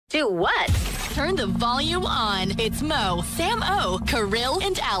Do what? Turn the volume on. It's Mo, Sam O, Karylle,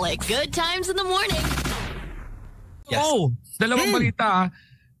 and Alex. Good times in the morning. Yes. Oh, dalawang balita.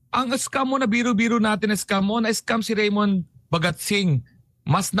 Ang scam mo na biro-biro natin na scam mo, na-scam si Raymond Bagatsing.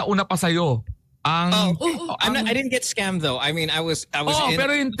 Mas nauna pa sa'yo. I didn't get scammed though. I mean, I was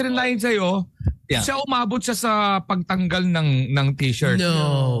pero yung trinayin sa'yo, siya umabot siya sa pagtanggal ng t-shirt.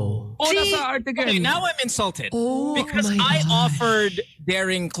 No. Nasa article. Okay, now I'm insulted because my I God. offered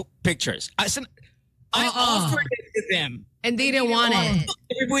daring pictures. I offered it to them. And they didn't want it.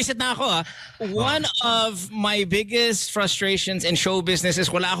 Buwisit na ako, ah. One of my biggest frustrations in show business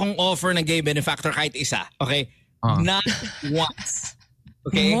is wala akong offer na gay benefactor kahit isa. Okay? Not once.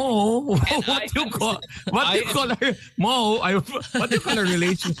 Okay? Mo, what do you call a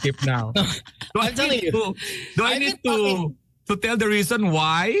relationship now? I'm telling you. Do I need to tell the reason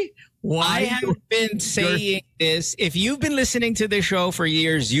why? I have been saying this. If you've been listening to the show for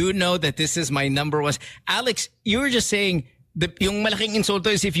years, you know that this is my number one. Alex, you were just saying yung malaking insulto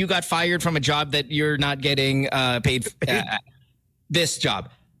is if you got fired from a job that you're not getting paid this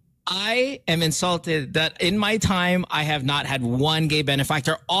job. I am insulted that in my time, I have not had one gay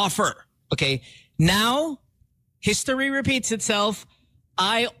benefactor offer. Okay. Now, history repeats itself.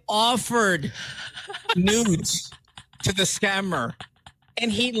 I offered nudes to the scammer. And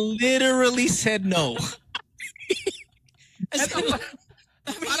he literally said no. Mas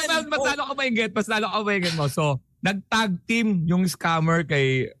lalo ka maingit mo. So, nag-tag team yung scammer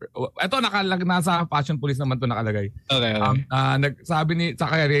kay... Ito, nasa Fashion Police naman to nakalagay. Okay. Sabi sa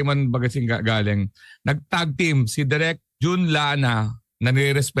kay Raymond Bagatsing galing, nag-tag team si Direk Jun Lana, na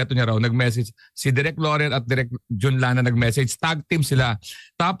nirespeto niya raw, nag-message. Si Direk Lauren at Direk Jun Lana nag-message. Tag team sila.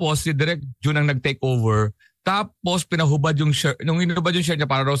 Tapos, si Direk Jun ang nag-take over. Tapos pinahubad yung shirt, nung inubad yung shirt niya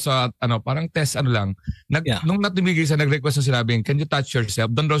para raw sa parang test lang. Nung natimigay siya, nag-request na sinabi, "Can you touch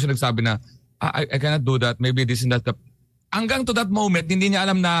yourself?" Doon raw siya nagsabi na, I cannot do that. Maybe this and that. Hanggang to that moment, hindi niya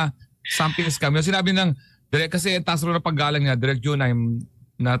alam na something is coming. Sinabi ng Direk, kasi taas raw na paggalang niya, Direk June, I'm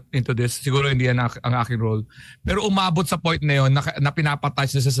not into this. Siguro hindi yan ang aking role. Pero umabot sa point na yun, na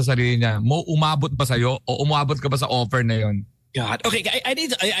pinapatouch na siya sa sarili niya. Mo, umabot ba sa'yo o umabot ka ba sa offer na yun? God. Okay,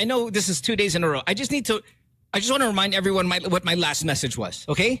 I know this is 2 days in a row. I just want to remind everyone what my last message was,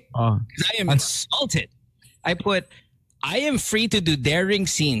 okay? Because I am insulted. I am free to do daring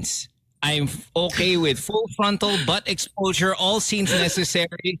scenes. I'm okay with full frontal butt exposure, all scenes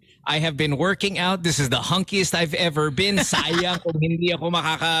necessary. I have been working out. This is the hunkiest I've ever been. Sayang kung hindi ako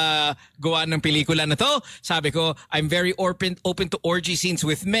makakagawa ng pelikula na to. Sabi ko, I'm very open to orgy scenes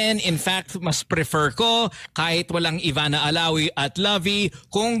with men. In fact, mas prefer ko kahit walang Ivana Alawi at Lovey.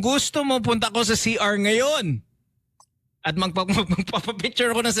 Kung gusto mo, punta ko sa CR ngayon. At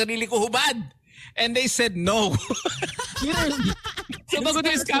magpapapicture ko ng sarili ko hubad. And they said no. So bago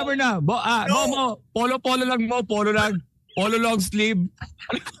yung scammer na. Mo, polo lang mo, polo long sleeve.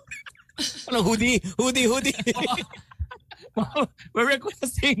 Hoodie. We're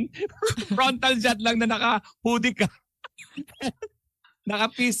requesting frontal shot lang na naka-hoodie ka.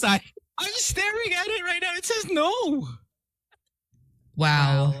 Naka-pisay. I'm staring at it right now. It says no.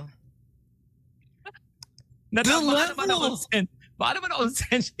 Wow. Paano naman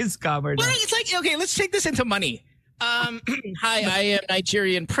on-sense yung scammer na? But it's like, okay, let's take this into money. Hi, I am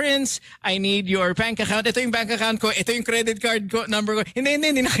Nigerian Prince. I need your bank account. Ito yung bank account ko. Ito yung credit card ko, number ko. Hindi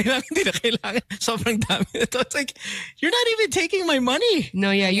na kailangan. Sobrang dami. It's like, you're not even taking my money. No,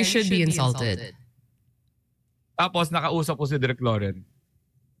 yeah, you should be insulted. Tapos nakausap ko si Direk Lauren.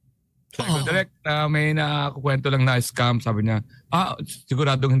 Sabi ko, Direk, may nakukwento lang na scam. Sabi niya,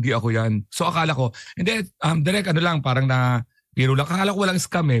 siguradong hindi ako yan. So akala ko, hindi, Direk, parang biro lang. Akala ko walang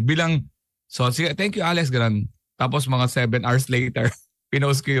scam eh. Sige, thank you Alex, ganun. Tapos mga 7 hours later,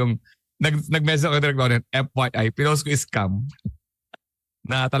 pinost ko yung, nag-message ako Direk Lauren, FYI, pinost ko yung scam.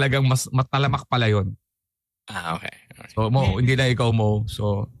 Na talagang mas matalamak pala yun. Okay. So Mo, hindi na ikaw Mo.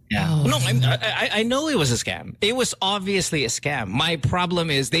 So yeah. No, I know it was a scam. It was obviously a scam. My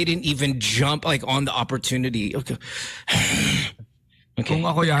problem is they didn't even jump on the opportunity. Okay. Kung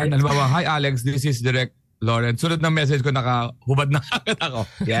ako yan, halimbawa, hi Alex, this is Direk Lauren. Sunod na message ko, nakahubad na agad ako.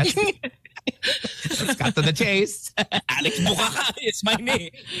 Yes? Let's cut to the chase. Alex Bukaka is my name.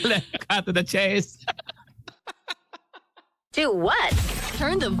 Let's cut to the chase. Do what?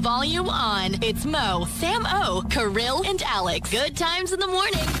 Turn the volume on. It's Mo, Sam O, Karylle, and Alex. Good times in the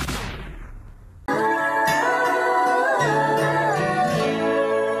morning.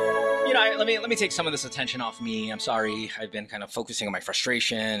 Let me take some of this attention off me. I'm sorry. I've been kind of focusing on my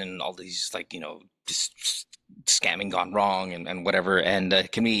frustration and all these just scamming gone wrong and whatever. And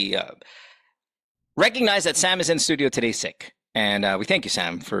can we recognize that Sam is in studio today sick? And we thank you,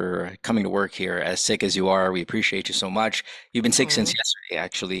 Sam, for coming to work here as sick as you are. We appreciate you so much. You've been sick since yesterday,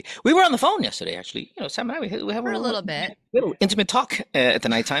 actually. We were on the phone yesterday, actually. You know, Sam and we have For a a little bit. little intimate talk at the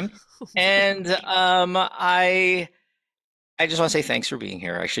nighttime. And I just want to say thanks for being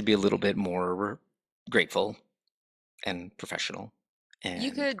here. I should be a little bit more grateful and professional. And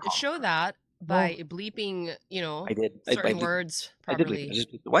You could show that by bleeping, I did. certain words I did bleep.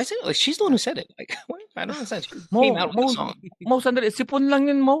 properly. Why is it like she's the one who said it? Like, what? I don't understand. She Mo, came out with Mo, a song. Mo, sandali. Sipon lang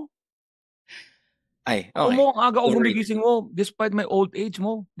yun, Mo. Ay, Ako okay. mo, ang aga ako Sorry. gumigising mo, despite my old age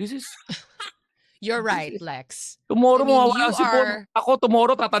mo. This is, You're right, Lex. tomorrow I mean, mo, wala you sipon. are- Ako,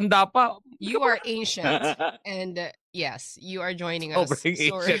 tomorrow, tatanda pa. You are ancient. And yes, you are joining us. Sobrang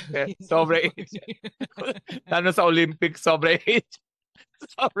ancient. Sobrang ancient. Lalo sa Olympics, sobrang ancient.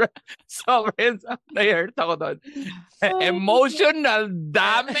 Sobrang na-hurt ako doon. Emotional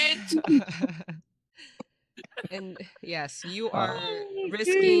damage. And yes, you are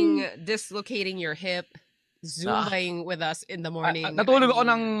risking dislocating your hip, Zumbaing with us in the morning. Natulog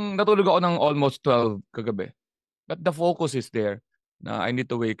ako ng almost 12 kagabi. But the focus is there. Na I need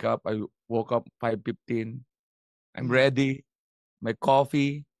to wake up. I woke up 5:15. I'm ready. My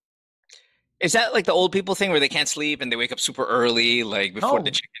coffee. Is that like the old people thing where they can't sleep and they wake up super early, like before No, the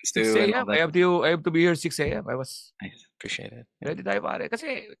chickens 6 do? And all a.m. that? I have to be here 6 a.m. I was Nice. Appreciate it. ready tayo pare.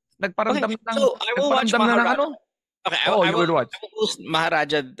 Kasi nagparamdam Okay, so I will watch nagparamdam na ng Maharaja. ano. Okay, Oh, I you will watch. I will post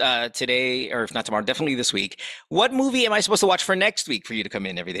Maharaja today, or if not tomorrow, definitely this week. What movie am I supposed to watch for next week for you to come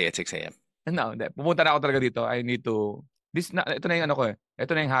in every day at 6 a.m.? No, hindi. Pumunta na ako talaga dito. I need to ito na yung ano ko eh.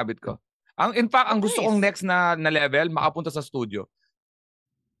 Ito na yung habit ko. In fact, ang gusto Nice. kong next na level, makapunta sa studio.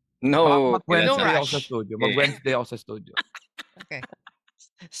 No, Mag-Wednesday No ako rush. sa studio. Yeah. Mag-Wednesday ako sa studio. Okay.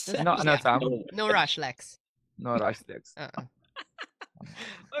 Ano, Sam? No rush, Lex. No rush next.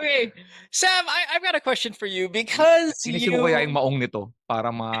 Okay, Sam, I've got a question for you because Sinisip ko kaya yung maong nito para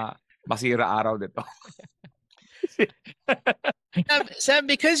masira araw nito. Sam,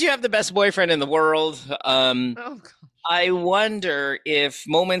 because you have the best boyfriend in the world, Oh, God. I wonder if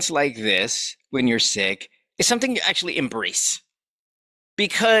moments like this, when you're sick, is something you actually embrace.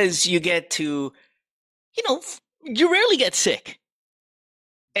 Because you get to, you rarely get sick.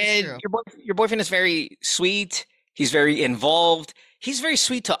 And true. your boyfriend is very sweet. He's very involved. He's very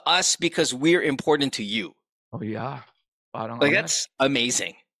sweet to us because we're important to you. Oh yeah. Parang Like, ano, that's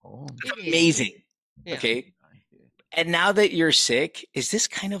amazing. oh. It is. Amazing. Yeah. Okay. And now that you're sick, is this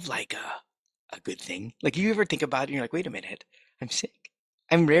kind of like a good thing? Like, you ever think about it and you're like, wait a minute, I'm sick.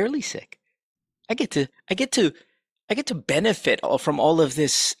 I'm rarely sick. I get to benefit from all of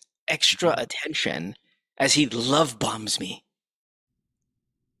this extra attention as he love bombs me.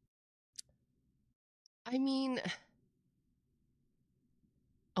 I mean,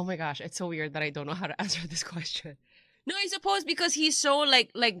 oh my gosh, it's so weird that I don't know how to answer this question. No, I suppose because he's so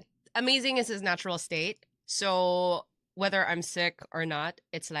like amazing is his natural state. So whether I'm sick or not,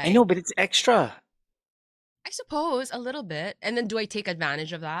 it's like I know, but it's extra. I suppose a little bit. And then do I take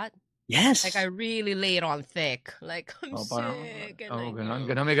advantage of that? Yes. Like I really lay it on thick. Like I'm Oh, parang, sick. And oh, like, ganon.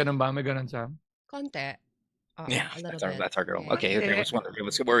 Ganon, may ganon ba? May ganon, Sam? Konti. Yeah, a little bit. that's our girl. Yeah. Okay, I was wondering. I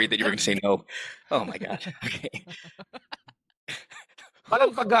was worried that you were going to say no. Oh my god. Okay.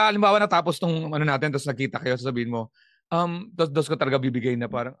 Parang pag halimbawa natapos tong ano natin tapos nakita kayo sasabihin mo dos ko talaga bibigay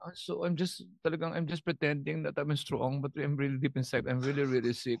na parang so I'm just pretending that I'm strong but I'm really deep inside I'm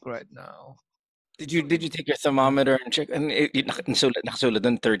really sick right now. Did you take your thermometer and check? And nakasulat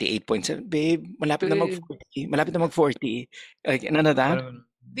doon 38.7. Babe, malapit na mag-40. Malapit na mag-40. Like, ano na that?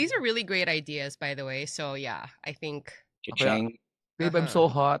 These are really great ideas, by the way. So yeah, I think. Cha-ching. Babe, I'm so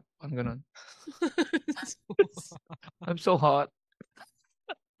hot. Ang ganon. I'm so hot.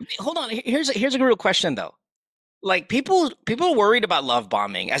 Hold on. Here's a real question though. Like, people are worried about love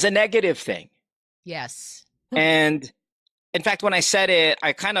bombing as a negative thing. Yes. And in fact, when I said it,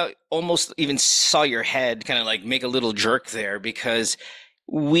 I kind of almost even saw your head kind of like make a little jerk there because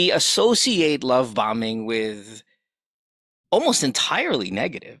we associate love bombing with almost entirely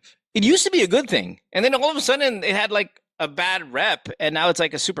negative. It used to be a good thing. And then all of a sudden it had like a bad rep and now it's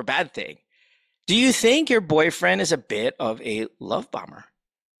like a super bad thing. Do you think your boyfriend is a bit of a love bomber?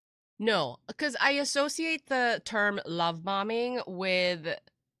 No, because I associate the term love bombing with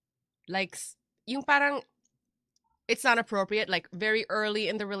like yung parang it's not appropriate, like very early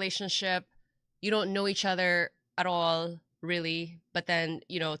in the relationship, you don't know each other at all, really. But then,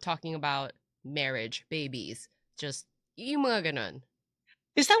 talking about marriage, babies, just yung mga ganun.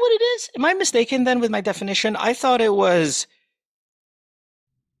 Is that what it is? Am I mistaken then with my definition? I thought it was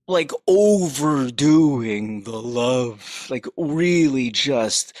like overdoing the love, like really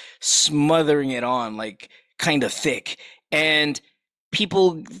just smothering it on, like kind of thick. And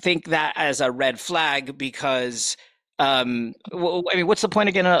people think that as a red flag because I mean, what's the point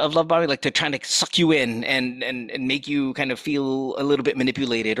again of love bombing? Like to trying to suck you in and make you kind of feel a little bit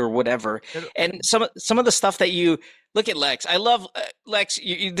manipulated or whatever. And some of the stuff that you look at, Lex. I love Lex.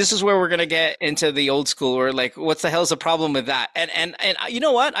 This is where we're gonna get into the old school, or like, what's the hell's the problem with that? And you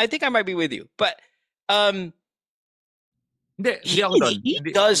know what? I think I might be with you, but he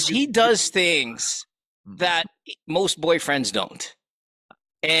does things that most boyfriends don't,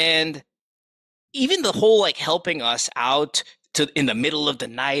 and even the whole like helping us out in the middle of the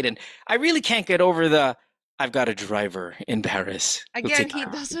night, and I really can't get over the I've got a driver in Paris. Again, he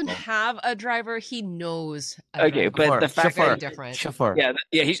doesn't have a driver. He knows. Okay, but the fact chauffeur, that different. Chauffeur.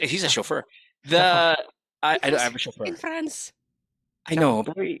 Yeah, he's a chauffeur. I have a chauffeur in France. I know,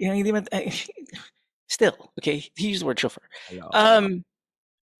 but still okay. He used the word chauffeur. Hello.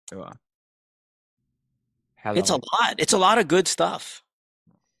 It's a lot. It's a lot of good stuff.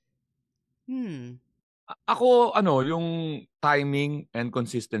 Ako, yung timing and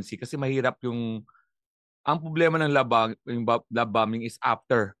consistency. Kasi mahirap ang problema ng love bombing is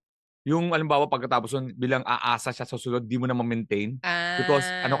after. Yung, alimbawa, pagkatapos nun, bilang aasa siya sa sunod, di mo na ma-maintain. Because,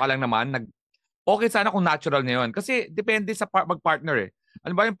 ka lang naman, okay sana kung natural na yun. Kasi, depende sa mag-partner eh.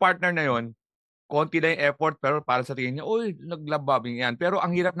 Alimbawa, yung partner na yun, konti lang yung effort, pero para sa tingin niya, uy, nag-love bombing yan. Pero,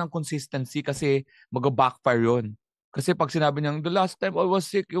 ang hirap ng consistency kasi mag-backfire yun. Kasi pag sinabi niya, the last time I was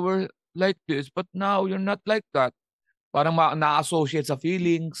sick, you were like this, but now you're not like that. Parang na-associate sa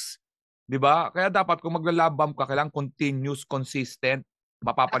feelings, 'di ba? Kaya dapat kung magla-love bomb ka, kailangan continuous, consistent,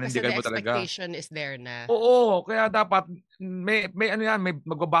 mapapanindigan mo talaga. The expectation is there na. Oo, kaya dapat may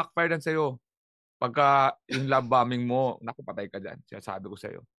magba-backfire din sa iyo. Pagka yung love bombing mo, naku, patay ka diyan. Sinasabi ko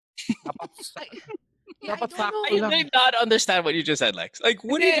sa iyo. Dapat sakto lang. I did not understand what you just said, Lex. Like,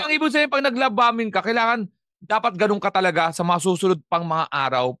 what ang ibig sabihin, pag nag-love bombing ka, kailangan dapat ganun ka talaga sa masusunod pang mga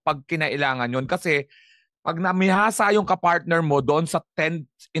araw pag kinailangan yon. Kasi pag namihasa yung kapartner mo doon sa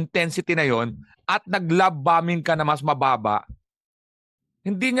intensity na yon at nag-love bombing ka na mas mababa,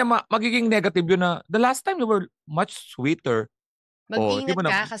 hindi niya magiging negative yun na the last time you were much sweeter. Mag-ingat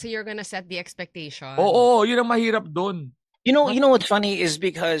ka kasi you're gonna set the expectation. Oo, yun ang mahirap doon. You know what's funny is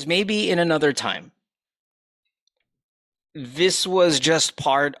because maybe in another time, this was just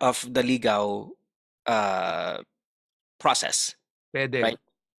part of the ligaw process. Pwede. Right?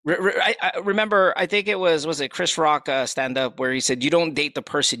 I remember, I think it was it Chris Rock stand-up where he said, you don't date the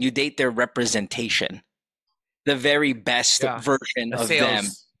person, you date their representation. The very best version of them.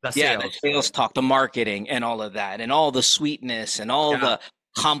 The sales talk, the marketing and all of that, and all the sweetness and all the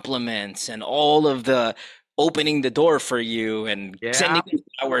compliments and all of the opening the door for you and sending you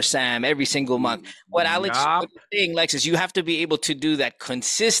flowers, Sam, every single month. What Alex was saying, Lex, is you have to be able to do that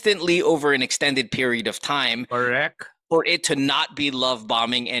consistently over an extended period of time. Correct. For it to not be love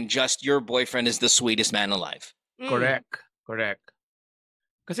bombing and just your boyfriend is the sweetest man alive. Correct.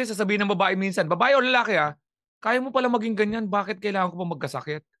 Kasi sasabihin ng babae minsan, babae o lalaki kaya mo pala maging ganyan, bakit kailangan ko pa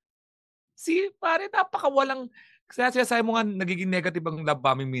magkasakit? See, pare, napakawalang, sabi mo nga nagiging negative ang love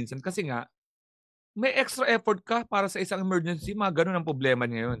bombing minsan kasi nga, may extra effort ka para sa isang emergency, mga ganun ang problema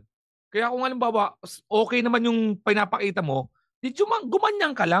niya yun. Kaya kung halimbawa, okay naman yung pinapakita mo,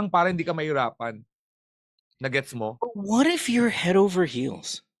 gumanyan ka lang para hindi ka mahirapan. Nagets mo? But what if you're head over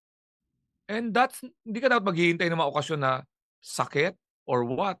heels? And hindi ka dapat maghihintay ng mga okasyon na sakit or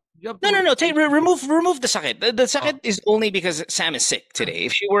what? No. Remove the sakit. The sakit is only because Sam is sick today.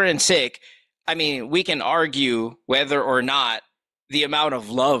 If she weren't sick, I mean, we can argue whether or not the amount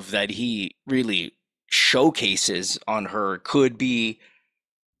of love that he really showcases on her could be.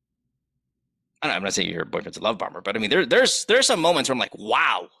 I'm not saying your boyfriend's a love bomber, but I mean, there's some moments where I'm like,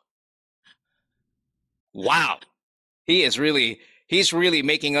 wow, he's really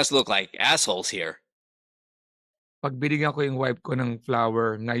making us look like assholes here. Pag binigyan ko yung wife ko ng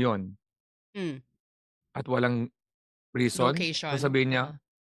flower ngayon at walang reason, sasabihin niya,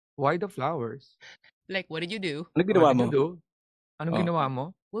 why the flowers? Like, what did you do? Anong ginawa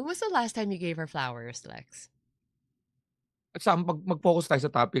mo? When was the last time you gave her flowers, Lex? At saan mag-focus tayo sa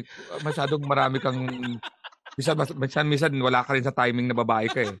topic, masyadong marami kang minsan wala ka rin sa timing na babae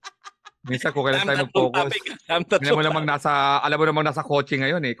ka eh. Minsan kung kailan tayo mag-focus. Alam mo namang nasa kotse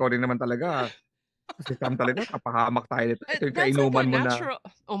ngayon eh. Ikaw rin naman talaga. Kasi Sam talaga, kapahamak tayo nito. Ito yung kainuman mo na.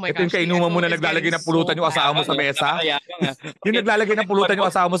 Oh my gosh. Ito yung kainuman mo na naglalagay ng pulutan yung asawa mo sa mesa. Yung naglalagay ng pulutan yung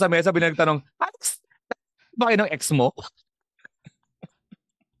asawa mo sa mesa, binagtanong, Alex, ba kayo ng ex mo?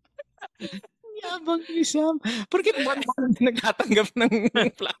 Yabang ni Sam. Bakit ba nagtatanggap ng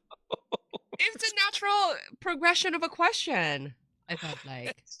flower? It's a natural progression of a question. I felt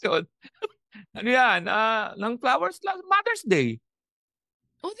like. Ano yan? Ng flowers, Mother's Day.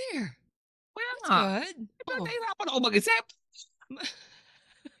 Oh, there. Kaya That's nga. good. Diba, nahirapan ako mag-isip.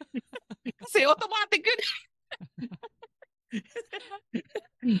 Kasi automatic yun.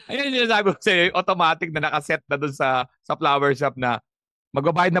 Ayun yung sinasabi ko sa'yo, automatic na nakaset na dun sa flower shop na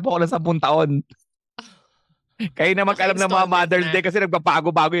magbabayad na po ako ng 10 taon. Kayo na mag-alam ng mga Mother's Day kasi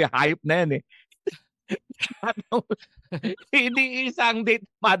nagpapago-bago yung hype na yan eh. Hindi isang date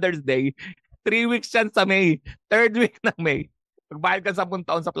Mother's Day. 3 weeks yan sa May. 3rd week ng May. Magbayad ka 10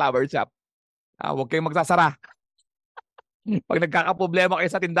 taon sa flower shop. Huwag kayong magsasara. Pag nagkakaproblema kayo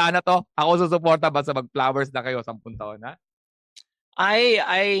sa tindahan na to, ako susuporta basta mag-flowers na kayo 10 taon, ha?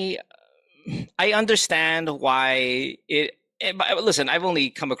 I understand why listen, I've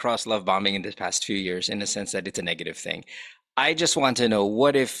only come across love bombing in the past few years in the sense that it's a negative thing. I just want to know,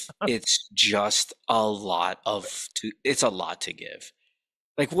 what if it's just a lot to give?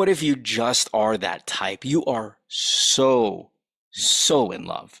 Like, what if you just are that type? You are so in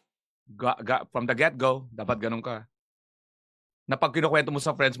love. From the get-go, dapat ganun ka. Na pag kinukwento mo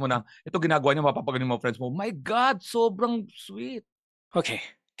sa friends mo na, ito ginagawa niya, mapapagaling mo friends mo, my God, sobrang sweet. Okay,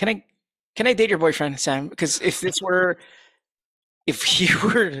 can I date your boyfriend, Sam? Because if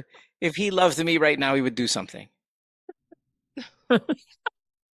he loved me right now, he would do something.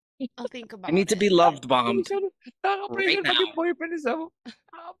 I'll think about it. I need to be loved bombed. Right now. Boyfriend is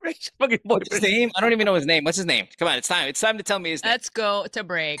What's his name? I don't even know his name. What's his name? Come on, it's time. It's time to tell me his name. Let's go to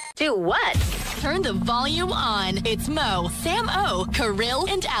break. Do what? Turn the volume on. It's Mo, Sam O, Karylle,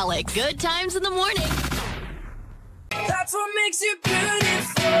 and Alex. Good times in the morning. That's what makes you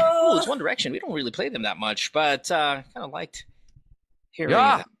beautiful. Oh, it's One Direction. We don't really play them that much, but kind of liked hearing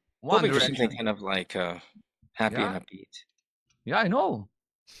that. One Direction. Direction. Something kind of like happy and upbeat. Yeah, I know.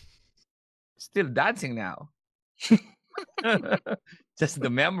 Still dancing now. Just the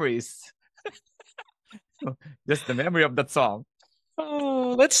memories. Just the memory of that song.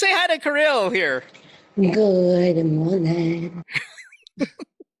 Oh, let's say hi to Karylle here. Good morning.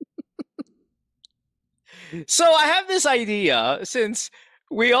 So I have this idea, since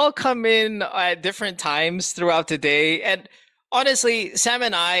we all come in at different times throughout the day, and honestly, Sam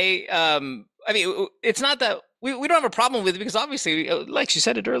and I mean, it's not that we don't have a problem with it, because obviously, like she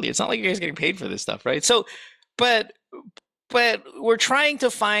said it earlier, it's not like you guys are getting paid for this stuff, right? So, but we're trying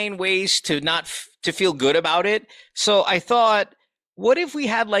to find ways to to feel good about it. So I thought, what if we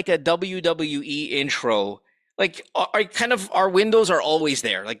had like a WWE intro? Like our windows are always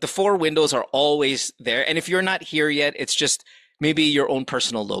there. Like the 4 windows are always there. And if you're not here yet, it's just maybe your own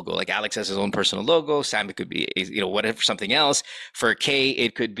personal logo. Like Alex has his own personal logo. Sam, it could be, whatever, something else. For Kay,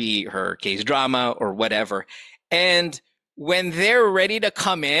 it could be her Kay's drama or whatever. And when they're ready to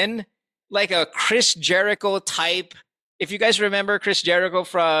come in, like a Chris Jericho type, if you guys remember Chris Jericho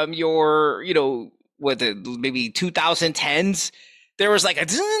from your, maybe 2010s, there was like a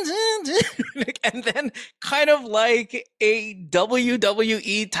and then kind of like a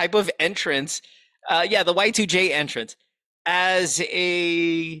WWE type of entrance. The Y2J entrance as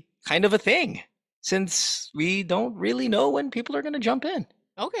a kind of a thing, since we don't really know when people are going to jump in.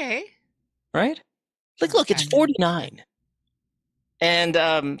 Okay. Right? Like, look, it's 49.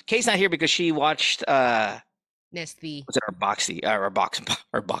 And Kay's not here because she watched Nesty. Was it our Boxy? Our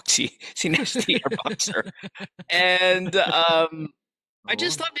Boxy. See, Nesty, our boxer. And I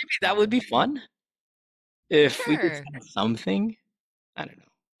just thought maybe that would be fun if we did something. I don't know.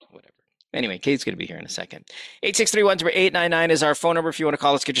 Whatever. Anyway, Kate's going to be here in a second. 863-13899 is our phone number if you want to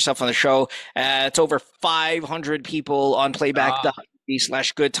call us, get yourself on the show. It's over 500 people on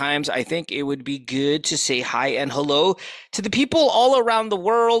playback.tv/good times. I think it would be good to say hi and hello to the people all around the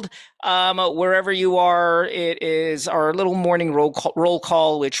world. Wherever you are, it is our little morning roll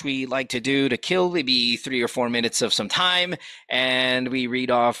call, which we like to do to kill maybe 3 or 4 minutes of some time. And we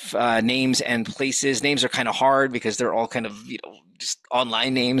read off names and places. Names are kind of hard because they're all kind of, just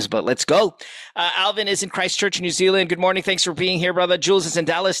online names, but let's go. Alvin is in Christchurch, New Zealand. Good morning. Thanks for being here, brother. Jules is in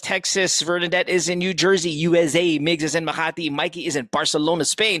Dallas, Texas. Bernadette is in New Jersey, USA. Migs is in Makati. Mikey is in Barcelona,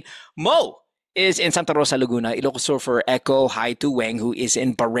 Spain. Mo is in Santa Rosa, Laguna. Ilocos Surfer Echo. Hi to Wang, who is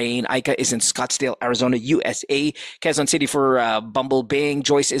in Bahrain. Aika is in Scottsdale, Arizona, USA. Quezon City for Bumble Bing.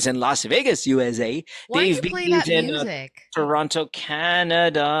 Joyce is in Las Vegas, USA. Why Dave do you play B that is in music? Toronto,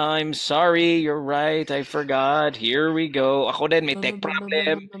 Canada. I'm sorry. You're right. I forgot. Here we go. Ako din, may tech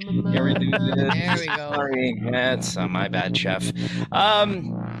problem. There we go. Sorry. That's my bad, chef.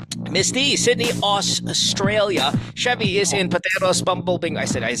 Miss D, Sydney, Australia. Chevy is in Pateros, Bumblebing. I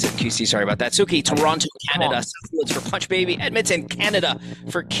said QC, sorry about that. Suki, Toronto, Canada. Southwoods for Punch Baby. Edmonton, Canada.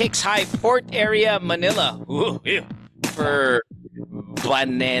 For Kicks High, Port Area, Manila. Ooh, ew. For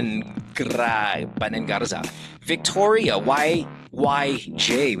Banengarza. Victoria,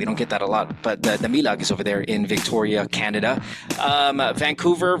 YJ. We don't get that a lot, but the Milag is over there in Victoria, Canada.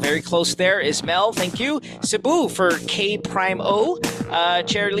 Vancouver, very close there. Ismail, thank you. Cebu for K Prime O.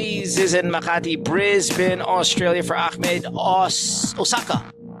 Charlize is in Makati, Brisbane, Australia for Ahmed. Osaka,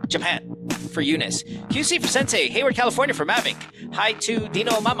 Japan for Eunice. QC for Sensei. Hayward, California for Mavic. Hi to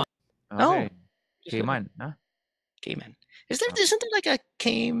Dino Mama. Okay. Cayman, huh? Cayman. Isn't there like a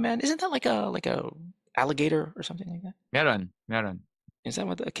Cayman? Isn't that like a alligator or something like that? Meron. Is that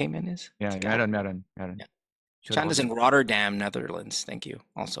what the Cayman is? Yeah, meron. Yeah. Chanda's in Rotterdam, Netherlands. Thank you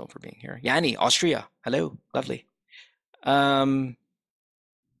also for being here. Yanni, Austria. Hello. Lovely. Okay,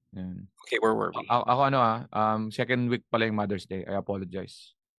 where were we? Ako second week pala yung Mother's Day. I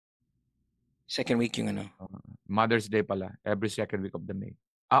apologize. Second week yung ano? Mother's Day pala. Every second week of May.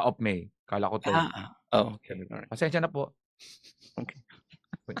 Of May. Kala ko third. Okay. Right. Pasensya na po. Okay.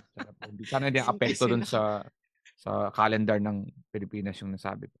 Sana hindi apekto dun sa calendar ng Pilipinas yung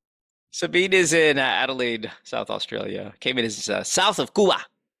nasabi ko. Sabine is in Adelaide, South Australia. Cayman is south of Cuba.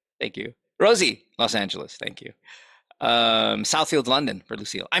 Thank you. Rosie, Los Angeles. Thank you. Southfield, London for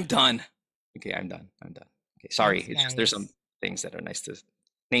Lucille. I'm done. Okay, I'm done. Okay, sorry. It's just, there's some things that are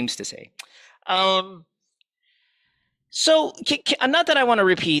names to say. So not that I want to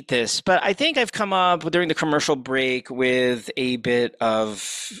repeat this, but I think I've come up during the commercial break with a bit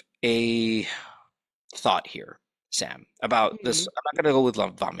of a thought here, Sam, about this. I'm not going to go with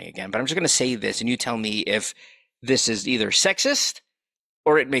love bombing again, but I'm just going to say this, and you tell me if this is either sexist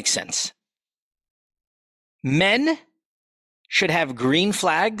or it makes sense. Men should have green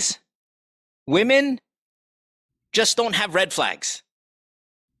flags. Women just don't have red flags.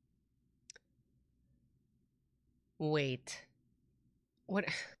 Wait. What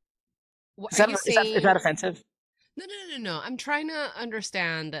Is that offensive? No. I'm trying to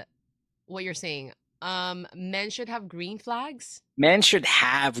understand what you're saying. Men should have green flags? Men should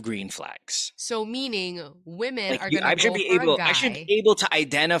have green flags. So meaning women are going to I should be able to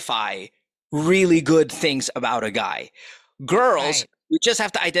identify really good things about a guy. Girls, we just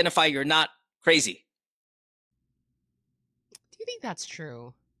have to identify you're not crazy. Do you think that's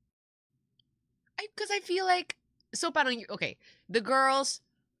true? Because I feel like the girls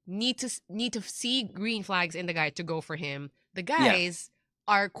need to see green flags in the guy to go for him. The guys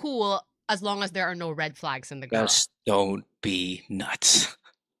are cool as long as there are no red flags in the girl. Just don't be nuts.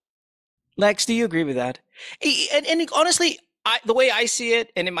 Lex, do you agree with that? And honestly, the way I see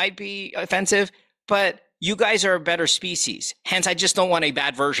it, and it might be offensive, but you guys are a better species. Hence, I just don't want a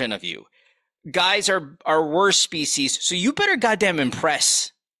bad version of you. Guys are worse species, so you better goddamn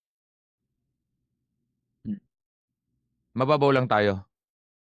impress. Mababaw lang tayo.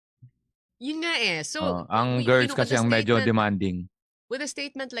 Yun nga eh. So, ang girls kasi ang medyo demanding. With a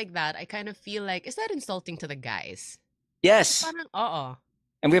statement like that, I kind of feel like, is that insulting to the guys? Yes. Parang,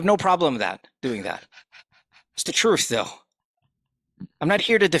 and we have no problem with doing that. It's the truth, though. I'm not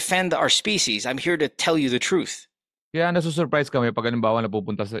here to defend our species. I'm here to tell you the truth. Kaya nasusurprise kami pag halimbawa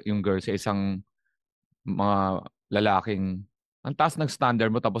napupunta yung girl sa isang mga lalaking ang taas ng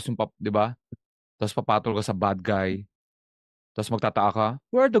standard mo tapos yung di ba? Tapos papatol ka sa bad guy. Tapos magtataka ka,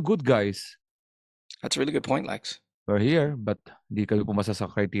 where are the good guys? That's a really good point, Lex. We're here, but di kayo pumasa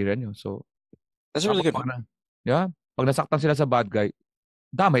sa criteria nyo. So, that's a really good point. Yeah, pag nasaktan sila sa bad guy,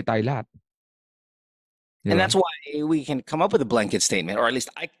 damay tayo lahat. And that's why we can come up with a blanket statement, or at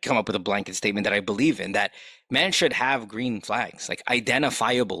least I come up with a blanket statement that I believe in, that men should have green flags, like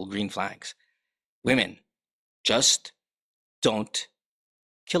identifiable green flags. Women, just don't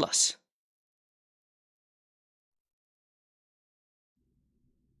kill us.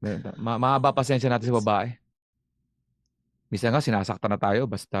 Mahaba pasensya natin sa babae. Minsan nga sinasaktan na tayo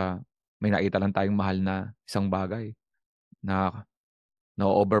basta may nakita lang tayong mahal na isang bagay na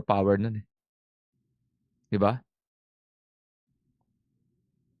overpower nun eh. Diba?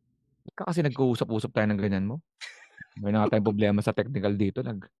 Kasi nag-uusap-usap tayo ng ganyan mo. May na tayong problema sa technical dito.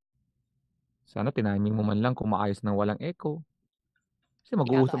 Sana tiniming mo man lang kung maayos nang walang echo. Kasi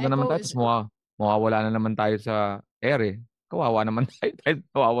mag-uusap na naman tayo. Mawawala na naman tayo sa air eh. Kawawa naman tayo.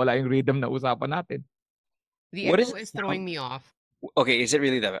 Nawawala yung rhythm na usapan natin. The echo is throwing me off. Okay, is it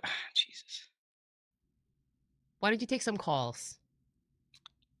really that? Jesus. Why don't you take some calls?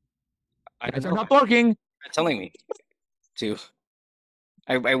 It's not working. You're telling me to.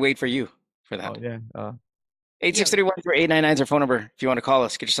 I wait for you for that. Oh, yeah. 8631-4899 is our phone number. If you want to call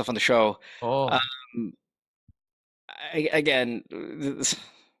us, get yourself on the show. Again,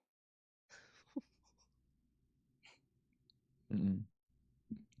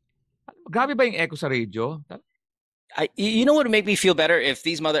 grabe ba yung echo sa radio? You know what would make me feel better if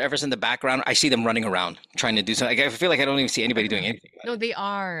these mother effers in the background, I see them running around trying to do something. Like, I feel like I don't even see anybody doing anything. No, they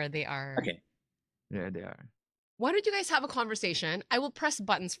are. They are. Okay. Yeah, they are. Why don't you guys have a conversation? I will press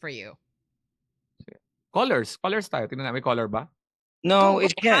buttons for you. Colors tayo. Tingnan namin, color ba? No, Go,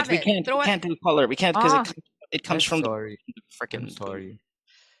 it can't. have We it. can't. Throw We it. can't do color. We can't because it comes from sorry. the freaking. I'm sorry.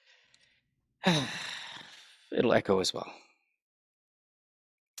 It'll echo as well.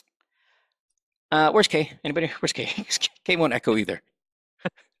 Where's Kay? Anybody? Where's Kay? Kay won't echo either.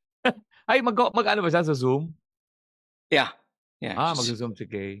 Ay, mag-ano ba siya sa Zoom? Yeah. Yeah. Mag-Zoom si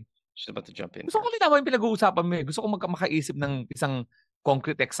Kay. She's about to jump in. Gusto ko linawa yung pinag-uusapan mo eh. Gusto ko makaisip ng isang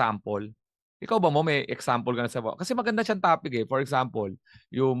concrete example. Ikaw ba mo may example ka na sa... Kasi maganda siyang topic eh. For example,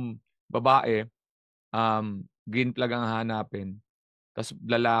 yung babae, green flag ang hanapin. Tapos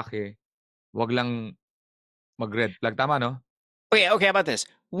lalaki, wag lang mag-red flag. Tama, no? Okay, how about this?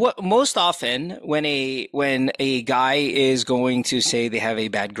 What most often when a guy is going to say they have a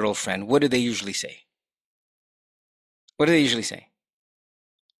bad girlfriend, what do they usually say? What do they usually say?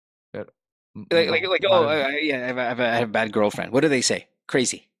 Like oh yeah, I have a bad girlfriend. What do they say?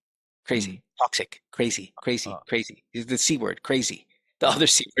 Crazy, toxic, crazy. The C word, crazy. The other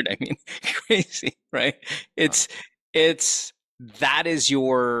C word, I mean, crazy, right? It's that is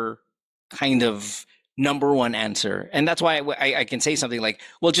your kind of number one answer. And that's why I can say something like,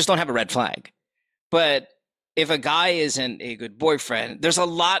 well, just don't have a red flag. But if a guy isn't a good boyfriend, there's a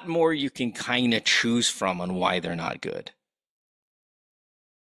lot more you can kind of choose from on why they're not good.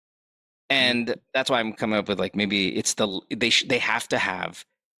 And that's why I'm coming up with like, maybe it's they have to have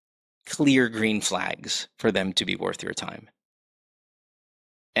clear green flags for them to be worth your time.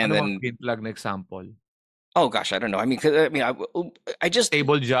 And then green flag na example? Oh gosh, I don't know. I mean, I just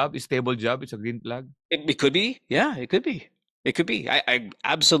stable job. Is stable job is a green flag? It could be. Yeah, it could be. It could be. I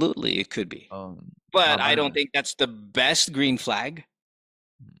absolutely it could be. But I don't think that's the best green flag.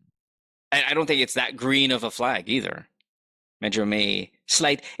 I don't think it's that green of a flag either. Medyo may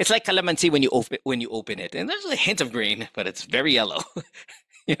slight. It's like calamansi when you open it, and there's a hint of green, but it's very yellow.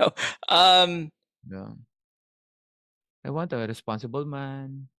 You know. Yeah. I want a responsible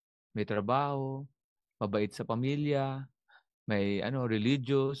man, may trabaho, mabait sa pamilya, may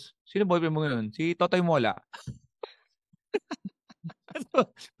religious. Sino boyfriend mo ngayon? Si Totoy Mola.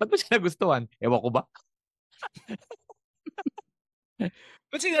 Ba't mo siya nagustuhan? Ewan ko ba?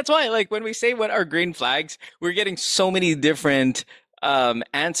 But see, that's why, like, when we say what are green flags, we're getting so many different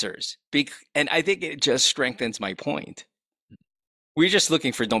answers. And I think it just strengthens my point. We're just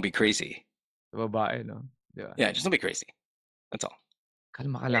looking for don't be crazy. Babae, no? Yeah, just don't be crazy. That's all.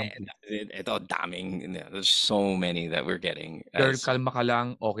 Kalma ka lang. Ito, daming. There's so many that we're getting. Girl, kalma ka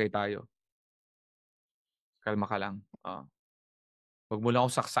lang, okay tayo. Kalma ka lang. Huwag mo lang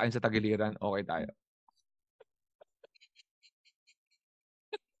akong saksain sa tagiliran, okay tayo.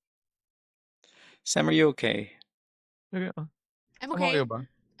 Sam, are you okay? I'm okay.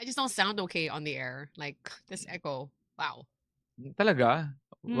 I just don't sound okay on the air. Like, this echo. Wow. Talaga?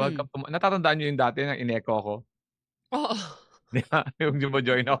 Natatandaan niyo yung dati na in-echo ako? Oo. Yung di mo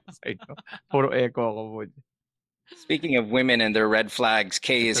join ako sa inyo. Puro echo ako po. Speaking of women and their red flags,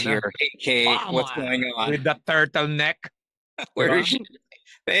 Kay is here. Hey, Kay, what's going on? With the turtleneck. Where is she?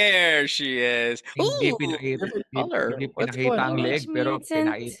 There she is. Hindi pinakita ang leg, pero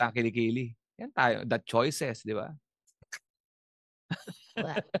pinakita ang kilikili. Yan tayo. The choices, di ba?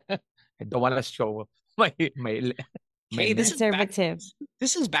 I don't want to show my Hey, this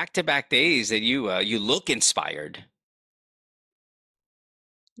is back-to-back days that you look inspired.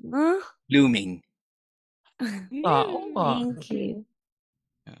 Blooming. Thank you.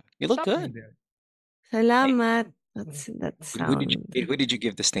 You look good. Salamat. That's that sound. Who did you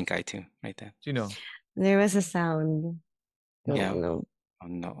give the stink eye to right there? You know. There was a sound. Yeah. No. Oh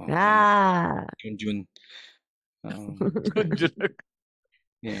no. Jun.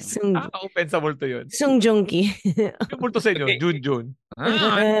 Yeah. Open sa multo yun. Sung Jungki. Yung multo sa inyo, Jun.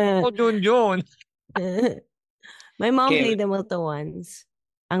 Jun. My mom played the multo once.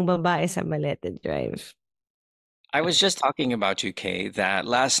 Ang babae sa Balete Drive. I was just talking about you, Kay, that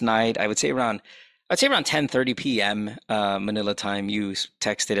last night, I would say around 10:30 p.m. Manila time, you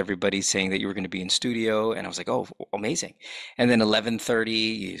texted everybody saying that you were going to be in studio, and I was like, oh, amazing. And then 11:30,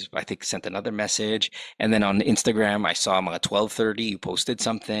 you, I think, sent another message, and then on Instagram, I saw mga 12:30, you posted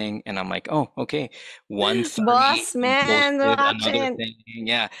something, and I'm like, oh, okay. 1:30, Boss man, watching.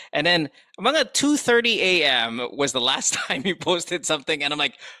 Yeah, and then mga 2:30 a.m. was the last time you posted something, and I'm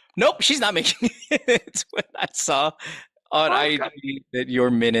like, nope, she's not making it. When I saw on IG that your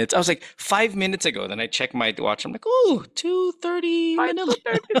minutes, I was like 5 minutes ago. Then I checked my watch. I'm like, oh, 2:30 Manila.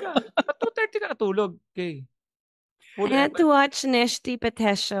 2:30 ka natulog. Okay. I had to watch Neshti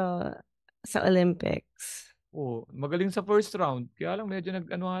Petesio sa Olympics. Oh, magaling sa first round. Kaya lang medyo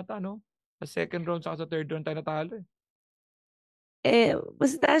nag-ano ata, no? Sa second round saka sa third round tayo natalo eh.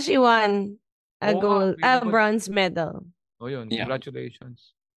 Basta she won a Oo nga, bronze medal. Oh, yun. Yeah.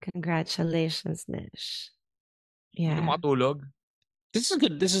 Congratulations. Congratulations, Nesh. Yeah. Hindi makatulog. This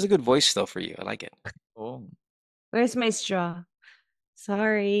is a good voice though for you. I like it. Oh. Where's my straw?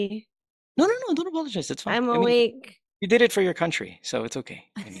 Sorry. No, don't apologize. It's fine. I'm awake. You did it for your country, so it's okay.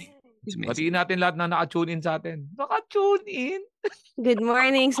 I mean, it's amazing. Batiin natin lahat na naka-tune in sa atin. Naka-tune in? Good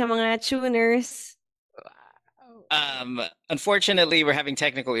morning sa mga tuners. Unfortunately, we're having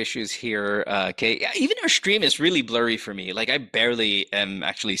technical issues here. Okay, even our stream is really blurry for me. Like I barely am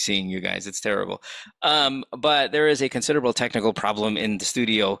actually seeing you guys. It's terrible. But there is a considerable technical problem in the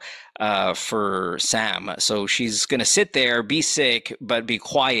studio for Sam. So she's gonna sit there, be sick, but be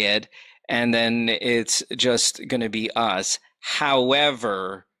quiet, and then it's just gonna be us.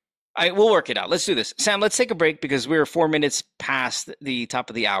 However, we'll work it out. Let's do this. Sam, let's take a break because we're 4 minutes past the top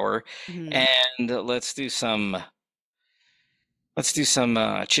of the hour, and let's do some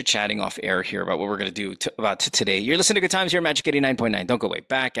chit-chatting off air here about what we're going to do about today. You're listening to Good Times here at Magic 89.9. Don't go away.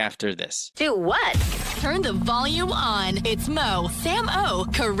 Back after this. Do what? Turn the volume on. It's Mo, Sam O,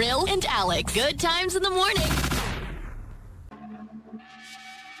 Karylle, and Alex. Good Times in the morning.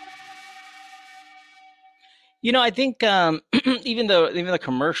 You know, I think even the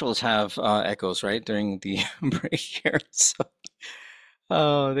commercials have echoes, right, during the break here. So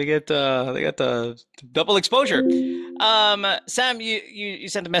they get the double exposure. Sam, you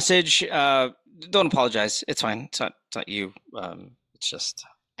sent a message. Don't apologize. It's fine. It's not you. It's just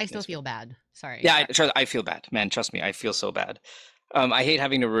I still feel bad. Sorry. Yeah, I feel bad, man. Trust me, I feel so bad. I hate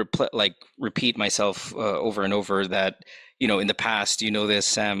having to repeat myself over and over that, you know, in the past, you know this,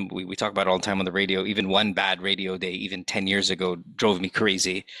 Sam, we talk about it all the time on the radio. Even one bad radio day, even 10 years ago, drove me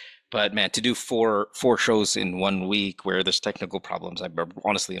crazy. But man, to do four shows in 1 week where there's technical problems, I'm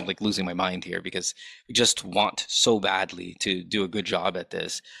like losing my mind here because we just want so badly to do a good job at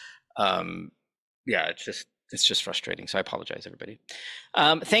this. Yeah, it's just frustrating. So I apologize, everybody.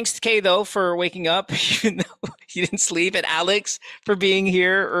 Thanks to Kay, though, for waking up, even though you didn't sleep, and Alex for being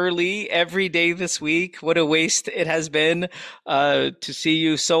here early every day this week. What a waste it has been to see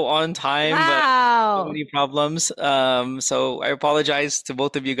you so on time. Wow. But so many problems. So I apologize to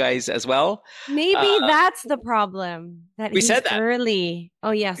both of you guys as well. Maybe that's the problem. That we he's said that. Early.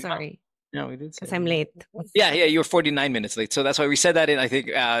 Oh, yeah, sorry. No, we did say because I'm late. Yeah, you were 49 minutes late. So that's why we said that in, I think,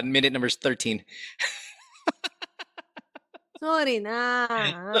 minute number 13. Sorry na.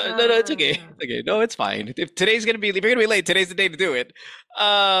 No, it's okay. It's okay. No, it's fine. If you're gonna be late, today's the day to do it.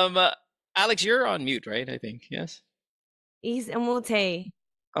 Alex, you're on mute, right? I think, yes. He's a mute.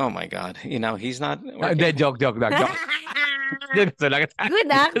 Oh my God. You know, he's not. Joke. Good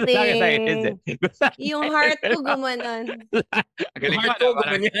acting. Yung heart ko gumanon.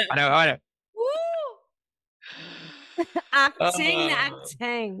 Woo!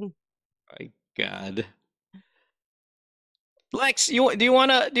 Acting. My God. Lex, do you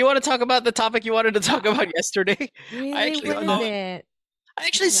wanna talk about the topic you wanted to talk about yesterday? Really, I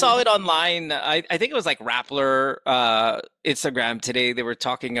actually saw it online. I think it was like Rappler Instagram today. They were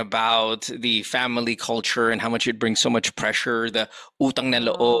talking about the family culture and how much it brings so much pressure. The utang na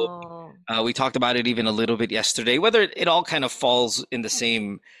loob. We talked about it even a little bit yesterday. Whether it all kind of falls in the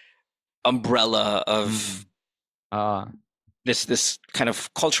same umbrella of this kind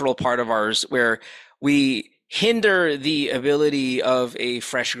of cultural part of ours, where we hinder the ability of a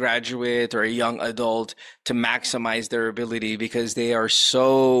fresh graduate or a young adult to maximize their ability because they are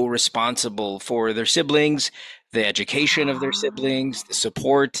so responsible for their siblings, the education of their siblings, the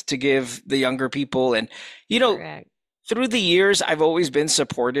support to give the younger people. And, you know, Correct. Through the years, I've always been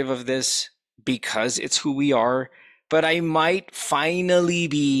supportive of this because it's who we are, but I might finally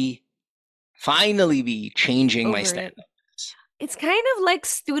be changing Over my it. stand. It's kind of like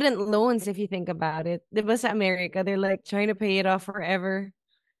student loans if you think about it. Diba sa America, they're like trying to pay it off forever.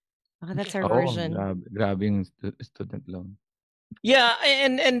 Oh, that's our version. Grabe yung student loan. Yeah,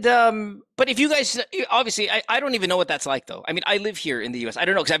 and but if you guys, obviously, I don't even know what that's like though. I mean, I live here in the US. I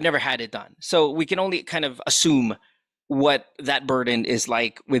don't know because I've never had it done. So we can only kind of assume what that burden is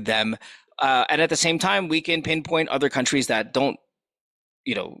like with them. And at the same time, we can pinpoint other countries that don't,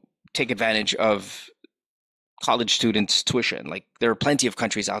 you know, take advantage of college students' tuition. Like there are plenty of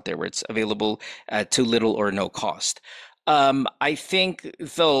countries out there where it's available to little or no cost. I think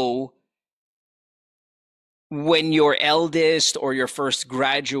though, when your eldest or your first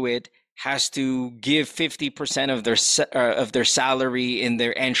graduate has to give 50% of their salary in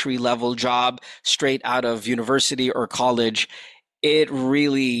their entry level job straight out of university or college, it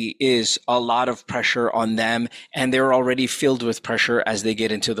really is a lot of pressure on them, and they're already filled with pressure as they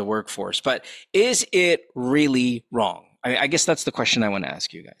get into the workforce. But is it really wrong? I guess that's the question I want to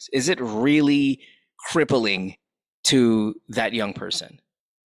ask you guys. Is it really crippling to that young person?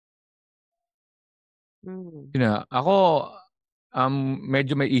 Ako,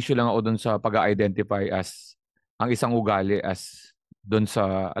 medyo may issue lang ako dun sa pag-identify as ang isang ugali as dun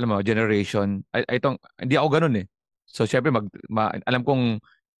sa, alam mo, generation. Hindi ako ganun eh. So, syempre, alam kong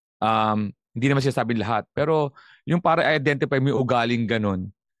hindi naman siya sabi lahat. Pero, yung para identify mo yung ugaling ganun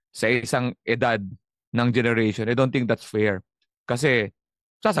sa isang edad ng generation, I don't think that's fair. Kasi,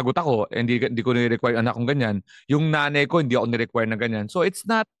 sasagot ako, hindi ko ni-require anak kong ganyan. Yung nanay ko, hindi ako ni-require na ganyan. So,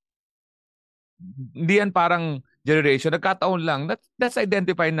 hindi yan parang generation. Nagkataon lang. That's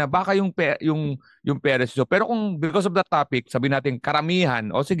identify na baka yung parents nyo. Pero kung because of the topic, sabi natin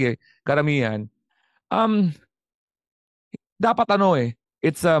karamihan, sige, karamihan, dapat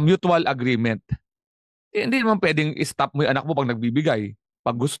it's a mutual agreement. Hindi naman pwedeng stop mo yung anak mo pag nagbibigay,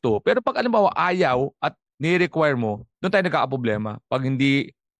 pag gusto. Pero pag alam mo, ayaw at ni-require mo, doon tayo nagkakaproblema. Pag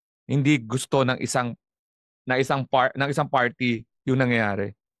hindi gusto ng isang party yung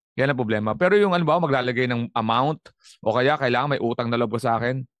nangyayari. Yan ang problema. Pero yung maglalagay ng amount o kaya kailangan may utang na loob sa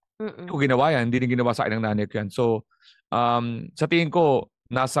akin. Hindi ko ginawa yan. Hindi rin ginawa sa akin ng nanay ko yan. So, sa tingin ko,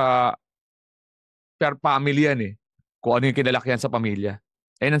 nasa per family yan eh. Kung ano yung kinalakihan sa pamilya.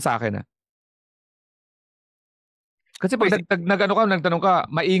 Ayun ang sa akin. Kasi pag nagtanong ka,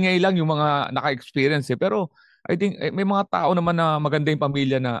 maingay lang yung mga naka-experience eh. Pero I think may mga tao naman na maganda yung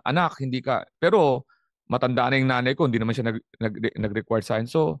pamilya na anak, hindi ka. Pero matanda na yung nanay ko, hindi naman siya nag-require sa akin.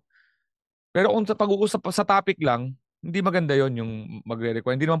 So, pero kung sa pag-uusap sa topic lang, hindi maganda yon yung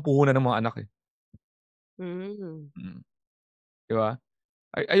magre-require. Hindi naman puhunan ng mga anak eh. Diba?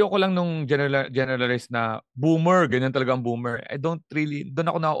 Ayoko lang nung generalize na boomer, ganyan talaga ang boomer. Doon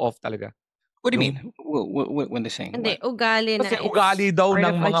ako na-off talaga. What do you mean? When they're saying? Hindi, ugali na. Kasi ugali daw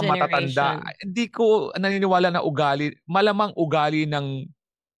ng mga matatanda. Hindi ko naniniwala na ugali. Malamang ugali ng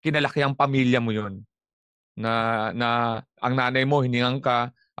kinalakiang pamilya mo yun. Na ang nanay mo, hiningang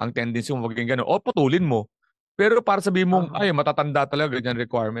ka, ang tendency mo maging gano'n. O putulin mo. Pero para sabihin mo, ay matatanda talaga, ganyan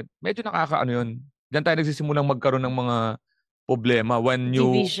requirement. Medyo nakakaano yun. Diyan tayo nagsisimulang magkaroon ng mga problema when you...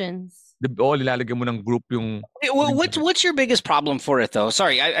 Divisions. Lilalagyan mo ng group yung... What's your biggest problem for it though?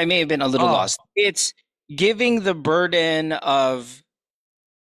 Sorry, I may have been a little lost. It's putting the burden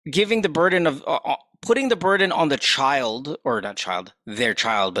on the child, or not child, their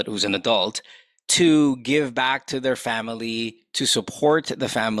child, but who's an adult, to give back to their family, to support the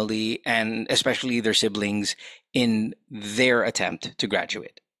family, and especially their siblings in their attempt to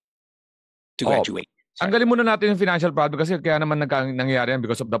graduate. Tanggalin muna natin yung financial problem kasi kaya naman nangyayari yan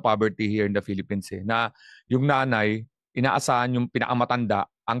because of the poverty here in the Philippines eh, na yung nanay, inaasahan yung pinakamatanda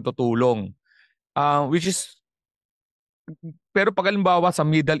ang tutulong. Which is, pero pag halimbawa sa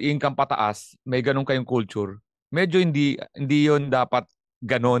middle income pataas, may ganun kayong culture, medyo hindi yun dapat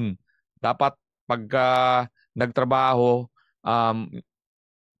ganon. Dapat pagka nagtrabaho,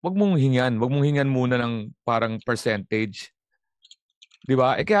 wag mong hingan muna ng parang percentage. 'Di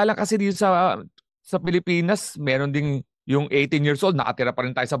ba? Kaya lang kasi dito sa Pilipinas, meron ding yung 18 years old, nakatira pa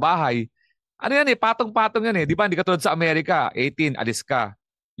rin tayo sa bahay. Ano yan eh, patong-patong yan eh. Di ba? Hindi katulad sa Amerika, 18, alis ka.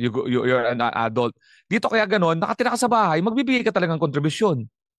 You're an adult. Dito kaya ganon, nakatira ka sa bahay, magbibigay ka talagang kontribusyon.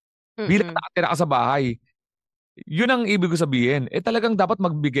 Bilang nakatira ka sa bahay. Yun ang ibig ko sabihin. Talagang dapat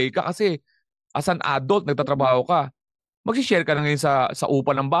magbigay ka kasi as an adult, nagtatrabaho ka. Mag-share ka na ngayon sa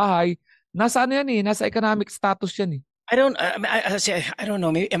upa ng bahay. Nasa ano yan eh, nasa economic status yan eh. I don't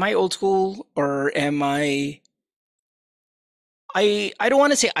know. Maybe, am I old school or am I don't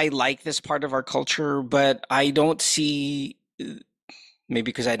want to say I like this part of our culture, but I don't see,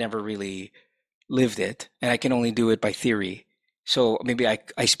 maybe because I never really lived it and I can only do it by theory. So maybe I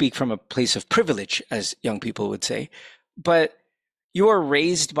speak from a place of privilege, as young people would say, but you are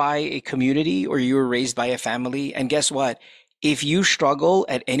raised by a community or you are raised by a family. And guess what? If you struggle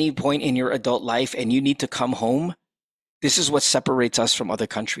at any point in your adult life and you need to come home, this is what separates us from other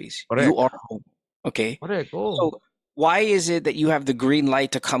countries. Correct. You are home. Okay. Correct. Oh. So why is it that you have the green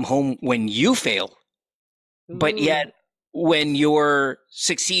light to come home when you fail, but yet when you're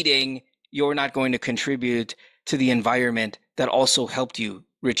succeeding, you're not going to contribute to the environment that also helped you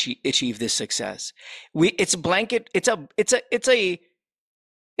achieve this success? It's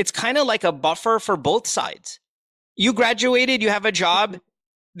kind of like a buffer for both sides. You graduated, you have a job,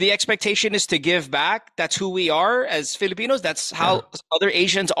 the expectation is to give back. That's who we are as Filipinos. That's how other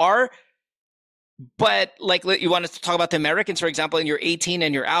Asians are. But like you want to talk about the Americans, for example, and you're 18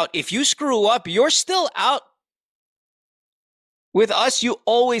 and you're out. If you screw up, you're still out. With us, you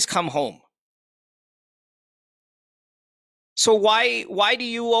always come home. So why do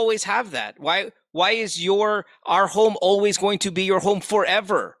you always have that? Why is our home always going to be your home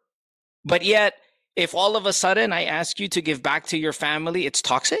forever? But yet, if all of a sudden I ask you to give back to your family, it's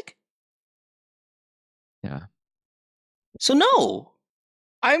toxic? Yeah. So no,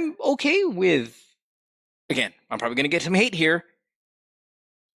 I'm okay with, again, I'm probably going to get some hate here.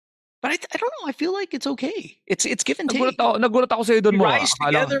 But I don't know. I feel like it's okay. It's give and take. Nagulat ako sa iyo doon mo. Rise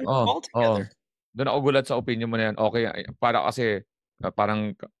together, fall together. Doon ako gulat sa opinion mo na yan. Okay, para kasi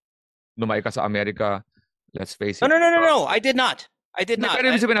parang lumaki ka sa Amerika. Let's face it. No. I did not. Pero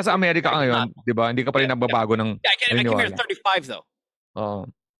ibig sabihin nasa Amerika ka ngayon, di ba? Hindi ka pa rin nagbabago ng I came here at 35 though.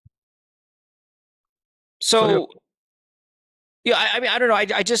 So yeah, I mean, I don't know.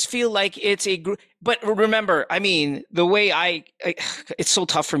 I just feel like it's a group. But remember, I mean, the way it's so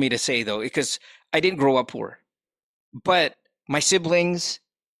tough for me to say though, because I didn't grow up poor. But my siblings,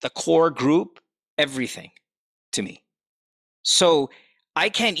 the core group, everything to me. So I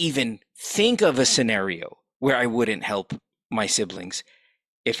can't even think of a scenario where I wouldn't help my siblings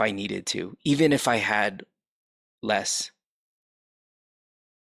if I needed to, even if I had less.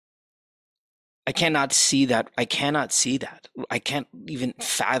 I cannot see that. I can't even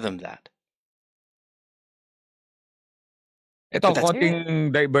fathom that. Ito, konting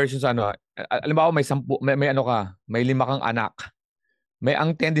diversion sa ano. Alam mo, may 5 kang anak.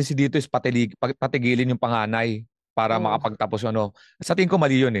 Ang tendency dito is patigilin yung panganay para makapagtapos ano. Sa tingin ko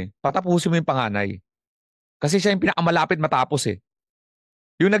mali yun eh. Patapusin mo yung panganay. Kasi siya yung pinakamalapit matapos eh.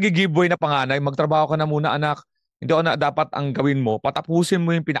 Yung nag-giveaway na panganay, magtrabaho ka na muna anak. Hindi ako na dapat ang gawin mo. Patapusin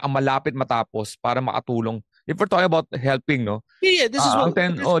mo yung pinakamalapit matapos para makatulong. If we're talking about helping, no? Yeah, this is what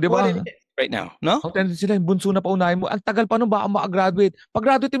it is right now, no? Ang tendency sila, yung bunso na paunahin mo. Ang tagal pa nung baka makagraduate.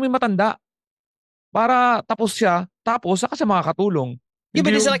 Pag-graduate mo yung matanda. Para tapos siya, tapos saka siya makakatulong. Yeah,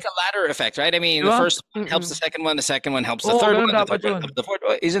 but it's like a ladder effect, right? I mean, the first one helps the second one one helps the third one, the fourth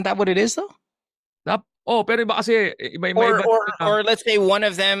one. Isn't that what it is, though? Pero iba kasi, iba. Or let's say one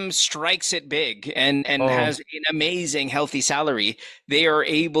of them strikes it big and has an amazing healthy salary. They are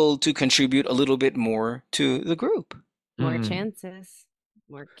able to contribute a little bit more to the group. More chances,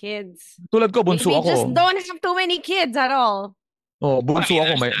 more kids. Tulad ko, bunso ako. We just don't have too many kids at all. Bunso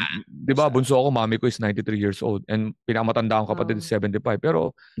ako. Di ba, bunso ako, mami ko is 93 years old. And pinakamatanda akong kapatid is 75.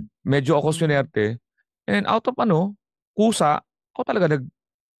 Pero medyo ako swinerte. And out of kusa, ako talaga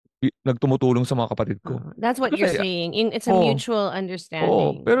nagtumutulong sa mga kapatid ko. That's what you're saying. It's a mutual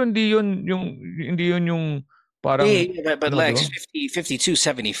understanding. Pero hindi yun yung parang... Yeah, but Lex, 52,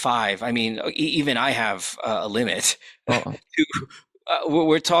 75. I mean, even I have a limit.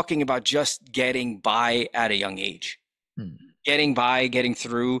 We're talking about just getting by at a young age. Getting by, getting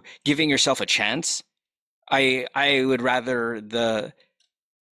through, giving yourself a chance. I would rather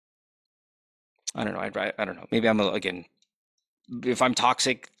I don't know. Maybe I'm again. If I'm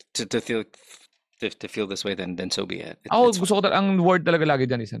toxic to feel this way, then so be it. Gusto ko ang word talaga lagi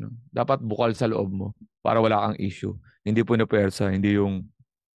diyan is dapat bukal sa loob mo para wala kang issue. Hindi po na persa, hindi yung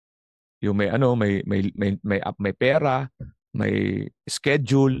may pera, may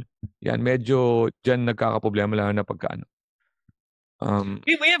schedule. Yan medyo diyan nagkakaproblema lang na pagka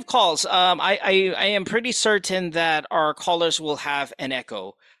We have calls. I am pretty certain that our callers will have an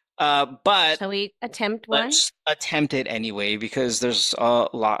echo. But shall we attempt one? Let's attempt it anyway because there's a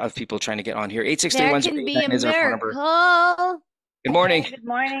lot of people trying to get on here. 863-1 There can be a miracle. Good morning. Hey, good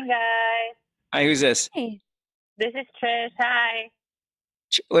morning, guys. Hi, who's this? Hey. This is Trish. Hi.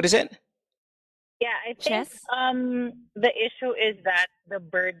 What is it? Yeah, I think the issue is that the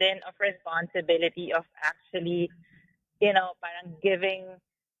burden of responsibility of actually, parang giving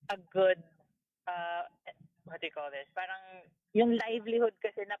a good, what do you call this? Parang yung livelihood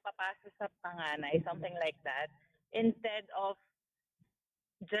kasi napapasa sa panganay, something like that. Instead of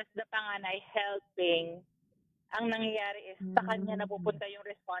just the panganay helping, ang nangyayari is sa kanya napupunta yung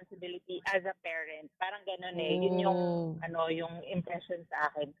responsibility as a parent. Parang ganun eh. Yun yung impression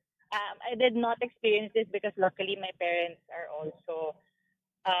sa akin. I did not experience this because luckily my parents are also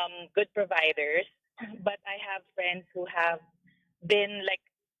good providers. But I have friends who have been like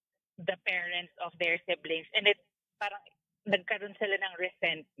the parents of their siblings. And it's parang nagkaroon sila ng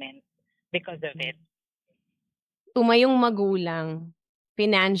resentment because of it. Tumayong magulang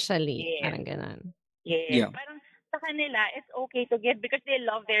financially. Parang ganun. Yeah. Parang sa kanila, it's okay to give because they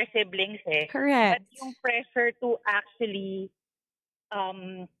love their siblings eh. Correct. But yung pressure to actually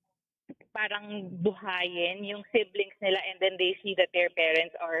um, parang buhayin yung siblings nila, and then they see that their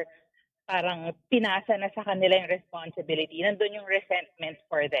parents are parang pinasa na sa kanila yung responsibility. Nandun yung resentment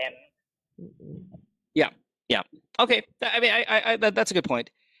for them. Yeah. Okay. I mean, that's a good point.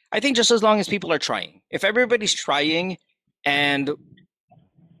 I think just as long as people are trying, if everybody's trying and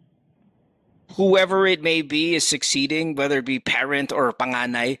whoever it may be is succeeding, whether it be parent or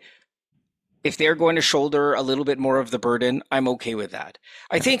panganay, if they're going to shoulder a little bit more of the burden, I'm okay with that.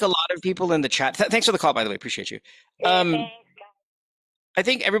 I think a lot of people in the chat, thanks for the call, by the way, appreciate you. I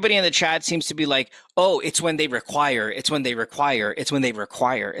think everybody in the chat seems to be like, oh, it's when they require, it's when they require, it's when they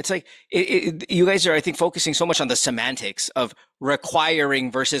require. It's like, you guys are, I think, focusing so much on the semantics of requiring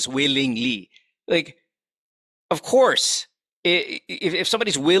versus willingly. Like, of course, if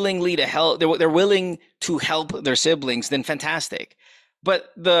somebody's willingly to help, they're willing to help their siblings, then fantastic. But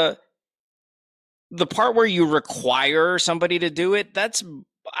the part where you require somebody to do it,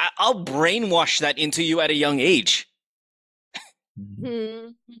 I'll brainwash that into you at a young age.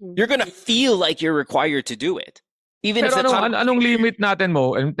 You're gonna feel like you're required to do it. Even Pero if anong limit natin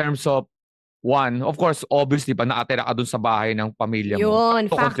mo in terms of one, of course, obviously, pa nakatira ka dun sa bahay ng pamilya mo. Yun,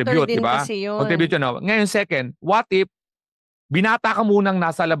 to factor contribute, din diba? kasi yun. Contribute yun. Ngayon, second, what if binata ka munang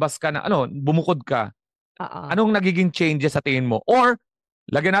nasa labas ka na, bumukod ka? Anong nagiging changes sa tingin mo? Or,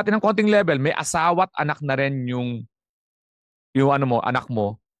 lagyan natin ng konting level, may asawa at anak na rin yung anak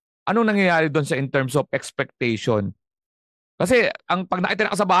mo. Anong nangyayari doon in terms of expectation? Kasi pag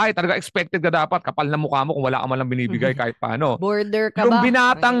nakitira ka sa bahay, talaga expected ka dapat, kapal na mukha mo kung wala ka man lang binibigay kahit paano. Border ka yung ba? Yung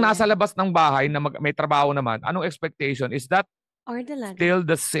binatang nasa labas ng bahay na may trabaho naman, anong expectation? Is that still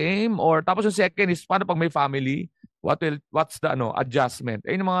the same? Or tapos yung second is, paano pag may family? What's the adjustment?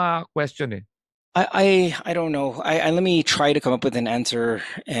 Ayun yung mga question eh. I don't know. Let me try to come up with an answer,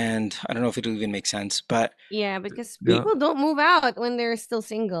 and I don't know if it'll even make sense. But yeah, because people don't move out when they're still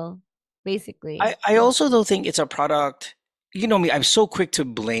single, basically. I also don't think it's a product. You know me, I'm so quick to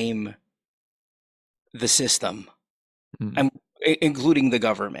blame the system, including the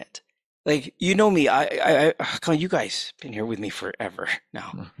government. Like, you know me, you guys been here with me forever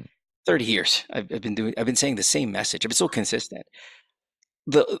now, 30 years. I've been saying the same message. I've been so consistent.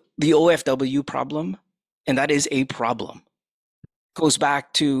 The OFW problem, and that is a problem, goes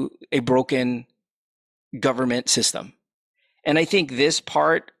back to a broken government system. And I think this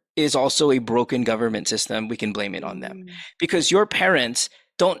part is also a broken government system. We can blame it on them because your parents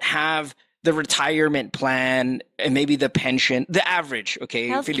don't have the retirement plan and maybe the pension, the average, okay?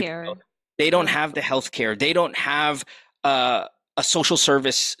 Healthcare. They don't have the healthcare. They don't have a social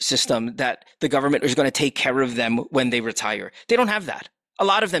service system that the government is going to take care of them when they retire. They don't have that. A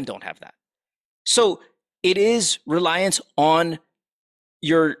lot of them don't have that. So it is reliance on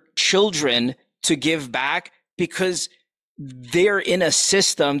your children to give back because they're in a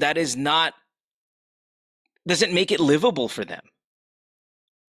system that doesn't make it livable for them.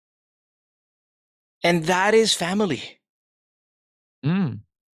 And that is family.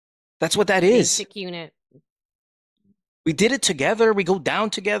 That's what that is. Basic unit. We did it together. We go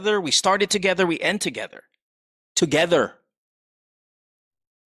down together. We started together. We end together. Together.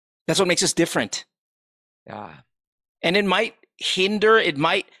 That's what makes us different. Yeah. And it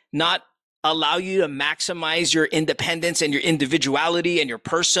might not allow you to maximize your independence and your individuality and your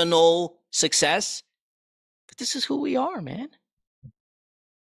personal success. But this is who we are, man.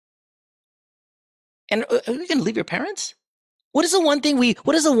 And are you going to leave your parents? What is the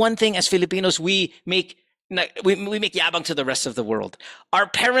one thing as Filipinos we make yabang to the rest of the world? Our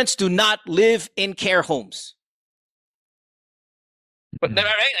parents do not live in care homes. But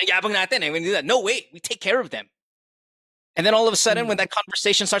right, yabang natin, we do that. No, wait, we take care of them. And then all of a sudden, when that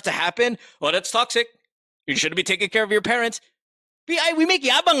conversation starts to happen, well, that's toxic. You shouldn't be taking care of your parents. We make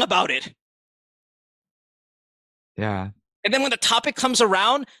yabang about it. Yeah. And then when the topic comes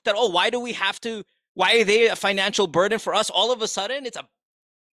around that, why are they a financial burden for us? All of a sudden, it's a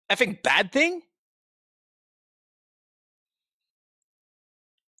effing bad thing.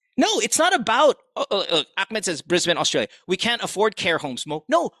 No, it's not about, Ahmed says, Brisbane, Australia. We can't afford care homes, Mo.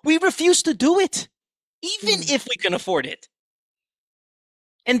 No, we refuse to do it. Even if we can afford it.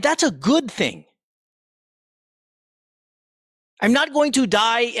 And that's a good thing. I'm not going to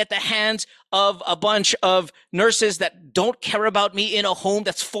die at the hands of a bunch of nurses that don't care about me in a home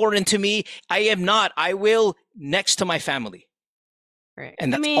that's foreign to me. I am not. I will next to my family. Right.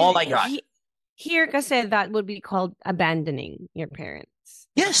 And that's all I got. Here, kasi that would be called abandoning your parents.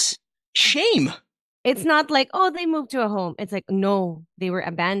 Yes. Shame. It's not like, oh, they moved to a home. It's like, no, they were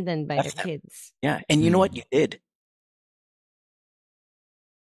abandoned by their kids. Yeah. And you know what you did?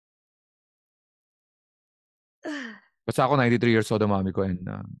 Basta ako 93 years old ang mami ko and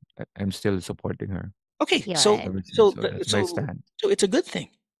I'm still supporting her. Okay, Yeah. so that's my stand. so it's a good thing.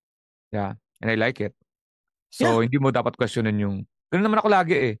 Yeah, and I like it. So hindi mo dapat questionin yung ganun naman ako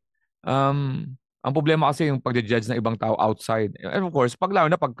lagi eh. Ang problema kasi yung pagje-judge ng ibang tao outside. And of course, lalo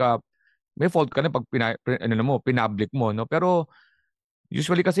na pagka may fault ka na pag pinablic mo, no? Pero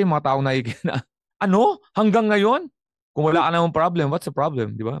usually kasi yung mga tao na ano? Hanggang ngayon? Kung wala ka namang problem, what's the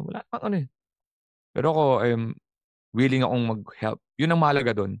problem? Di ba? Wala ano eh. Pero ako, willing akong mag-help. Yun ang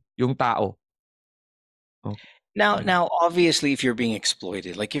mahalaga doon, yung tao. Okay. Now, obviously, if you're being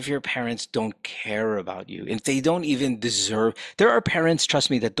exploited, like if your parents don't care about you, if they don't even deserve, there are parents, trust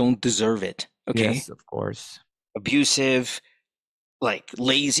me, that don't deserve it. Okay. Yes, of course. Abusive, like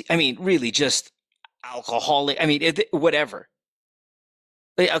lazy. I mean, really, just alcoholic. I mean, whatever.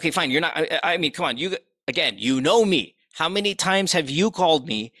 Okay, fine. You're not. I mean, come on. You know me. How many times have you called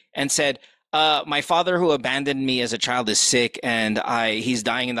me and said, my father who abandoned me as a child is sick and he's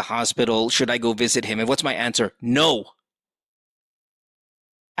dying in the hospital. Should I go visit him? And what's my answer? No.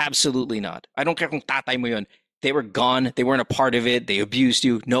 Absolutely not. I don't care kung tatay mo yun. They were gone. They weren't a part of it. They abused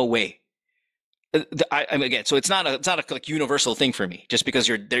you. No way. I mean, again, so it's not a like universal thing for me. Just because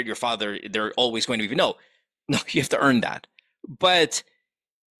they're your father, they're always going to be. No, you have to earn that. But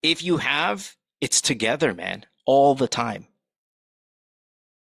if you have, it's together, man, all the time.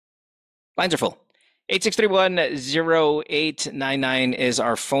 Lines are full. 8631-0899 is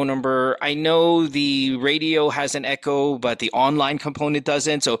our phone number. I know the radio has an echo, but the online component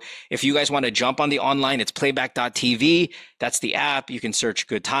doesn't. So if you guys want to jump on the online, it's playback.tv. That's the app. You can search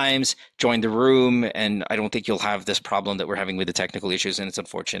Good Times, join the room, and I don't think you'll have this problem that we're having with the technical issues, and it's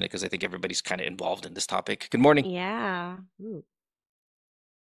unfortunate because I think everybody's kind of involved in this topic. Good morning. Yeah. Ooh.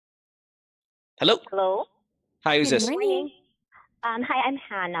 Hello. Hello. Hi, who's this? Good morning. Hi, I'm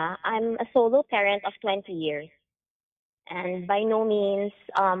Hannah. I'm a solo parent of 20 years and by no means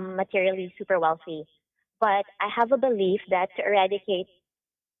materially super wealthy. But I have a belief that to eradicate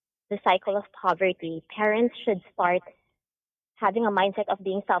the cycle of poverty, parents should start having a mindset of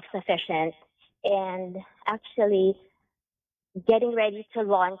being self-sufficient and actually getting ready to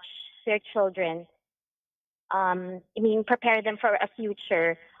launch their children. Prepare them for a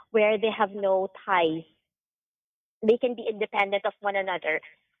future where they have no ties. They can be independent of one another.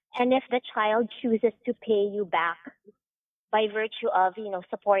 And if the child chooses to pay you back by virtue of,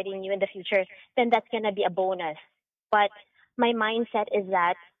 supporting you in the future, then that's going to be a bonus. But my mindset is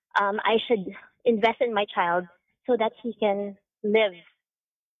that I should invest in my child so that he can live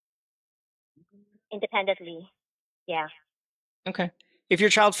independently. Yeah. Okay. If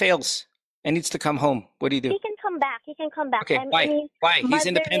your child fails and needs to come home, what do you do? He can come back. Okay. Why? Why? He's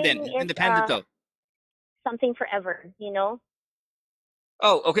independent. He's independent though. Something forever,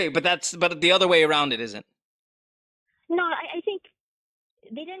 Oh, okay, but the other way around it isn't. No, I think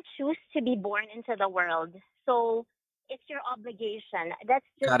they didn't choose to be born into the world, so it's your obligation. That's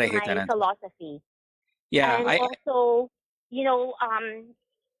just God, I hate my that philosophy. Yeah, and also,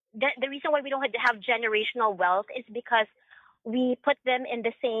 the reason why we don't have generational wealth is because we put them in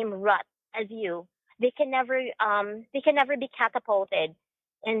the same rut as you. They can never be catapulted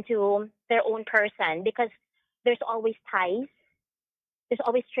into their own person because there's always ties. There's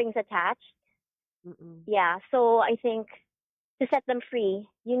always strings attached. Mm-mm. Yeah, so I think to set them free,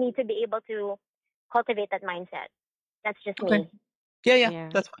 you need to be able to cultivate that mindset. That's just me. Yeah,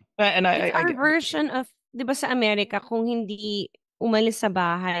 that's fine. And It's our version of, di ba sa Amerika, kung hindi umalis sa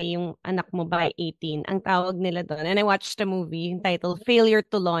bahay yung anak mo by 18, ang tawag nila doon. And I watched a movie titled Failure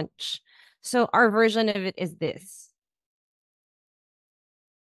to Launch. So our version of it is this.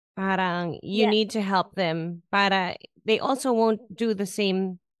 Parang you need to help them para they also won't do the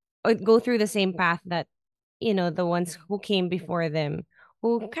same or go through the same path that the ones who came before them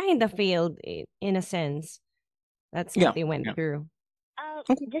who kind of failed in a sense. That's what they went through.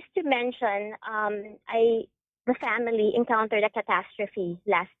 Just to mention, the family encountered a catastrophe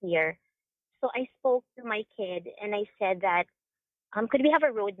last year. So I spoke to my kid and I said that could we have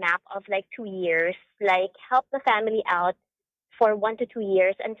a roadmap of like 2 years, like help the family out for 1 to 2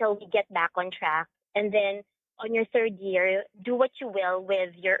 years until we get back on track. And then on your 3rd year, do what you will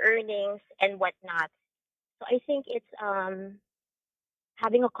with your earnings and whatnot. So I think it's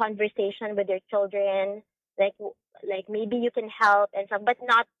having a conversation with your children, like maybe you can help and stuff, but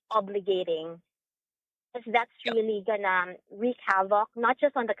not obligating. Because that's really gonna wreak havoc, not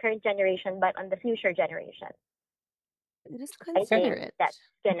just on the current generation, but on the future generation. Just consider it. That's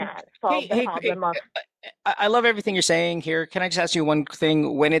gonna solve the problem of. I love everything you're saying here. Can I just ask you one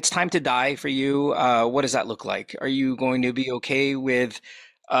thing? When it's time to die for you, what does that look like? Are you going to be okay with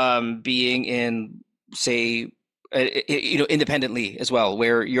being in, say, independently as well,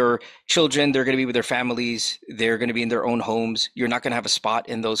 where your children, they're going to be with their families, they're going to be in their own homes. You're not going to have a spot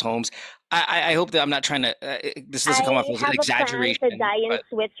in those homes. I hope that I'm not trying to, this doesn't come off as an exaggeration. I have a plan to die in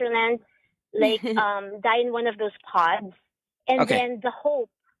Switzerland, like die in one of those pods. And then the hope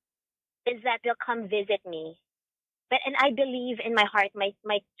is that they'll come visit me. And I believe in my heart my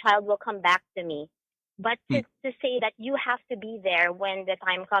child will come back to me. But to say that you have to be there when the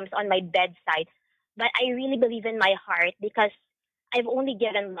time comes on my bedside. But I really believe in my heart because I've only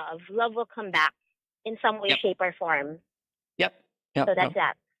given love. Love will come back in some way, shape, or form. Yep. So that's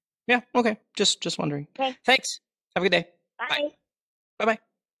that. Yeah. Okay. Just wondering. Okay. Thanks. Have a good day. Bye. Bye.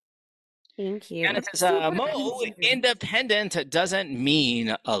 Thank you. And it says, Mo, independent doesn't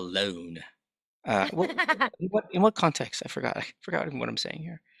mean alone. In what context? I forgot what I'm saying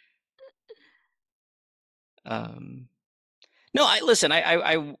here. No, I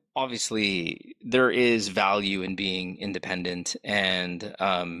obviously there is value in being independent and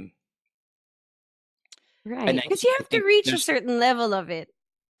right, because you have to reach a certain level of it.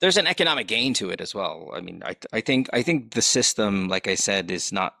 There's an economic gain to it as well. I mean, I think the system, like I said,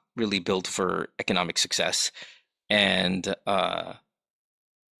 is not really built for economic success, and but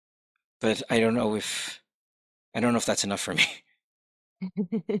I don't know if that's enough for me.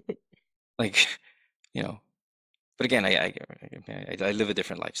 Like, but again, I live a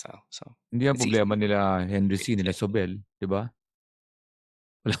different lifestyle. So hindi ang problema nila Henry C. nila Sobel, di ba?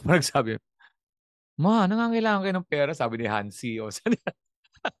 Wala pa nagsabi. Ma, nangangailangan kayo ng pera, sabi ni Hansi. O so,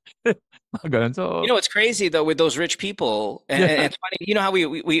 it's crazy though with those rich people, and it's funny. You know how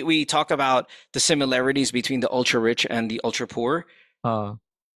we talk about the similarities between the ultra rich and the ultra poor.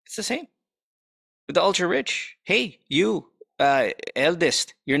 It's the same with the ultra rich. Hey, you.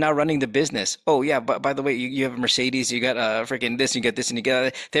 Eldest, you're now running the business. Oh yeah, but by the way, you have a Mercedes, you got freaking this, you get this, and you get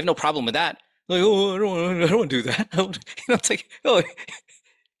that. They have no problem with that. Like, oh, I don't want to do that. It's like, oh,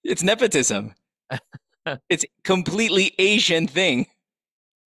 it's nepotism. It's completely Asian thing.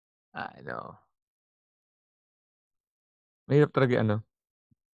 I know. Mahirap talaga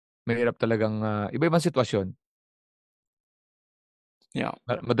Mahirap talagang iba-ibang sitwasyon. Yeah.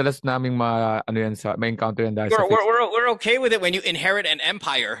 Madalas naming ma-encounter yan dahil we're okay with it when you inherit an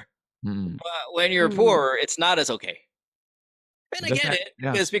empire. But when you're poor, it's not as okay. And I get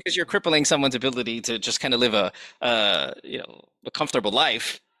it because you're crippling someone's ability to just kind of live a comfortable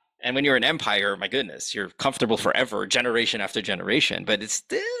life. And when you're an empire, my goodness, you're comfortable forever, generation after generation. But it's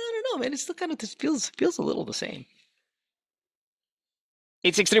still, I don't know, man. It still kind of just feels a little the same.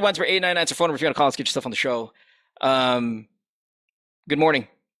 863-1-899 is your phone number if you want to call us, get yourself on the show. Good morning.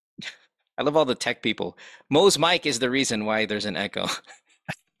 I love all the tech people. Mo's mic is the reason why there's an echo.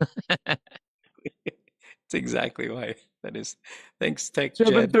 It's exactly why that is. Thanks, Tech Jed.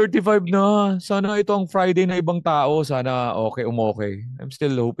 7:35 na. Sana itong Friday na ibang tao. Sana okay. I'm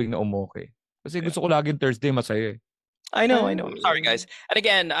still hoping na okay. Kasi gusto ko laging Thursday masaya. I know. I'm sorry, guys. And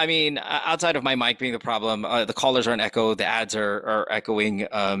again, I mean, outside of my mic being the problem, the callers are an echo. The ads are echoing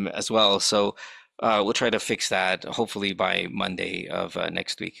as well. So we'll try to fix that hopefully by Monday of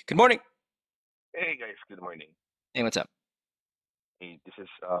next week. Good morning. Hey guys, good morning. Hey, what's up? Hey, this is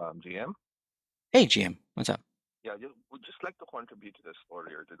GM. Hey, GM, what's up? Yeah, would just like to contribute to the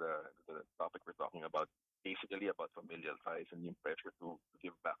story or to the topic we're talking about, basically about familial ties and the pressure to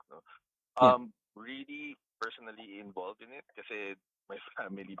give back. No, really personally involved in it because my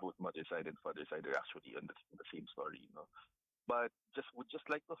family, both mother side and father side, are actually on the same story. But would just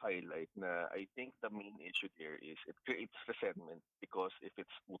like to highlight na I think the main issue there is it creates resentment because if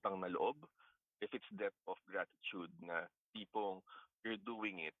it's utang na loob, if it's debt of gratitude na tipong you're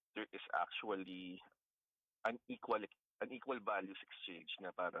doing it, there is actually an equal values exchange na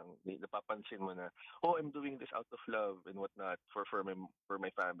parang napapansin mo na, oh, I'm doing this out of love and whatnot for my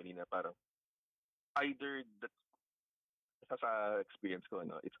family na parang either sa experience ko,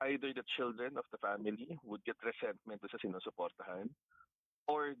 it's either the children of the family would get resentment sa sinusuportahan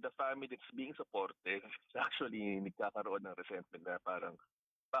or the family that's being supported actually nagkakaroon ng resentment na parang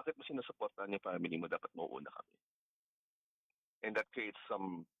bakit mo sinusuportahan yung family mo, dapat mauuna kami. And that creates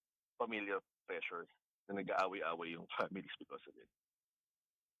some familiar pressure na nag-aaway-aaway yung families because of it.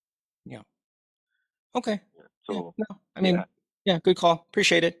 Yeah. Okay. Yeah. So, no, I mean, yeah, good call.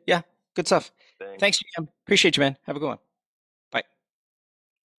 Appreciate it. Yeah, good stuff. Thanks, GM. Appreciate you, man. Have a good one. Bye.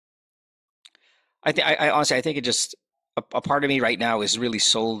 I honestly, I think it just, a part of me right now is really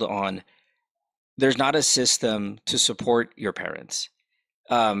sold on there's not a system to support your parents.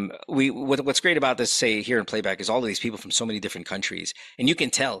 what's great about this, say here in playback, is all of these people from so many different countries, and you can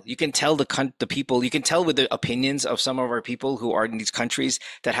tell the people, you can tell with the opinions of some of our people who are in these countries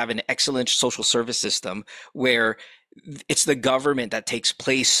that have an excellent social service system, where it's the government that takes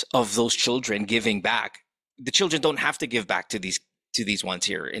place of those children giving back. The children don't have to give back to these ones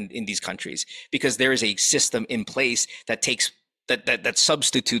here in these countries, because there is a system in place that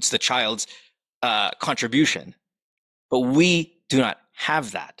substitutes the child's contribution. But we do not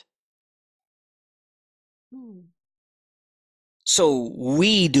have that. So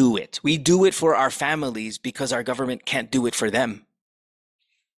we do it. We do it for our families because our government can't do it for them.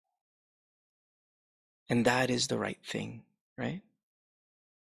 And that is the right thing, right?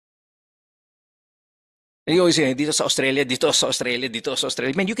 And you always say, dito sa Australia, dito sa Australia, dito sa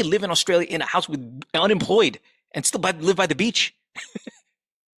Australia. Man, you can live in Australia in a house with unemployed and still live by the beach.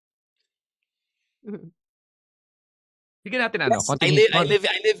 Yes,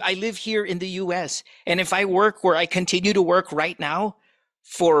 I live here in the US, and if I work where I continue to work right now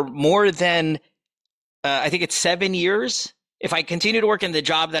for more than I think it's 7 years, if I continue to work in the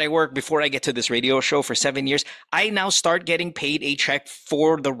job that I work before I get to this radio show for 7 years, I now start getting paid a check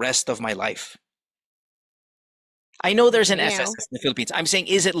for the rest of my life. I know there's an SSS in the Philippines. I'm saying,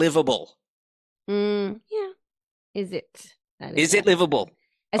 is it livable? Yeah. Is it? Is it livable?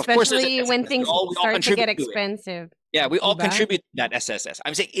 Especially when things start to get expensive. Yeah, we all contribute to that SSS.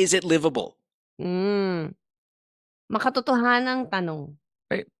 I'm saying, is it livable? Makatotohanang tanong.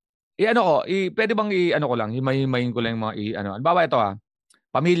 Pwede bang i-ano ko lang, himayin ko lang yung mga ano. Halimbawa ito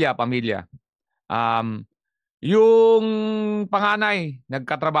pamilya. Yung panganay,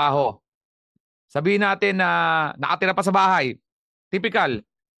 nagkatrabaho. Sabihin natin na nakatira pa sa bahay. Typical.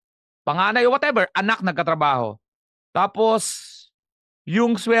 Panganay o whatever, anak nagkatrabaho. Tapos,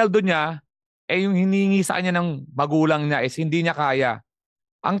 yung sweldo niya, yung hiningi sa kanya ng magulang niya is hindi niya kaya.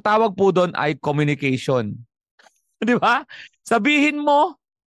 Ang tawag po doon ay communication. Di ba? Sabihin mo,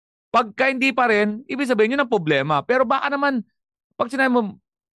 pagka hindi pa rin, ibig sabihin yun ang problema. Pero baka naman, pag sinabi mo,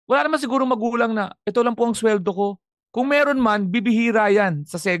 wala naman siguro magulang na, ito lang po ang sweldo ko. Kung meron man, bibihira yan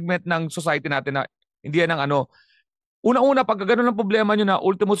sa segment ng society natin na hindi yan ang ano. Una-una, pag gano'n ang problema nyo na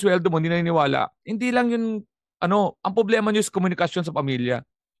ultimo sweldo mo, hindi naniniwala, hindi lang yun, ang problema nyo is komunikasyon sa pamilya.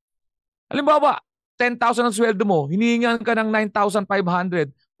 Halimbawa, 10,000 ang sweldo mo, hinihingan ka ng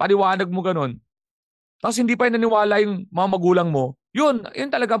 9,500, paliwanag mo gano'n. Tapos hindi pa yung naniwala yung mga magulang mo, yun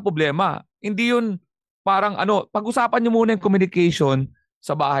talaga ang problema. Hindi yun parang pag-usapan nyo muna yung communication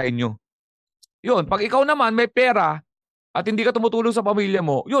sa bahay nyo. Yun, pag ikaw naman may pera at hindi ka tumutulong sa pamilya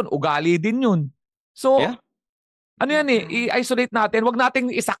mo, yun, ugali din yun. So, i-isolate natin. Huwag nating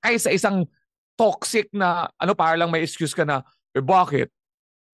isakay sa isang toxic na, para lang may excuse ka na, bakit?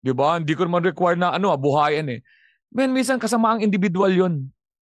 Diba? Hindi ko naman require na, buhayan eh. Man, minsan kasamaang individual yun.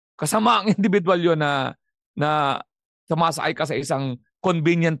 Kasamaang individual yun na sumasakay ka sa isang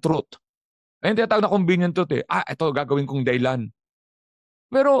convenient truth. Ayun, tinatawag na convenient truth eh. Ito gagawin kong dahilan.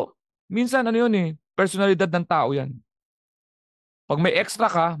 Pero, minsan personalidad ng tao yan. Pag may extra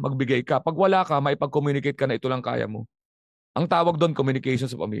ka, magbigay ka. Pag wala ka, maipag-communicate ka na ito lang kaya mo. Ang tawag doon,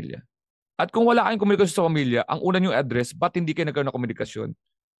 communication sa pamilya. At kung wala kayong komunikasyon sa pamilya, ang una nyo address, ba't hindi kayo nagkaroon ng komunikasyon?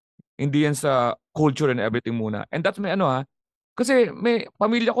 Hindi yan sa culture and everything muna. And that's kasi may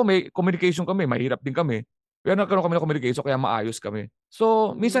pamilya ko, may communication kami, mahirap din kami. Pero nagkaroon kami ng communication, kaya maayos kami.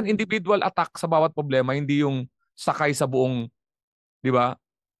 So, minsan individual attack sa bawat problema, hindi yung sakay sa buong, di ba?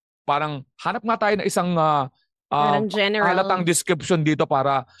 Parang hanap nga tayo na isang halatang description dito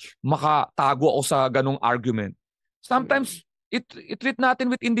para makatago ako sa ganong argument. Sometimes, i-treat natin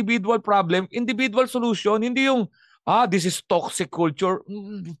with individual problem, individual solution, hindi yung, this is toxic culture.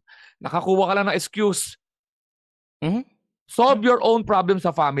 Nakakuha ka lang ng excuse. Solve your own problem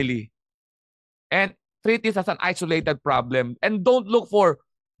sa family. And treat it as an isolated problem. And don't look for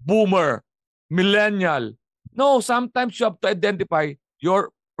boomer, millennial. No, sometimes you have to identify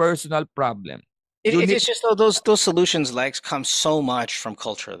your personal problem. It's just those solutions come so much from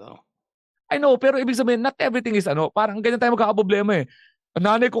culture though. I know, pero ibig sabihin, not everything is parang ganyan tayo magkakaproblema eh.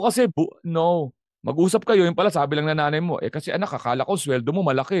 Nanay ko kasi, no. Mag-usap kayo, yung pala sabi lang na nanay mo, kasi anak, akala ko sweldo mo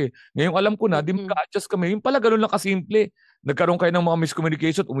malaki. Ngayong alam ko na, di magka-adjust kami. Yung pala ganun lang kasimple. Nagkaroon kayo ng mga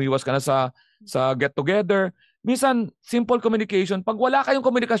miscommunication, umiwas ka na sa get-together. Minsan, simple communication. Pag wala kayong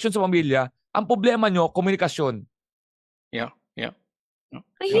komunikasyon sa pamilya, ang problema nyo, komunikasyon. Yeah.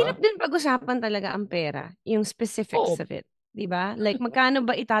 Mahirap din pag-usapan talaga ang pera, yung specifics of it. Diba? Like, magkano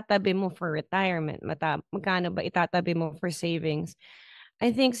ba itatabi mo for retirement? Magkano ba itatabi mo for savings?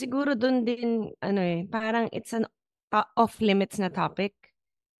 I think siguro dun din, parang it's an off-limits na topic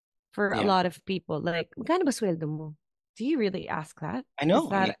for a lot of people. Like, magkano ba sweldo mo? Do you really ask that? I know. Is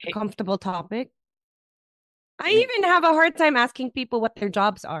that a comfortable topic? I even have a hard time asking people what their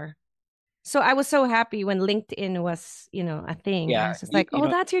jobs are. So I was so happy when LinkedIn was, a thing. Yeah, I was just like, oh,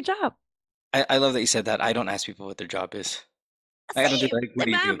 that's your job. I love that you said that. I don't ask people what their job is. I don't do that. What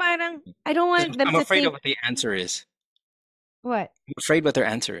do you do? I don't want them I'm to afraid think... of what the answer is. What? I'm afraid what their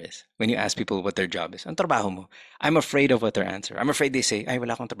answer is when you ask people what their job is. Ang trabaho mo? I'm afraid of what their answer. I'm afraid they say, ay,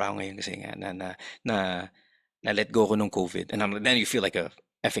 wala akong trabaho ngayon kasi nga na let go ko nung COVID. And then you feel like a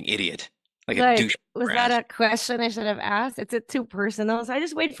effing idiot. Like a douche. Was that a question I should have asked? It's too personal. So I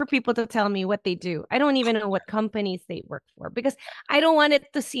just wait for people to tell me what they do. I don't even know what companies they work for because I don't want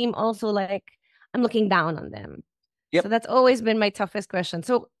it to seem also like I'm looking down on them. Yep. So that's always been my toughest question.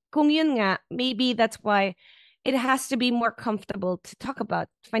 So kung yun nga, maybe that's why it has to be more comfortable to talk about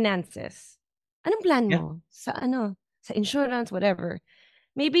finances. Anong plan mo? Sa sa insurance, whatever.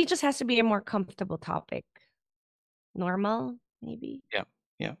 Maybe it just has to be a more comfortable topic. Normal, maybe. Yeah.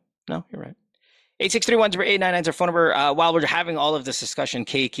 No, you're right. 863-10899 is our phone number. While we're having all of this discussion,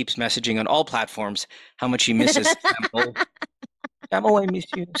 Kay keeps messaging on all platforms how much she misses Sam O. Sam O, I miss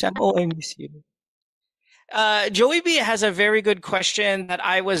you. Sam O, I miss you. Joey B has a very good question that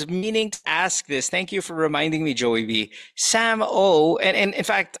I was meaning to ask this. Thank you for reminding me, Joey B. Sam O, and in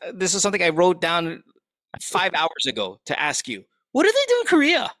fact, this is something I wrote down 5 hours ago to ask you. What do they do in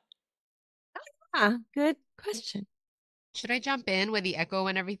Korea? Good question. Should I jump in with the echo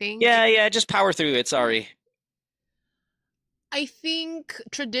and everything? Yeah, just power through it. Sorry. I think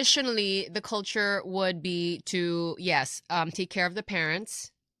traditionally the culture would be to, take care of the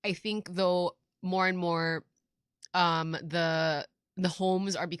parents. I think though more and more the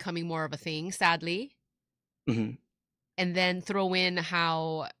homes are becoming more of a thing, sadly. Mm-hmm. And then throw in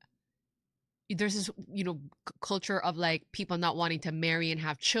how there's this, culture of like people not wanting to marry and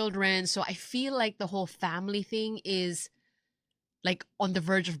have children. So I feel like the whole family thing is like on the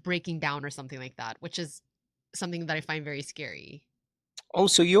verge of breaking down or something like that, which is something that I find very scary. Oh,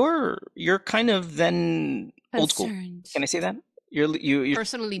 so you're kind of then old school. Can I say that? You're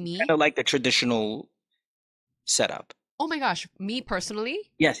personally me kind of like the traditional setup. Oh my gosh, me personally?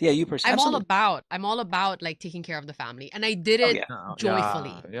 Yes, you personally. I'm all about like taking care of the family, and I did it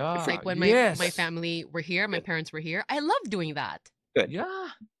joyfully. Yeah. It's like when my family were here, my parents were here. I love doing that. Good. Yeah.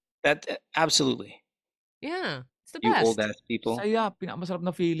 That absolutely. Yeah, it's the You best. old ass people. Saya, pinakamasarap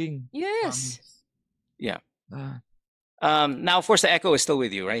na feeling. Yes. Yeah. Now, of course, the echo is still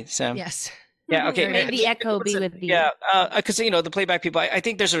with you, right, Sam? Yes. Yeah. Okay. Maybe the echo be with you. Yeah. Because the playback people, I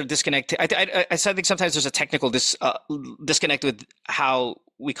think there's a disconnect. I think sometimes there's a technical disconnect with how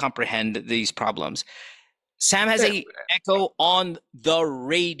we comprehend these problems. Sam has a echo on the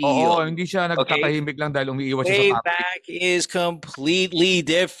radio. Oo, hindi siya nagtatahimik lang dahil umiiwas siya sa topic. Playback is completely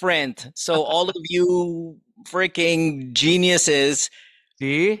different. So all of you freaking geniuses,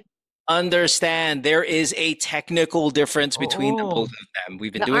 see, understand there is a technical difference between the both of them.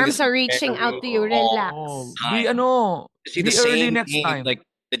 We've been doing this. The arms are reaching out to you. Relax. See the same next time. Like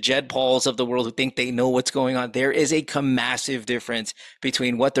the Jed Pauls of the world who think they know what's going on. There is a massive difference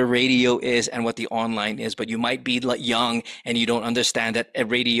between what the radio is and what the online is. But you might be young and you don't understand that a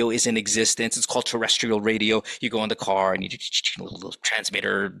radio is in existence. It's called terrestrial radio. You go in the car and you a little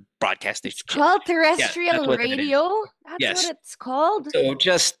transmitter broadcast. It's called terrestrial radio? That's what it's called? So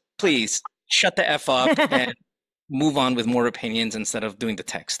just please shut the F up and move on with more opinions instead of doing the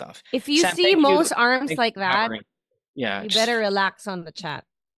tech stuff. If you see most arms like that, you better relax on the chat.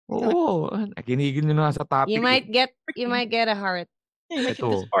 Oh, nakinigil nyo na sa topic. You might get a heart.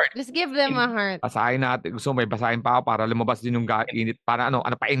 Ito. Just give them a heart. Basahin natin. Gusto mo, basahin pa para lumabas din yung init. Para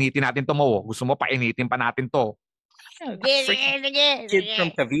painitin natin to mo. Gusto mo, painitin pa natin to. Kids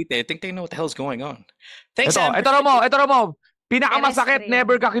from Cavite, I think they know what the hell's going on. Thanks, Sam. Ito mo. Pinakamasakit,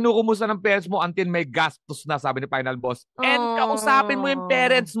 never ka kinukumusta ng parents mo until may gastos na, sabi ni Final Boss. And kausapin mo yung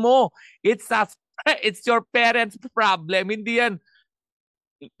parents mo. It's your parents' problem. Hindi yan.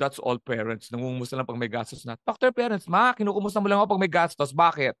 That's all parents. Nangungumusta lang pag may gastos na. Talk to your parents, ma. Kinukumusta mo lang ako pag may gastos.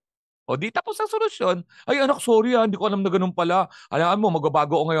 Bakit? O di tapos ang solusyon. Ay anak, sorry hindi ko alam na ganun pala. Alam mo,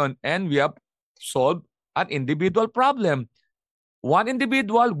 magbabago ko ngayon. And we have solved an individual problem. One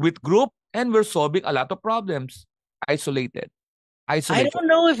individual with group and we're solving a lot of problems. Isolated. I don't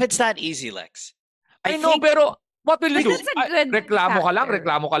know if it's that easy, Lex. I know, pero what will you do? Reklamo ka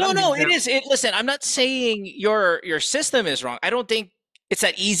lang. No, it is. Listen, I'm not saying your system is wrong. I don't think it's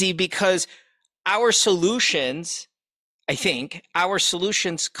that easy because our solutions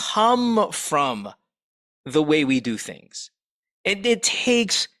come from the way we do things. And it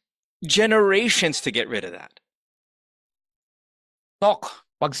takes generations to get rid of that. Talk.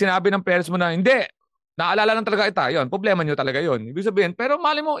 Pag sinabi ng parents mo na, hindi, Naalala lang talaga ita, yun. Problema nyo talaga yun. Ibig sabihin, pero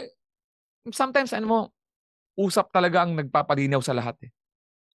mali mo, sometimes, ano mo, usap talaga ang nagpapalinaw sa lahat eh.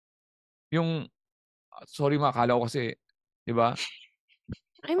 Yung, sorry akala ko kasi, di ba?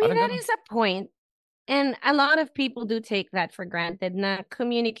 I mean, that is a point. And a lot of people do take that for granted, na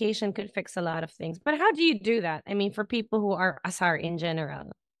communication could fix a lot of things. But how do you do that? I mean, for people who are asar in general.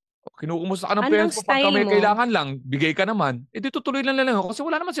 Kinukumusta ka ng Anong parents mo pagka style may mo? kailangan lang, bigay ka naman. Eh, di tutuloy lang nila yun. Kasi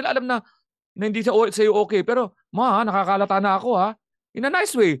wala naman sila alam na hindi sa'yo okay. Pero, nakakalata na ako ha. In a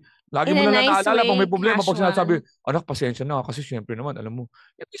nice way. Lagi In mo a lang nice naalala pag may way, problema. Pag sinasabi, casual. anak, pasensya na. Kasi syempre naman, alam mo.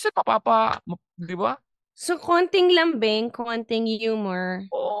 Minsan di ba? So, konting lambing, konting humor,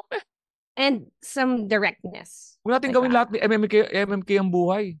 Oo. and some directness. Huwag natin gawin lahat ni MMK ang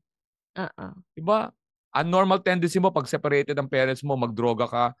buhay. Diba? Ang normal tendency mo pag separated ang parents mo, magdroga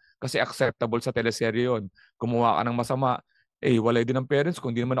ka kasi acceptable sa teleserye yun. Kumuha ka ng masama, walay din ang parents ko,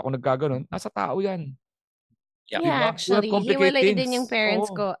 hindi naman ako nagkaganon. Nasa tao yan. Yeah, diba? actually, hiwalay din yung parents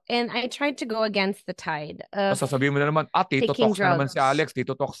ko. And I tried to go against the tide of sasabihin mo na naman, Tito taking Tox na naman drugs. si Alex,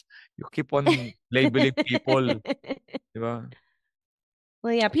 Tito Tox. You keep on labeling people. Diba?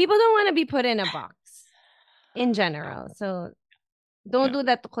 Well, yeah, people don't want to be put in a box in general. So, don't do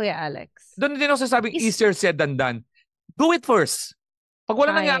that to Kuya Alex. Doon din ako sasabing easier said than done. Do it first. Pag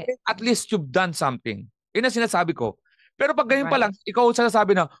wala nangyari, at least you've done something. Yun ang sinasabi ko. Pero pag ganyan pa lang, ikaw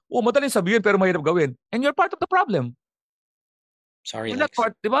sasabi na, madaling sabihin pero mahirap gawin. And you're part of the problem. Sorry, Alex. Alex.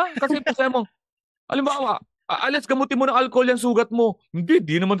 Part, diba? Kasi pag sabi mo, alimbawa, Alex, gamutin mo ng alcohol yung sugat mo.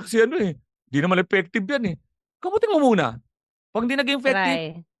 Di naman kasi di naman effective yan eh. Gamutin mo muna. Pag hindi naging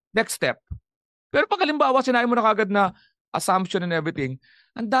effective, next step. Pero pag halimbawa, sinabi mo na kagad na assumption and everything,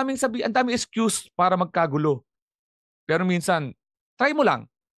 ang daming excuse para magkagulo. Pero minsan, try mo lang.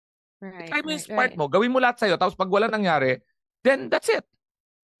 Try mo yung part mo, gawin mo lahat sa'yo, tapos pag wala nangyari, then that's it.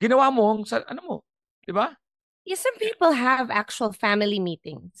 Ginawa mo, di ba? Yeah, some people have actual family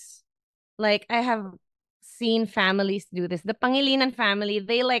meetings. Like, I have seen families do this. The Pangilinan family,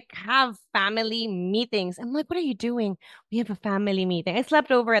 they have family meetings. I'm like, what are you doing? We have a family meeting. I slept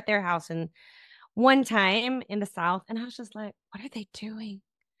over at their house and one time in the South, and I was just like, what are they doing?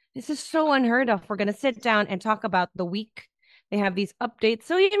 This is so unheard of. We're going to sit down and talk about the week. They have these updates.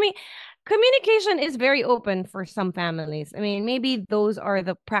 So, communication is very open for some families. I mean, maybe those are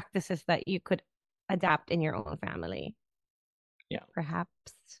the practices that you could adapt in your own family. Yeah.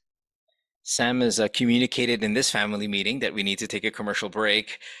 Perhaps. Sam has communicated in this family meeting that we need to take a commercial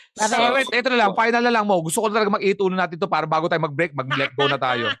break. Wait, ito na lang. Final na lang mo. Gusto ko talaga mag-itulo natin to para bago tayo mag-break, mag-let go na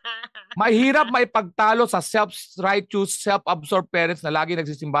tayo. Mahirap maipagtalo sa self-righteous, self-absorbed parents na lagi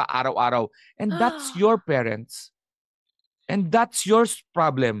nagsisimba araw-araw. And that's your parents. And that's your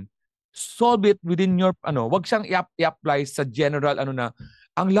problem. Solve it within your, wag siyang i-apply sa general,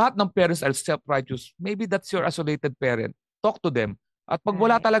 ang lahat ng parents are self-righteous. Maybe that's your isolated parent. Talk to them. At pag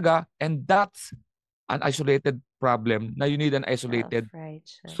wala talaga, and that's an isolated problem na you need an isolated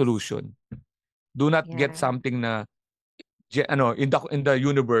solution. Do not get something na in the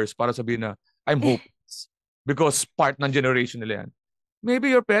universe para sabihin na I'm hopeless because part ng generation nila yan. Maybe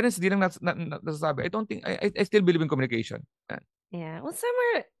your parents di lang nasasabi. I don't think I still believe in communication. Yeah. Well, some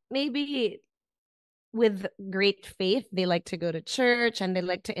are maybe with great faith. They like to go to church and they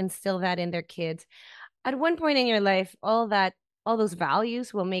like to instill that in their kids. At one point in your life, all those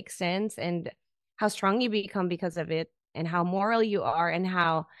values will make sense, and how strong you become because of it, and how moral you are, and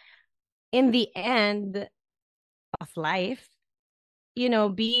how in the end of life,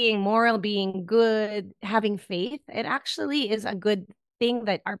 being moral, being good, having faith, it actually is a good thing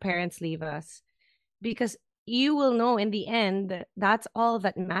that our parents leave us, because you will know in the end that's all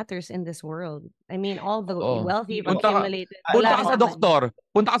that matters in this world. I mean, all the wealth you've accumulated. Punta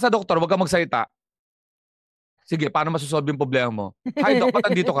ka sa doktor, wag kang magsalita. Sige, paano masosolve yung problema mo? Hi, Doc, ba't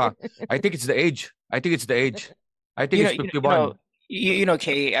nandito ka? I think it's the age. I think it's 51.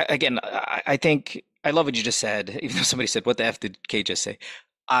 Kay, again, I think, I love what you just said, even though somebody said, what the F did Kay just say?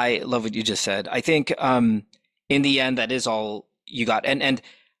 I love what you just said. I think in the end, that is all you got. And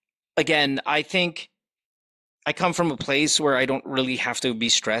again, I think I come from a place where I don't really have to be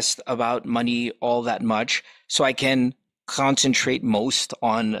stressed about money all that much. So I can concentrate most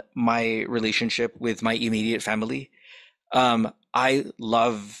on my relationship with my immediate family. I'm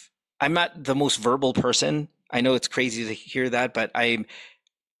not the most verbal person. I know it's crazy to hear that, but I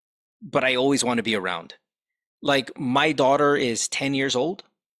always want to be around. Like, my daughter is 10 years old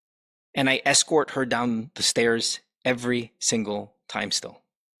and I escort her down the stairs every single time still,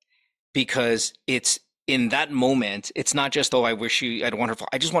 because it's in that moment. It's not just, I don't want her.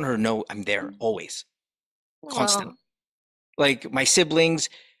 I just want her to know I'm there always, constant. Like, my siblings,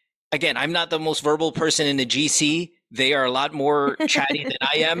 again, I'm not the most verbal person in the GC. They are a lot more chatty than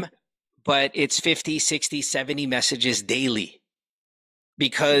I am, but it's 50, 60, 70 messages daily.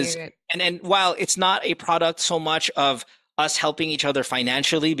 Because, and while it's not a product so much of us helping each other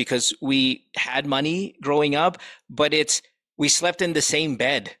financially because we had money growing up, but we slept in the same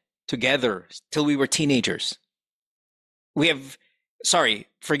bed together till we were teenagers. We have, sorry,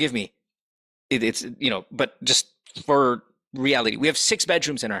 forgive me. It's, but just for reality, we have 6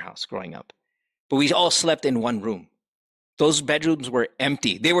 bedrooms in our house growing up, but we all slept in one room. Those bedrooms were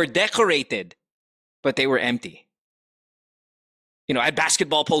empty. They were decorated, but they were empty. I had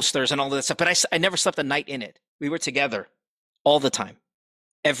basketball posters and all that stuff, but I never slept a night in it. We were together all the time,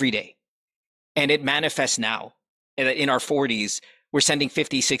 every day. And it manifests now. In our 40s, we're sending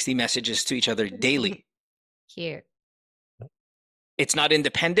 50, 60 messages to each other daily. Cute. It's not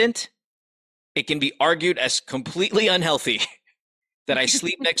independent. It can be argued as completely unhealthy that I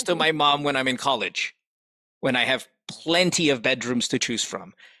sleep next to my mom when I'm in college, when I have plenty of bedrooms to choose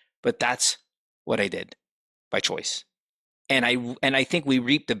from. But that's what I did by choice. And I think we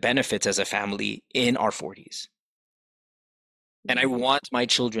reap the benefits as a family in our 40s. And I want my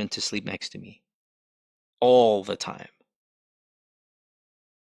children to sleep next to me all the time.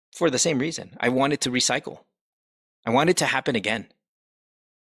 For the same reason. I want it to recycle. I want it to happen again.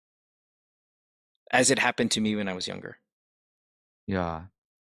 As it happened to me when I was younger. Yeah.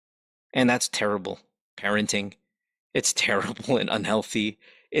 And that's terrible. Parenting. It's terrible and unhealthy.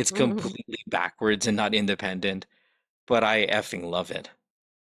 It's completely backwards and not independent. But I effing love it.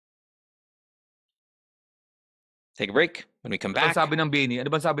 Take a break. When we come back. Ano ba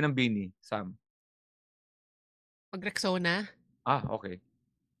sabi ng Bini, Sam? Mag-Rexona. Okay.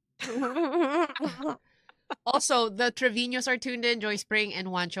 Also, the Treviños are tuned in. Joy Spring and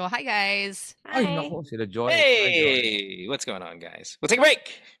Juancho. Hi, guys. Ay, naku, sila Joy. Hey, what's going on, guys? We'll take a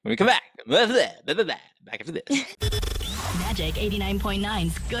break. When we come back. Back after this. Magic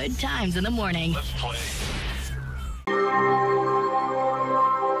 89.9's Good Times in the Morning. Let's play.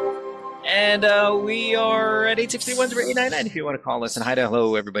 And we are at 861-0899 if you want to call us. And hi to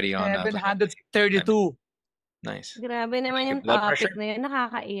hello, everybody on 732. Nice. Grabe naman yung Blood topic pressure? na yun.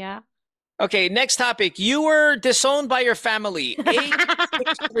 Nakakaiyak. Okay, next topic. You were disowned by your family.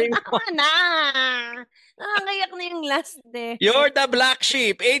 863. Nakakaiyak na yung last eh. You're the black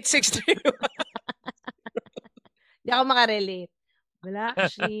sheep. 863. Hindi ako makarelate. Black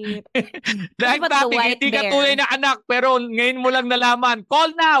sheep. Next What about the topic, white hindi ka bear? tunay na anak pero ngayon mo lang nalaman.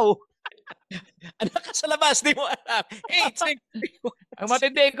 Call now! Anak ka sa labas, di mo alam. 863. Ang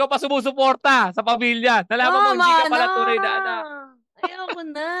matindi ko pa sumusuporta sa pamilya. Nalaman mo hindi ka pala tunay na anak. Ayoko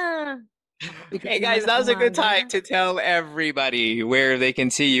na. Hey guys, now's a good time to tell everybody where they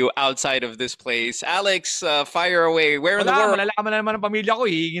can see you outside of this place. Alex, fire away. Where in the world? Malalaman na naman ng pamilya ko.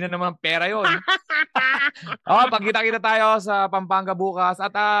 Hihingi na naman ng pera yun. Pagkita-kita tayo sa Pampanga bukas.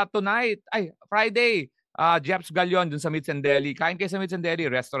 At tonight, Friday, Jeff's Galion dun sa Meats and Deli. Kain kayo sa Meats and Deli.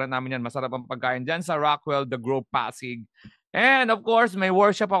 Restaurant namin yan. Masarap ang pagkain dyan sa Rockwell, The Grove, Pasig. And of course, may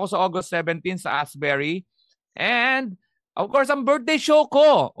workshop ako sa August 17 sa Asbury. And of course, ang birthday show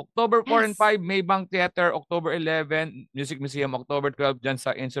ko, October 4 and 5, Maybank Theater, October 11, Music Museum, October 12, dyan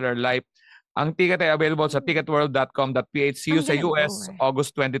sa Insular Life. Ang ticket ay available sa ticketworld.com.ph. See you sa US,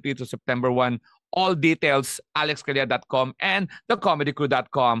 August 23 to September 1. All details, alexcalia.com and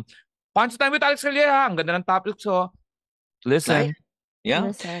thecomedycrew.com. Punch time with Alex Calleja. Ang ganda ng topics, so listen. Yeah.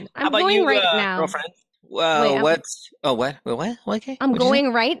 Listen, How I'm about going you, right now. girlfriend? Wait, What? Okay. I'm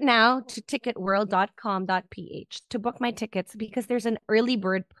going right now to ticketworld.com.ph to book my tickets because there's an early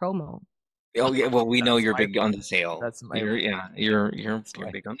bird promo. Oh yeah, well we know you're big on the sale. That's my you're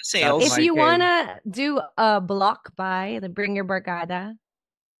big on the sales. If you wanna do a block buy, then bring your barkada.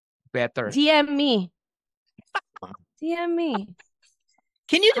 Better. DM me. DM me.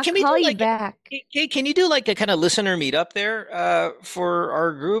 Can we call do you like back? Can you do like a kind of listener meetup there for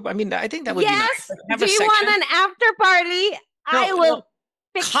our group? I mean, I think that would be nice. Yes. Do you want an after party? I will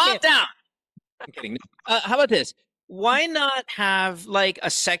fix calm it. down. I'm kidding. How about this? Why not have like a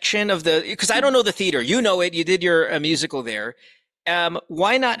section of because I don't know the theater. You know it. You did your musical there.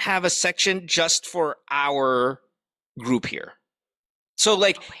 Why not have a section just for our group here? So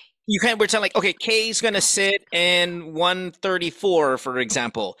like we're telling like, okay, Kay's gonna sit in 134, for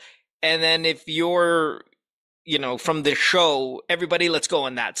example. And then if you're, from the show, everybody let's go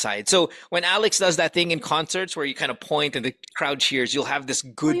on that side. So when Alex does that thing in concerts where you kind of point and the crowd cheers, you'll have this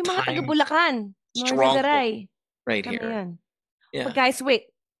good yung mga time. taga-Bulacan, Strong Northern right Kami here. yan. Yeah. But guys, wait.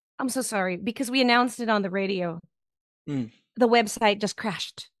 I'm so sorry because we announced it on the radio. Mm. The website just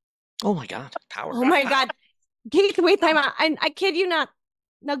crashed. Oh my God. Power. Oh my God. Wait, time out. I kid you not.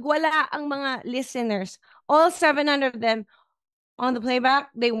 nagwala ang mga listeners. All 700 of them on the playback,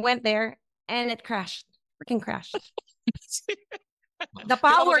 they went there and it crashed. Freaking crashed. The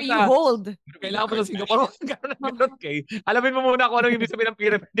power you hold. Kailangan mo sa Singapore. Okay. Alamin mo muna kung ano yung ibig sabihin ng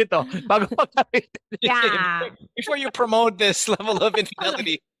pyramid dito bago mag-tapit. Yeah. Before you promote this level of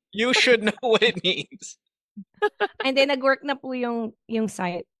infidelity, you should know what it means. And then nag-work na po yung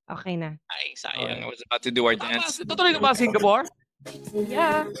site. Okay na. Ay, sayang. I was about to do our dance. Tutuloy ka ba Singapore?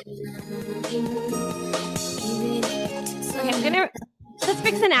 Yeah. Okay, let's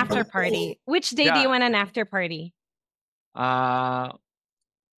fix an after party. Which day do you want an after party? For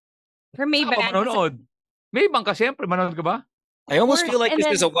Maybank. Manonood. Maybank ka siyempre. Manonood ka ba? I almost feel like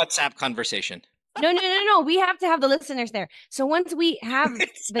this is a WhatsApp conversation. No. We have to have the listeners there. So once we have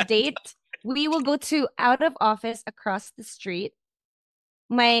the date, we will go to out of office across the street.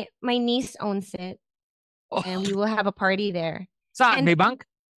 My niece owns it. And we will have a party there. Saan? Maybank?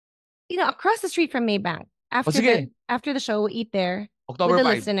 Across the street from Maybank. After the show, we'll eat there. October with the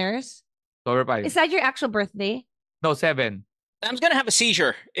 5. listeners. October 5. Is that your actual birthday? No, 7. I'm going to have a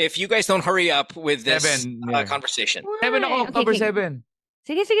seizure if you guys don't hurry up with this 7, conversation. Why? 7 ako, October Okay. 7.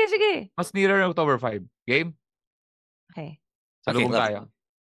 Sige. Mas nearer October 5. Game? Okay. Sa lubong love tayo.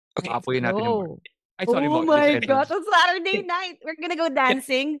 Okay. Apoyin natin yung bar. Ay, sorry. Oh my God. On Saturday night, we're gonna go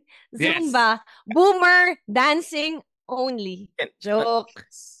dancing. Yes. Zumba. Boomer dancing only. Joke.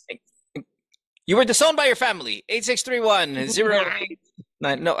 You were disowned by your family. 8631-08.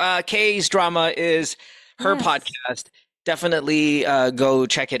 No, Kay's drama is her podcast. Definitely go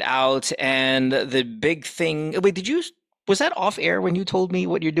check it out. And the big thing. Wait, was that off air when you told me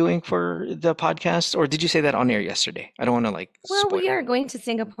what you're doing for the podcast, or did you say that on air yesterday? I don't want to Well, spoil we are going to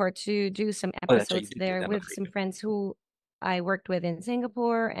Singapore to do some Oh, that's right, episodes you did there that on with the some friends who I worked with in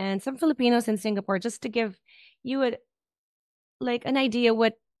Singapore and some Filipinos in Singapore, just to give you an idea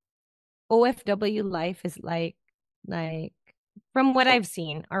what OFW life is like from what I've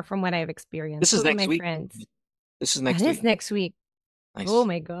seen or from what I've experienced. This is with next my week. friends. This is next That week. is next week. Nice. Oh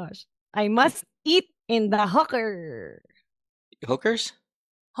my gosh. I must eat in the hawker. Hookers?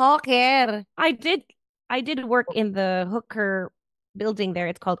 Hawker. I did work in the hooker building there.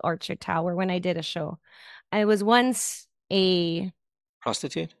 It's called Orchard Tower when I did a show. I was once a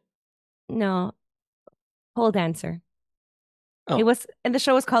Prostitute? pole dancer. Oh. It was, and the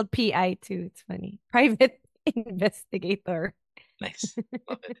show was called PI too. It's funny. Private investigator. Nice.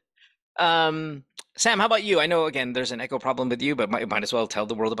 Love it. Sam, how about you? I know, again, there's an echo problem with you, but might as well tell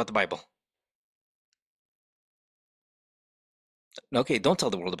the world about the Bible. Okay, don't tell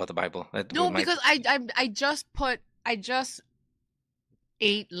the world about the Bible. Because I just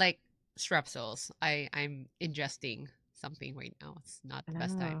ate like strepsils. I'm ingesting something right now. It's not the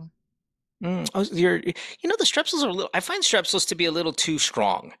best time. The strepsils are a little. I find strepsils to be a little too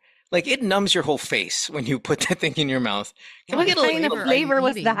strong. Like it numbs your whole face when you put that thing in your mouth. Can we get a What kind of flavor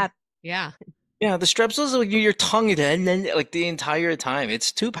was that? Yeah. Yeah, the strepsils, like your tongue, and then like the entire time,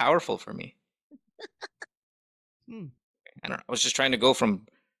 it's too powerful for me. I don't know. I was just trying to go from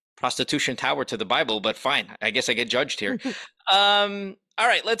prostitution tower to the Bible, but fine. I guess I get judged here. All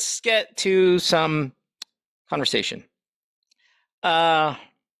right, let's get to some conversation.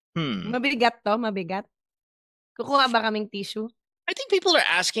 Mabigat to, mabigat. Kukuha ba kaming tissue? I think people are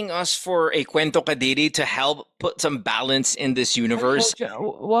asking us for a kwento kadiri to help put some balance in this universe.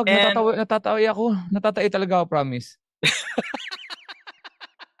 Wag, natatawi ako. Natatai talaga ako, promise.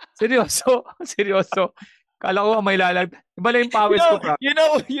 Seryoso. Kala ko may lalag. Iba lang yung pawis ko, promise. You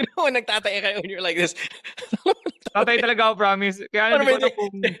know when nagtatay kayo when you're like this. Tatay talaga ako, promise. Kaya hindi ko na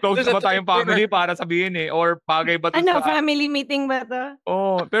kung close ba tayong family para sabihin or bagay ba to sa... family meeting ba to?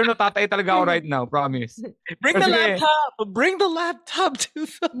 Pero natatay talaga ako right now, promise. Bring the laptop to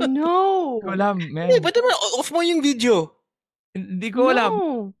the... No. Hindi ko alam, man. Hey, ba't naman off mo yung video? Hindi ko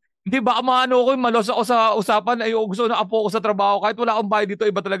alam. Hindi, baka maano ko, malos ako sa usapan, ay gusto na apo ko sa trabaho, kahit wala akong bayad dito,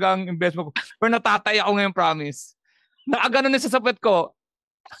 iba talaga ang investment ko. Pero natatay ako ngayon, promise. Nakaganon na sa sapet ko.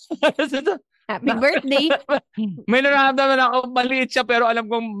 Happy birthday! May nararamdaman ako, maliit siya, pero alam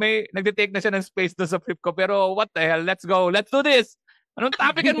kong may nagde-take na siya ng space doon sa flip ko. Pero what the hell, let's go, let's do this! Anong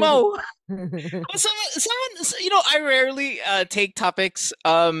topican mo? Someone, I rarely take topics,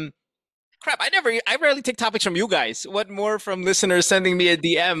 I rarely take topics from you guys. What more from listeners sending me a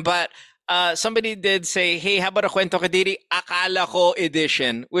DM? But somebody did say, "Hey, how about a kwento kadiri akala ko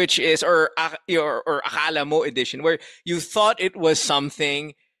edition," which is or akala mo edition, where you thought it was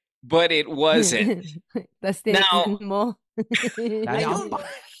something, but it wasn't. Now, mo.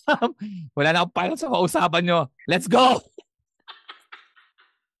 Wala na akong pala sa kausapan nyo. Let's go.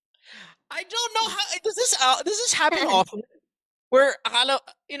 I don't know how does this happen often? Where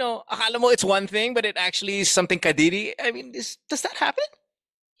akala mo it's one thing, but it actually is something kadiri. I mean, does that happen?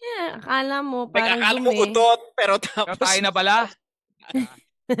 Yeah, akala mo Like, parang akala mo dumi. utot, pero tapos... Tayo na pala.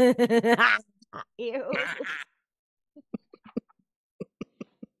 Ew.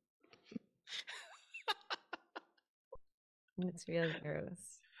 It's real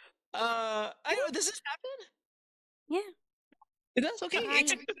gross. I know, does this happen? Yeah. It does? Okay.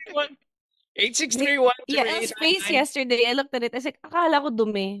 Akala. 8631. Yeah, Elle's face yesterday, I looked at it. I said, akala ko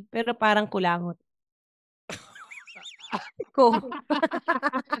dumi, pero parang kulangot. Ko.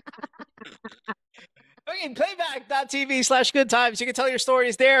 Okay, playback.tv/good times. You can tell your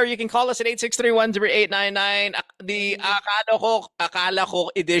stories there. You can call us at 8631-0899. The Akala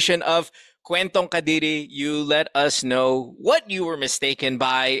ko edition of Kwentong Kadiri. You let us know what you were mistaken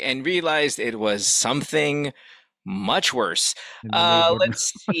by and realized it was something much worse.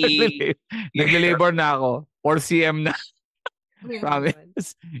 Let's see. Nagle-labor na ako. 4 cm na.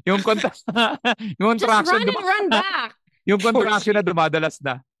 Promise. Yung Just run and run back. Yung contraction na dumadalas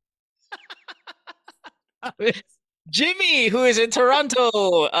na. Jimmy, who is in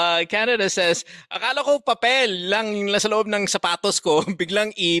Toronto, Canada, says, akala ko papel lang yung nasa loob ng sapatos ko.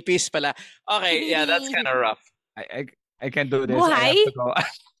 Biglang ipis pala. Okay, yeah, that's kind of rough. I can't do this. Buhay? I have to go.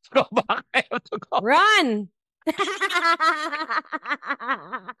 Go back. I have to go. Run!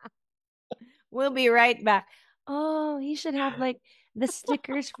 We'll be right back. Oh, he should have like the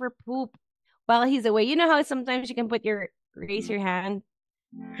stickers for poop while he's away. You know how sometimes you can raise your hand?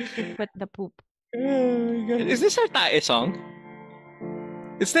 You should put the poop. Is this our tae song?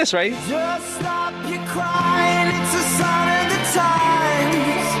 It's this, right? Just stop your crying, it's a sign of the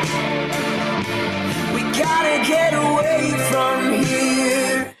times. We gotta get away from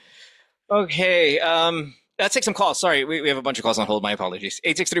here. Okay, let's take some calls. Sorry, we have a bunch of calls on hold. My apologies.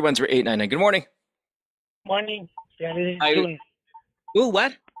 8631-0899. Good morning. Morning. Yeah, this is Hi. June. Ooh,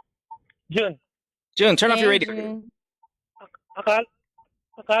 what? June. June, turn off your radio. June. Akala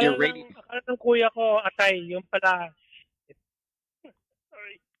Your radio. akala ng kuya ko, atay, yung pala.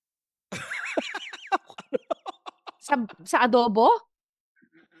 Sorry. Sa adobo?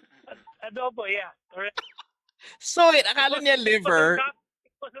 Adobo, yeah. Correct. So, akala niya liver.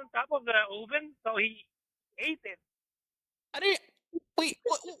 It was on top of the oven, so he ate it. Wait,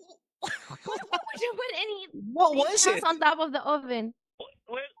 what Would you put any What was it? on top of the oven?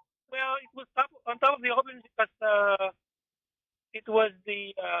 Well, it was on top of the oven because it was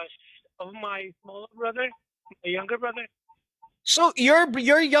the of my smaller brother, my younger brother. So your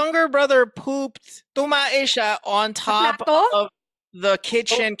younger brother pooped tumae siya on top of the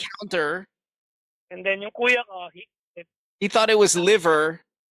kitchen counter. And then yung kuya ko, He thought it was liver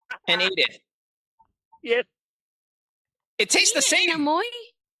and ate it. Yes. It tastes the same. Amoy?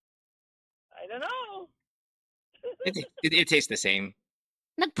 I don't know. It tastes the same.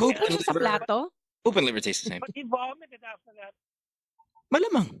 Nagpupo siya sa plato? Poop and liver taste the same. But he vomited after that.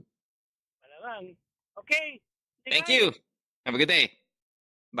 Malamang. Okay. Thank you. Have a good day.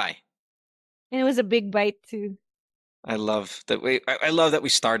 Bye. And it was a big bite too. I love that we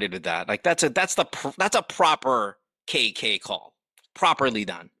started with that. Like that's a proper KK call. Properly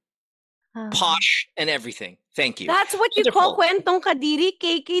done. Posh and everything. Thank you. That's what you call Kwentong Kadiri,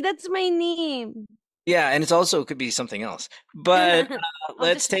 KK. That's my name. Yeah, and it's also could be something else. But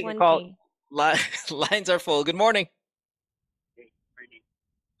let's take a call. Lines are full. Good morning.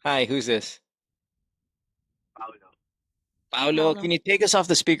 Hi, who's this? Paolo, can you take us off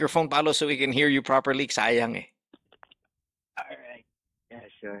the speakerphone, Paolo, so we can hear you properly? Sayang eh. All right. Yeah,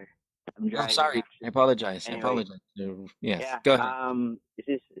 sure. I'm sorry. I apologize. Anyway. I apologize. Yes. Yeah. Go ahead.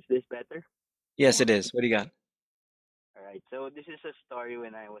 Is this better? Yes, it is. What do you got? All right. So this is a story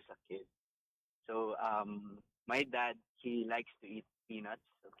when I was a kid. So my dad, he likes to eat peanuts.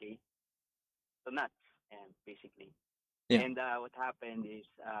 Okay. So nuts, and basically. Yeah. And what happened is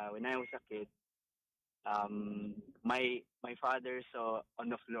when I was a kid, my father saw on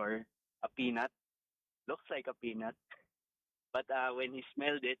the floor a peanut, looks like a peanut, but when he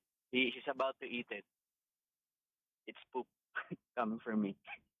smelled it, he's about to eat it. It's poop coming from me.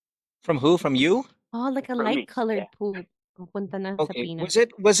 From who? From you? Oh, like a From me, light-colored poop. Pupunta na sa Okay. peanut.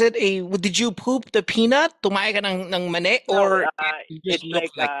 Was it did you poop the peanut? Tumae ka ng mani? Or it just It's like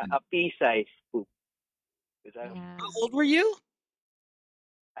looked like a pea-sized poop. How old were you?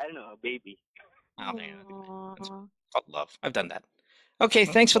 I don't know, a baby. Oh, man. That's called love. I've done that. Okay,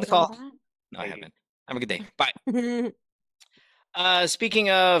 thanks for the call. No, I haven't. Have a good day. Bye. Speaking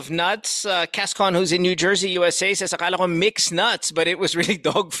of nuts, Cascon, who's in New Jersey, USA, says, akala ko mixed nuts, but it was really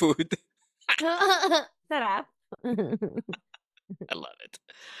dog food. Sarap. I love it.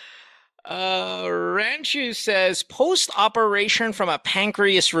 Ranchu says, post-operation from a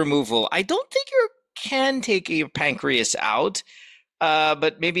pancreas removal. I don't think you can take your pancreas out,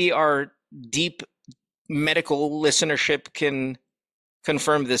 but maybe our deep medical listenership can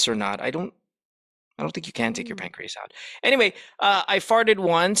confirm this or not. I don't think you can take your pancreas out. Anyway, I farted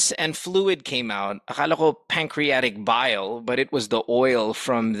once and fluid came out. Akala ko pancreatic bile, but it was the oil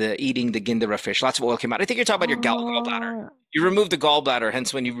from eating the gindera fish. Lots of oil came out. I think you're talking about your gallbladder. You remove the gallbladder.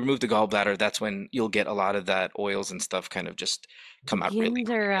 Hence, when you remove the gallbladder, that's when you'll get a lot of that oils and stuff kind of just come out really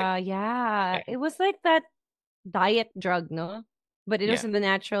quick. Yeah. It was like that diet drug, no? But it was Yeah. in the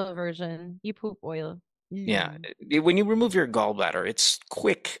natural version. You poop oil. Yeah. When you remove your gallbladder, it's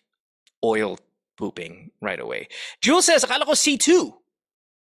quick oil pooping right away. Jules says, akala ko C2.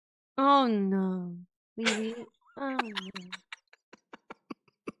 Oh no. Really? Oh no.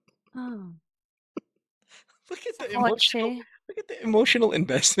 Oh. Look at the emotional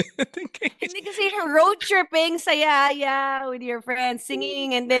investment. Hindi kasi road tripping, saya with your friends,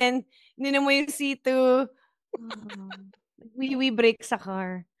 singing, and then ninom mo yung C2. We break sa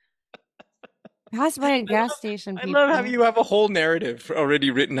car. Pass by a gas station, I people. love how you have a whole narrative already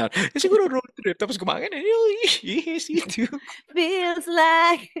written out. Siguro road trip, tapos kumain, and C2. Feels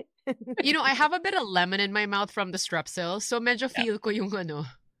like... You know, I have a bit of lemon in my mouth from the strepsils, so medyo feel ko yung ano.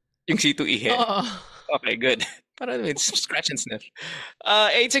 Yung C2 ihe. Okay, good. Para it's scratch and sniff.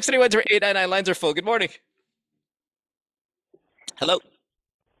 863-10899 lines are full. Good morning. Hello.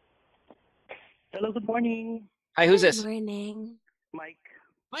 Hello, good morning. Hi, who's this? Good morning. Mike.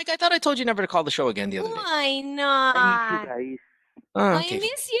 Mike, I thought I told you never to call the show again the other day. Why not? I miss you guys. Oh, I okay.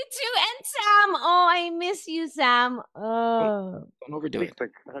 miss you too, and Sam. Oh, I miss you, Sam. Oh. Don't overdo it.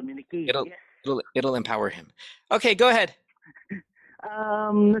 Communicate. It'll empower him. Okay, go ahead.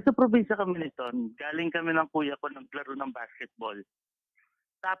 Nasa probinsya kami nito. Galing kami ng kuya ko naglaro ng basketball.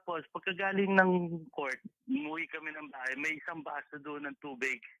 Tapos, pagkagaling ng court, umuwi kami ng bahay. May isang baso doon ng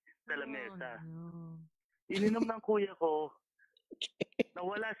tubig sa lamesa. Ininom ng kuya ko.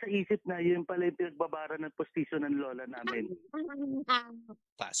 Nawala sa isip na yun pala yung pinagbabara ng postiso ng lola namin.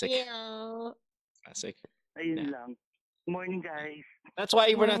 Classic. Classic. Ayun lang. Good morning, guys. That's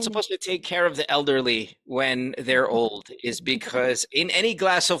why we're not supposed to take care of the elderly when they're old, is because in any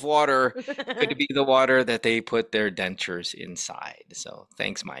glass of water could be the water that they put their dentures inside. So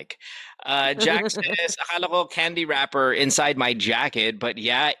thanks, Mike. Jack says, akala ko candy wrapper inside my jacket, but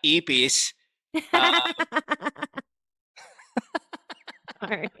yeah, ipis.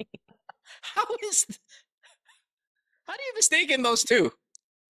 How do you mistaken those two?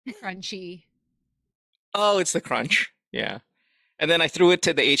 Crunchy. Oh, it's the crunch. Yeah. And then I threw it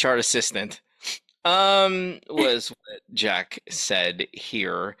to the HR assistant. Was what Jack said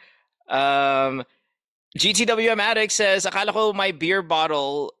here. GTWM Addict says, akala ko my beer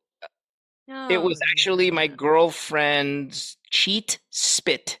bottle. It was actually my girlfriend's cheat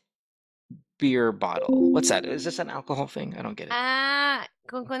spit beer bottle. What's that? Is this an alcohol thing? I don't get it.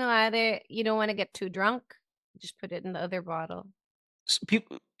 Kung kunwari, you don't want to get too drunk, just put it in the other bottle. So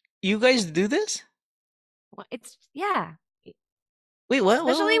you guys do this? Well, yeah. Wait, what?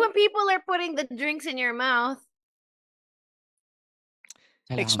 Especially when people are putting the drinks in your mouth.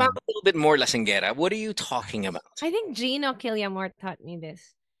 Expound a little bit more, Lasinguera. What are you talking about? I think Gino Killiamore taught me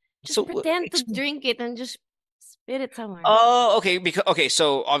this. Just pretend to drink it and just spit it somewhere. Oh, okay.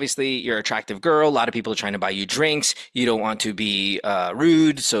 So obviously you're an attractive girl. A lot of people are trying to buy you drinks. You don't want to be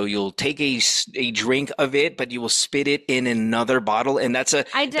rude, so you'll take a drink of it, but you will spit it in another bottle, and that's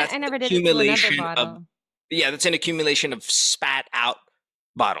I never did it to another bottle. That's an accumulation of spat out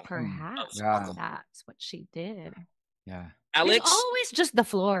bottle. Perhaps that's what she did. Yeah. Alex, it's always just the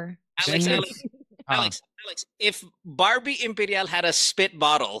floor. Alex, if Barbie Imperial had a spit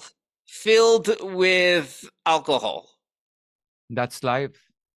bottle filled with alcohol, that's life.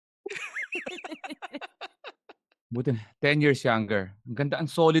 Buti 10 years younger. Ang ganda, ang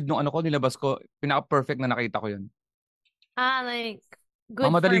solid nung ano ko, nilabas ko. Pinaka-perfect na nakita ko yun. Like,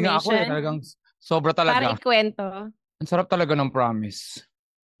 good Mamadali nga ako talagang sobra talaga. Parang ikwento. Ang sarap talaga ng promise.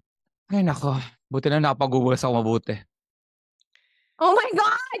 Ay nako, buti na napagugulas ako mabuti. Oh my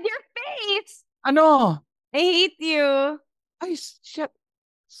God, your face! Ano? I hate you. Ay, shit.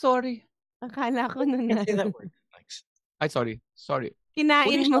 Sorry. Akala ko nun na. Ay, sorry. Kinain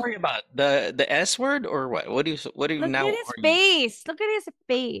what are you mo. sorry about? The S word or what? What do you Look now? Look at his face. Look at his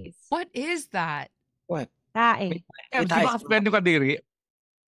face. What is that? What? Tae. Di ba kaspend yung kadiri?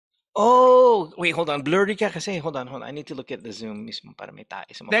 Oh, wait, hold on. Blurry ka kasi. Hold on. I need to look at the Zoom mismo para may tae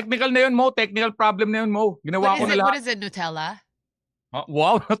sa mukha. Technical na yun, Mo. Technical problem na yun, Mo. Ginawa ko na lahat. What is it, Nutella?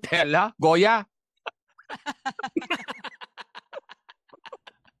 Wow, Nutella. Goya.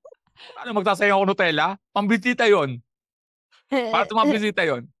 Ano, magsasayang ako Nutella? Pambisita yon. Para sa mga bisita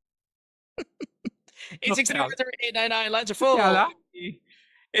yon. 863-899, lines are full. Kaya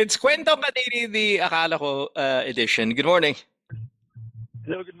It's Kwento Kadiri, the Akala Ko edition. Good morning.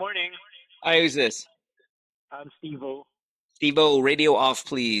 Hello, good morning. Hi, who's this? I'm Steve-O. Steve-O, radio off,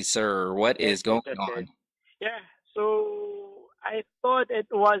 please, sir. What is going on? Yeah, so I thought it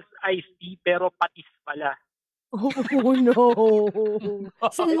was iced tea, pero patis pala. Oh, no.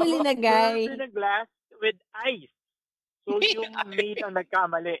 Saan mo linagay? In a glass with ice. So yung maid ang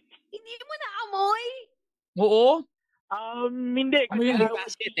nagkamali. Hindi mo naamoy? Oo. Hindi. Galing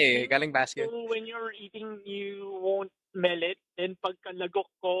basket eh. Galing basket. So when you're eating, you won't smell it. Then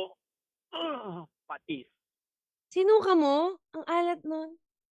pagkalagok ko, patis. Sinuka mo? Ang alat nun.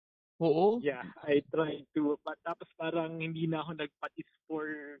 Oo. Yeah, I tried to. But tapos parang hindi na ako nagpatis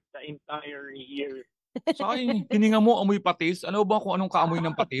for the entire year. Saka hininga mo amoy patis. Ano ba kung anong kaamoy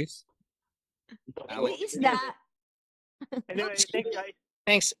ng patis? What is that? Anyway, thanks guys.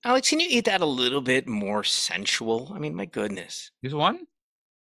 Thanks. Alex, can you eat that a little bit more sensual? I mean, my goodness. This one?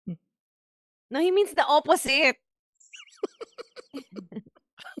 No, he means the opposite.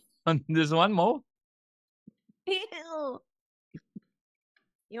 This one, Mo? Ew.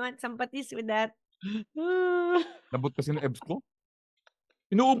 You want some patis with that? Nabot kasi ng ebs ko.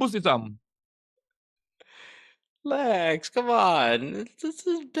 Inuubos si Sam. Lex, come on. This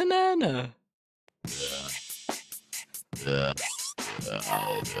is banana.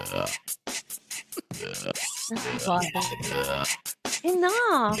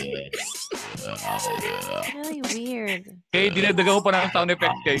 Enough. Really weird. Okay, dinadaga mo pa ng sound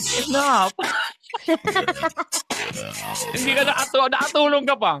effect kay. Enough. Hindi ka nakatulong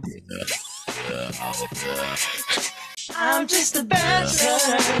ka pa. I'm just a bachelor,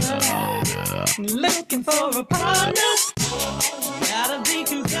 looking for a partner. Gotta be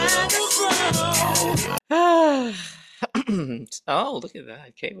compatible. Oh, look at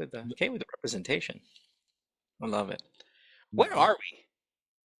that. Okay with the representation. I love it. Where are we?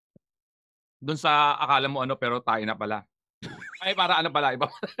 Doon sa akala mo ano pero tayo na pala. Ay para ano pala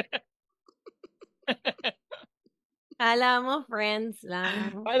iba. Kala mo friends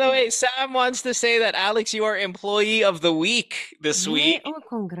lang. By the way, Sam wants to say that Alex, you are employee of the week this week. Oh,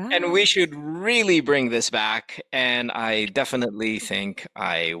 congrats. And we should really bring this back. And I definitely think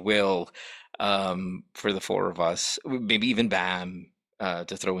I will, for the four of us, maybe even Bam, to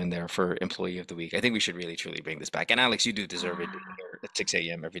throw in there for employee of the week. I think we should really, truly bring this back. And Alex, you do deserve it being here at 6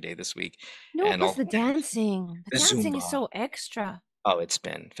 a.m. every day this week. No, and it's the dancing. The dancing is Zumba. so extra. Oh, it's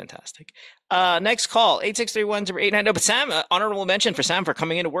been fantastic. Next call, 863-1089. No, but Sam, honorable mention for Sam for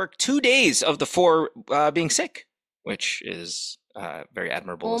coming into work 2 days of the 4 being sick, which is very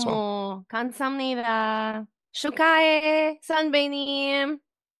admirable as well. 감사합니다. Shukae, Sanbeinim.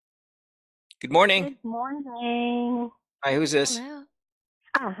 Good morning. Good morning. Hi, who's this? Hello.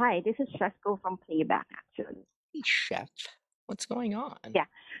 Hi, this is Chesko from Playback, actually. Hey, Chef. What's going on? Yeah.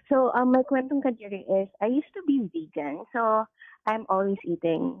 So, my kwentong kadiri is, I used to be vegan, so I'm always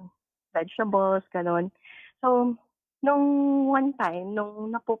eating vegetables, ganon. So, nung one time,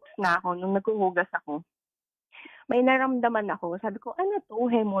 nung napoops na ako, nung naghuhugas ako, may naramdaman ako. Sabi ko, ano to,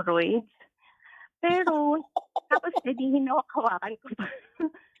 hemorrhoids? Pero, tapos edi hinawakan ko pa.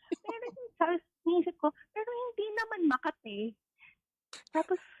 Pero, naisip ko, pero hindi naman makati.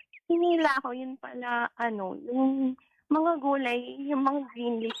 Tapos, hinila ko, yun pala, yung mga gulay, yung mga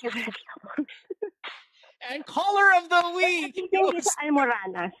green leafy vegetables. And caller of the week! Hindi sa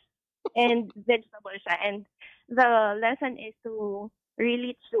almoranas and vegetables siya. And the lesson is to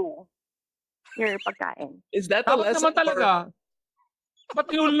really chew your pagkain. Is that the lesson? Naman talaga. Ba't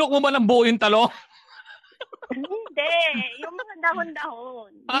nilulok mo ba ng buo yung talo? Hindi. Yung mga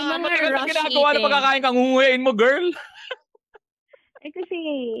dahon-dahon. Ba't ginagawa na pagkakain kang hunguin mo, girl? Kasi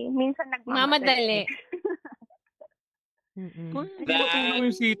minsan Mamadali. Hindi matunaw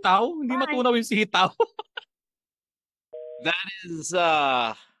yung sitaw? Hindi matunaw yung sitaw? That is,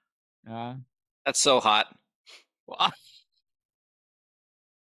 that's so hot.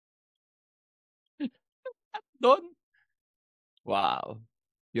 Don? Wow.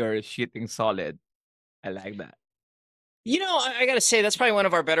 You're shitting solid. I like that. You know, I got to say, that's probably one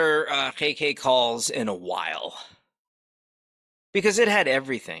of our better KK calls in a while. Because it had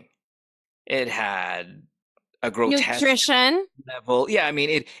everything. It had a grotesque nutrition level. Yeah, I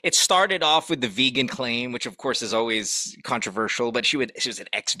mean, it started off with the vegan claim, which of course is always controversial, but she was an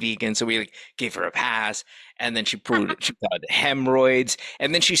ex-vegan, so we gave her a pass. And then she got hemorrhoids.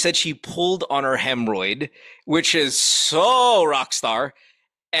 And then she said she pulled on her hemorrhoid, which is so rock star.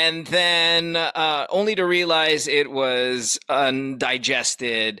 And then only to realize it was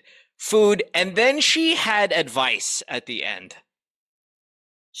undigested food, and then she had advice at the end.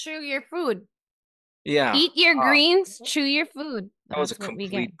 Chew your food. Yeah. Eat your greens, chew your food. That was a That's what we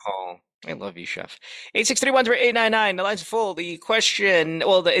complete get. call. I love you, Chef. 863-13899. The line's full. The question,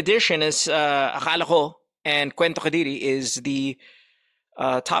 well, the edition is Akala Ko and Kwento Kadiri is the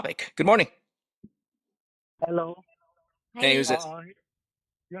topic. Good morning. Hello. Hey, who's this?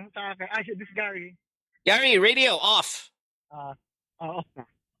 Yung sa akin, this is Gary. Gary, radio off. Off na.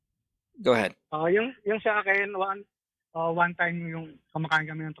 Go ahead. Yung sa akin, one time yung kumakain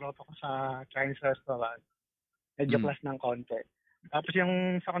kami ng tropa ko sa Chinese restaurant. Medyo plus ng konti. Tapos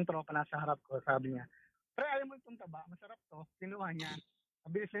yung sa tropa nasa harap ko, sabi niya, "Pre, alam mo itong taba, masarap to." Kinuha niya.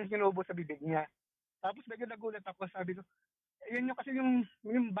 Mabilis niya kinubo sa bibig niya. Tapos medyo nagulat ako, sabi ko, yun yung kasi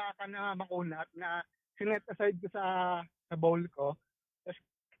yung baka na makunat na sinet aside ko sa bowl ko. Tapos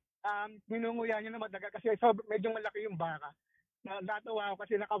minunguya niya na madaga kasi medyo malaki yung baka. Natawa ako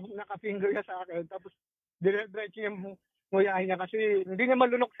kasi naka-finger niya sa akin. Tapos dire-diretso yung nguyahin niya kasi hindi niya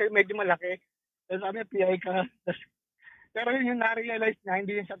malunok kasi medyo malaki. Tapos sabi niya, PI ka. Pero yun yung na-realize niya,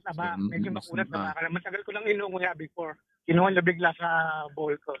 hindi yun siya taba. Medyo makunat na baka. Matagal ko lang inunguya before. Kinuha niya bigla sa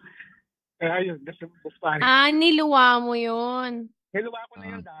bowl ko. Kaya yun, that's funny. Niluwa mo yun. Niluwa ko na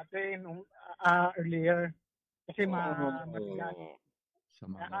yun dati, nung earlier. Kasi matigas.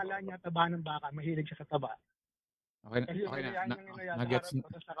 Akala niya taba ng baka, mahilig siya sa taba. Okay na. Nagets na.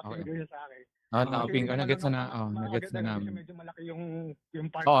 Nagets na namin. Medyo malaki yung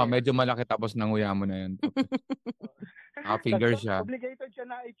part. Medyo malaki tapos nanguya mo na yun. Finger siya. Obligated siya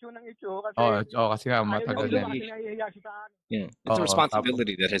na i-chew ng i-chew kasi kasi nga matagal yan. Yeah, it's a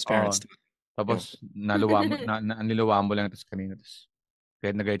responsibility that his parents do. Tapos niluwa mo lang tapos kanina tapos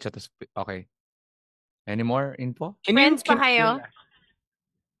nag-gayet siya tapos okay. Any more info? Friends pa kayo?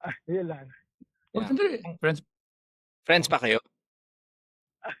 Yun lang. Friends pa kayo?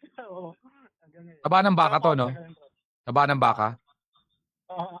 Taba ng baka to, no? Taba ng baka?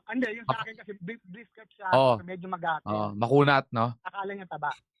 Hindi, yung sa akin kasi beef cut siya, medyo magati. Makunat, no? Akala niya taba.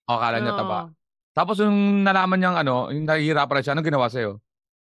 Akala niya taba. Tapos yung nalaman niyang yung nahihirapan siya, anong ginawa sa'yo?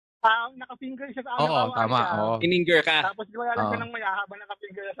 Naka-finger siya sa akin. Tama. Finger ka. Tapos wala lang siya ng maya habang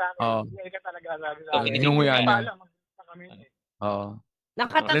naka-finger sa akin. Hindi ka talaga sabi sa akin. Inunguya niya.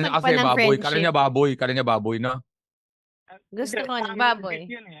 Nakatatag pa ng friendship. Kala niya baboy, no? Gusto ko ng baboy.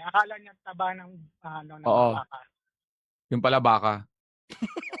 Akala niya taba ng baka. Yung pala baka.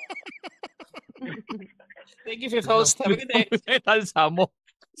 Thank you for your host. Have a good day. Salsa mo.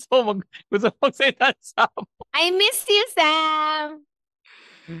 Gusto mag-salsa mo. I miss you, Sam.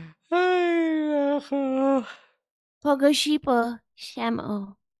 Ay, ako. Pogoshipo,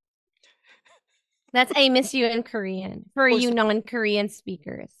 Shamo. That's I miss you in Korean. For you non-Korean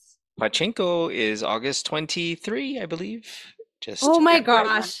speakers. Pachinko is August 23, I believe. Oh my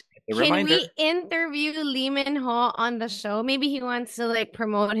gosh. Can we interview Lee Min Ho on the show? Maybe he wants to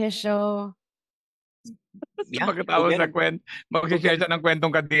promote his show. Yeah, Pagkatapos sa mag-share siya ng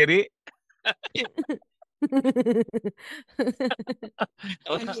kwentong Kadiri.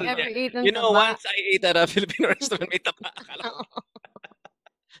 You know, once I ate at a Filipino restaurant, may taba.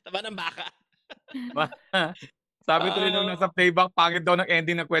 Taba ng baka. Sabi tuloy nung nasa playback, pangit daw ng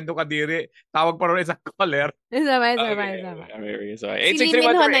ending ng kwento Kadiri. Tawag pa rin isang caller. Sabay. Si Lee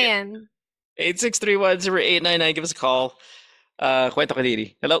Min Ho na yan. 863-10899. Give us a call. Kwento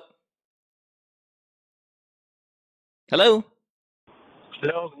Kadiri. Hello? Hello?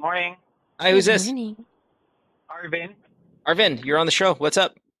 Hello, good morning. Hi, who's this? Arvin, you're on the show. What's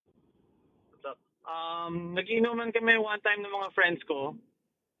up? What's up? Nag-inuman kami one time ng mga friends ko.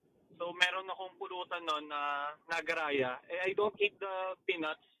 So, meron akong pulutan nun na nagaraya. I don't eat the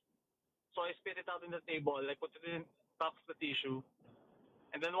peanuts. So, I spit it out on the table. I put it in top of the tissue.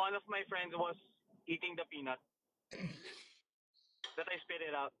 And then one of my friends was eating the peanut. That I spit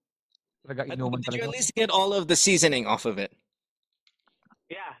it out. Did you at least get all of the seasoning off of it?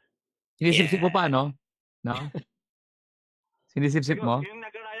 Yeah. Sinisip-sip mo pa, no? No? Sinisip-sip mo? Yung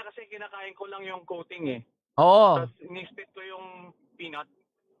nagaraya kasi kinakain ko lang yung coating eh. Oo. Tapos ini-spit ko yung peanut.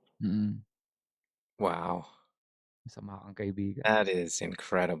 Wow. Masama kang kaibigan. That is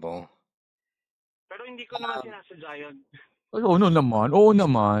incredible. Pero hindi ko naman sinasadya yun. Oo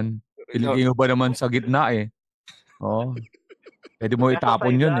naman. Pilipino ba naman sa gitna eh. Oo. Pwede mo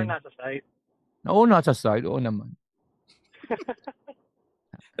itapon yun eh. Nasa side. Oo, nasa side. Oo naman.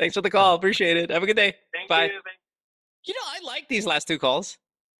 Thanks for the call. Appreciate it. Have a good day. Bye. You. You know, I like these last two calls.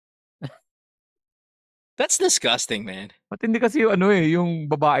 That's disgusting, man. At hindi kasi yung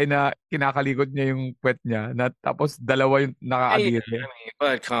babae na kinakalikot niya yung puwet niya na tapos dalawa yung nakaadiri.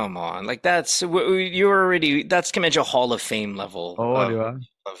 But come on. That's medyo Hall of Fame level di ba?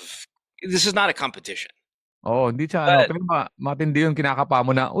 of this is not a competition. Oh, hindi siya ano, pero matindi yung kinakapa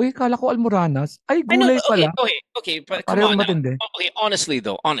mo na, uy, kala ko almoranas. Ay, I know, gulay pala. okay, but come Parehong on. matindi. Okay, honestly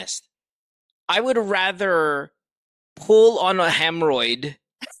though, I would rather pull on a hemorrhoid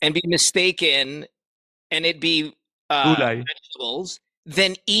and be mistaken and it be vegetables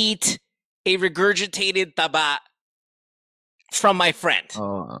than eat a regurgitated taba from my friend.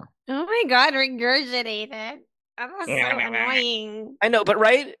 Oh my God, regurgitated. That was so annoying. I know, but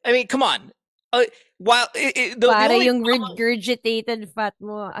right? I mean, come on. While the Para only yung regurgitated fat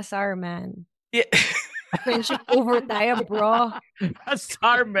mo, asar man. Yeah. Friendship over tayo, bro.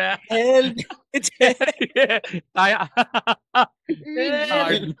 Asar man. It's Tayo.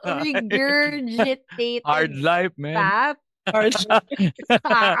 Regurgitated Hard life, man. fat.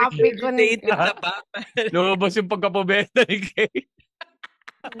 Kakapi ko na. Lumabas yung pagkapobeta ni Kay.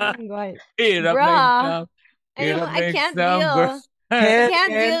 Hirap Bro, na I can't deal. I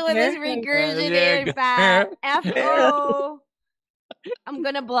can't deal with this regurgitated fat. F-O. I'm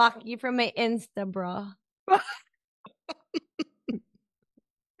gonna block you from my Insta, bro.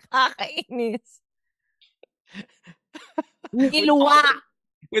 Kakainis. Niluwa.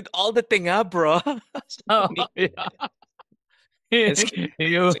 With all the tinga, bro. Oh, yeah.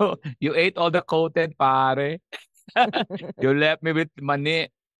 you ate all the coated, pare. You left me with mani.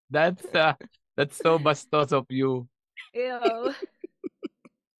 That's so bastos of you. Ew.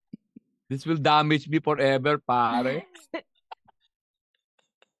 This will damage me forever, pare.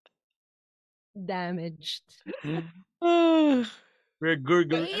 Damaged.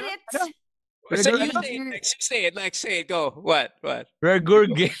 Regurgitated. Eat it. Say it. Go. What?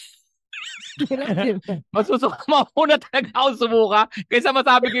 Regurgitated. Masusuka muna talaga ako sumuka kaysa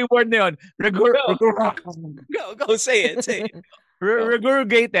masabi ko yung word na yun. Go, say it.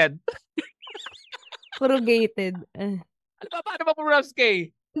 Regurgitated. Corrugated. Paano ba pronounce K?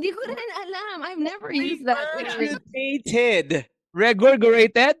 Hindi ko rin alam. I've never used that word. Regurgitated.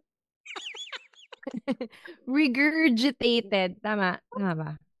 Regurgitated? Regurgitated. Tama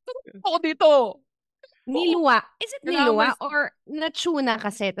ba? Ako dito. Niluwa. Is it niluwa or natuna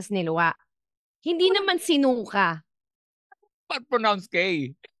kasi tas niluwa? Hindi naman sinuka. But pronounce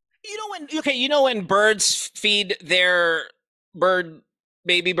K. You know when birds feed their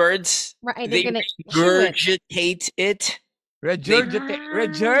baby birds? Right, they regurgitate it. Sam,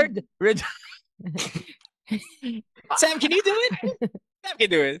 can you do it? Sam can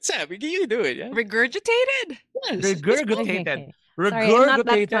do it. Sam, can you do it? Yeah? Regurgitated? Yes. Regurgitated.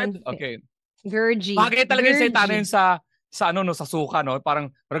 Regurgitated. Okay. Gurgy. Bakit talaga yung salita na yun sa suka, no? Parang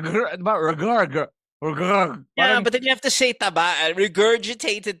Yeah, but then you have to say taba.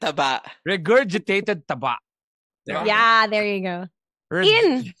 Regurgitated taba. Regurgitated taba. Yeah, there you go.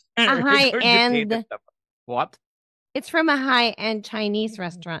 In a high-end... What? It's from a high-end Chinese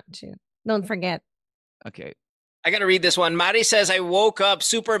restaurant, too. Don't forget. Okay. I gotta read this one. Mari says, I woke up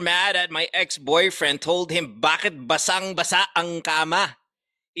super mad at my ex-boyfriend, told him, bakit basang-basa ang kama?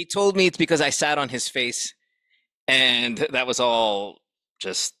 He told me it's because I sat on his face. And that was all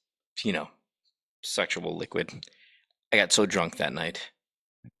just, sexual liquid. I got so drunk that night.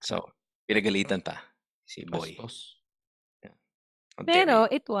 So, pinagalitan pa si boy. Yeah. Pero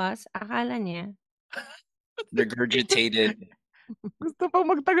it was, akala niya. Regurgitated. Gusto pang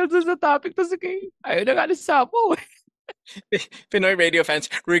magtagal sa topic to si Kay. Ayaw na nga ni Sapo. Pinoy radio fans,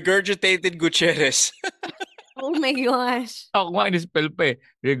 regurgitated Gutierrez. Oh my gosh. Ako nga in-spell pa eh.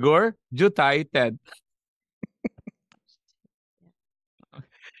 Regurgitated.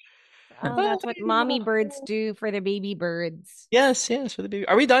 Oh, that's what mommy birds do for the baby birds. Yes, for the baby.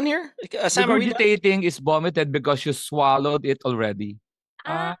 Are we done here? Sam, regurgitating is vomited because you swallowed it already.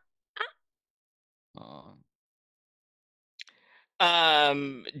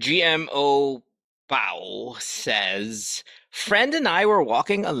 GMO Pao says, friend and I were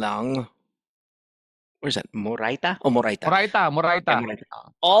walking along. Where's that? Moraita? Oh, Moraita. Moraita.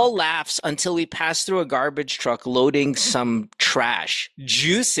 All laughs until we passed through a garbage truck loading some trash.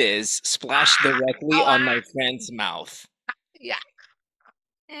 Juices splashed directly on my friend's mouth. Yeah.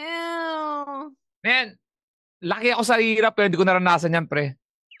 Ew. Man, laki ako sa hirap pero hindi ko naranasan yan, pre.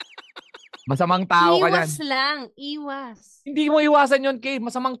 Masamang tao ka yan. Iwas lang. Iwas. Hindi mo iwasan yun, Kay.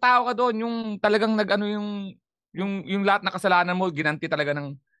 Masamang tao ka doon. Yung talagang yung lahat na kasalanan mo, ginanti talaga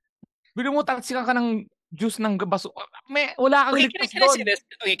ng... Bili mo, taksikan ka ng juice ng baso. Wala kang ligtas doon.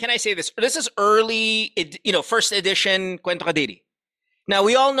 Can I say this? This is early, first edition Kwento Kadiri. Now,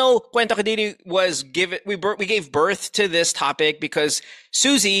 we all know Kwento Kadiri we gave birth to this topic because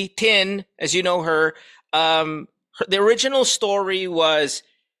Susie Tin, as you know her, the original story was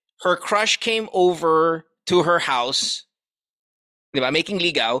her crush came over to her house Diba? Making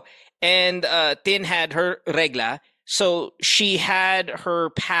ligaw. And Tin had her regla. So she had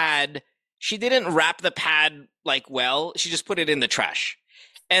her pad. She didn't wrap the pad like well. She just put it in the trash.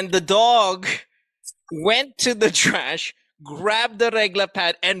 And the dog went to the trash, grabbed the regla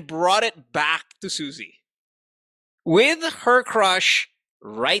pad, and brought it back to Susie. With her crush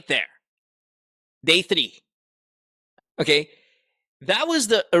right there. Day 3. Okay? That was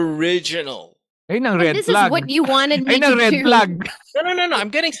the original. Ayun ang red This flag. is what you wanted me Ayun to ang red do. flag. No. I'm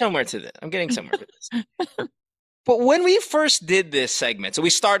getting somewhere to this. But when we first did this segment, so we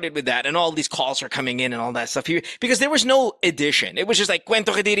started with that, and all these calls are coming in and all that stuff here, because there was no edition. It was just like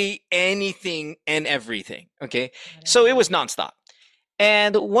Kwento Kadiri, anything and everything. Okay? So it was nonstop.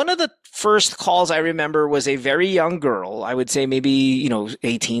 And one of the first calls I remember was a very young girl. I would say maybe,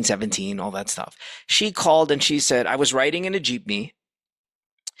 18, 17, all that stuff. She called and she said, I was riding in a jeepney.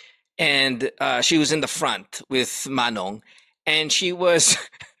 And she was in the front with Manong, and she was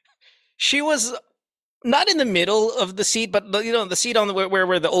not in the middle of the seat, but the seat on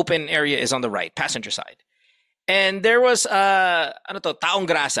where the open area is on the right, passenger side. And there was taong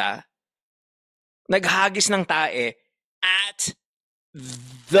grasa, naghagis ng tae at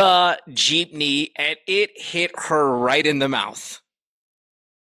the jeepney, and it hit her right in the mouth.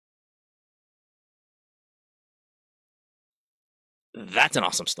 That's an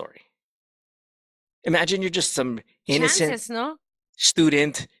awesome story. Imagine you're just some innocent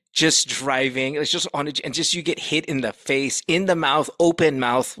student just driving. It's just on it, and just you get hit in the face, in the mouth, open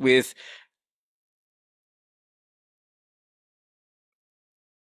mouth with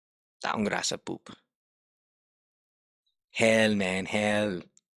taong grasa poop. Hell, man, hell.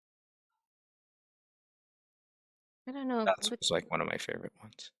 I don't know. That was like one of my favorite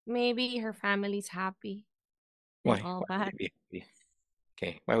ones. Maybe her family's happy. Why? All Why bad. would they be happy?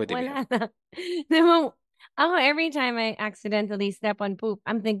 Okay, why would they be Wala happy? na. Ako, every time I accidentally step on poop,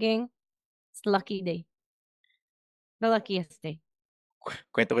 I'm thinking, it's lucky day. The luckiest day.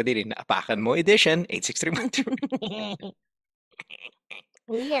 Kwento ko din, naapakan mo edition, 86312.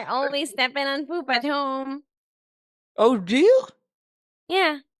 We are always stepping on poop at home. Oh, do you?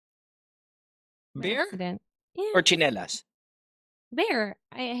 Yeah. Bear? Accident. Yeah. Or chinelas? Bear.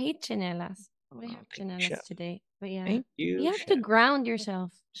 I hate chinelas. We have chinelas Chef. today. But yeah. Thank you, You have to ground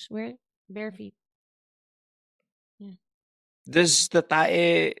yourself. Just wear bare feet. Yeah. Does the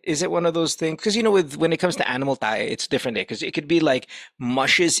tae, is it one of those things? Because, when it comes to animal tae, it's different. Because it could be like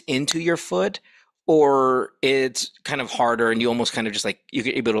mushes into your foot, or it's kind of harder and you almost kind of just like, you're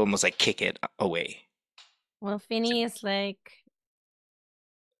able to almost like kick it away. Well, Finny is like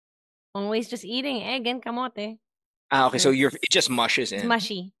always just eating egg and kamote. Okay, so it just mushes in. It's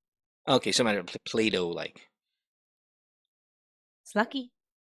mushy. Okay, so Play-Doh like. It's lucky.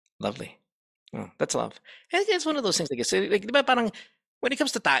 Lovely. Oh, that's love. And it's one of those things, I guess. Like, diba, parang, when it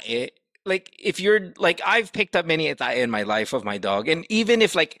comes to tae, like, if you're, like, I've picked up many a tae in my life of my dog. And even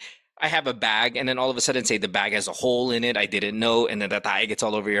if, like, I have a bag and then all of a sudden, say, the bag has a hole in it, I didn't know, and then the tae gets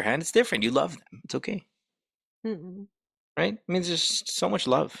all over your hand, it's different. You love them. It's okay. Mm-mm. Right? I mean, there's just so much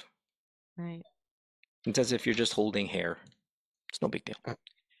love. Right. It's as if you're just holding hair. It's no big deal.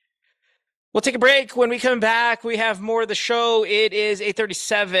 We'll take a break. When we come back, we have more of the show. It is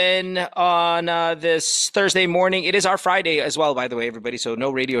 8:37 on this Thursday morning. It is our Friday as well, by the way, everybody. So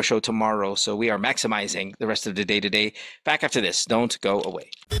no radio show tomorrow. So we are maximizing the rest of the day today. Back after this. Don't go away.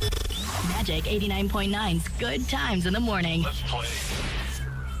 Magic 89.9's Good Times in the Morning. Let's play.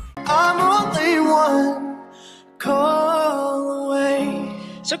 I'm only one call away.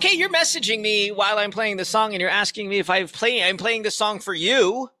 So, Kay, you're messaging me while I'm playing the song, and you're asking me if I'm playing the song for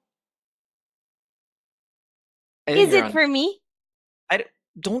you. Is it for me? I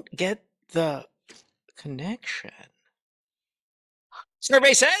don't get the connection.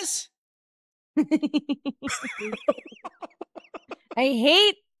 Survey says? I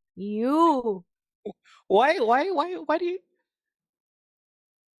hate you. Why do you?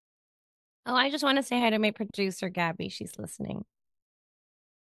 Oh, I just want to say hi to my producer, Gabby. She's listening.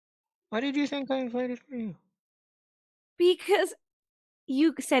 Why did you think I played it for you? Because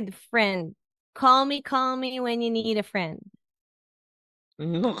you said friend. Call me when you need a friend.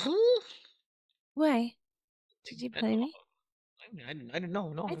 No. Why? Did you play me? I didn't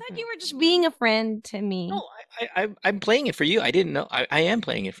know. No, I thought you were just being a friend to me. No, I'm playing it for you. I didn't know. I am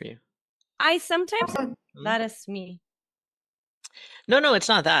playing it for you. I sometimes that is me. No, it's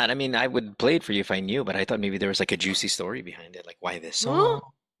not that. I mean, I would play it for you if I knew, but I thought maybe there was like a juicy story behind it, like why this song.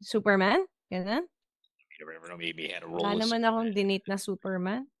 Superman? Ganun? Maybe he had a role. Wala naman akong dinate na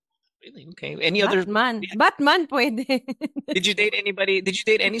Superman. Really? Okay. Any other? Batman pwede. Did you date anybody? Did you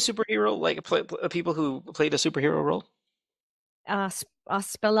date any superhero, like people who played a superhero role? a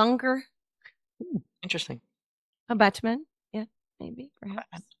spelunker. Interesting. A Batman. Yeah, maybe, perhaps.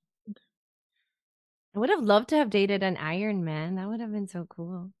 I would have loved to have dated an Iron Man. That would have been so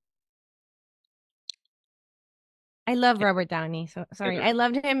cool. I love Robert Downey. So sorry, I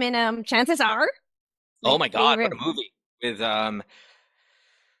loved him in Chances Are. Oh my God, favorite. what a movie with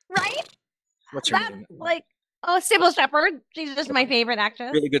Right? what's her name? Like Sybil Shepherd. She's just my favorite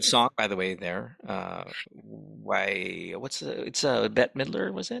actress. Really good song, by the way. There, it's Bette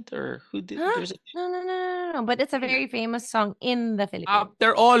Midler, was it, or who did? Huh? Was it? No. But it's a very famous song in the Philippines.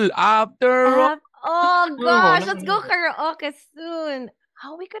 After all. Oh gosh, let's go karaoke soon.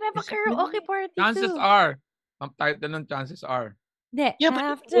 Oh, we could have a karaoke party Chances too. are. Ang title ng Chances Are. Yeah, but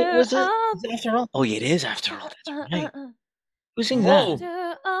after was it? all. Is it After All? Oh, yeah, it is After All. That's right. Who sings Whoa. that?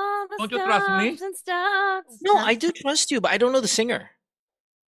 After all the Don't you trust me? stops and starts. No, I do trust you, but I don't know the singer.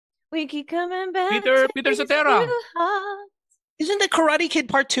 We keep coming back. Peter Cetera. Isn't that Karate Kid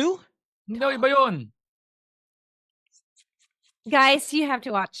Part 2? No, iba yun. Guys, you have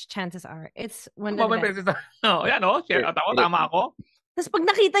to watch Chances Are. It's one of the best. Oh, yan o. Tama ako. Tapos pag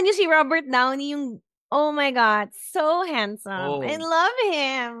nakita niyo si Robert Downey, oh my God, so handsome. Oh. I love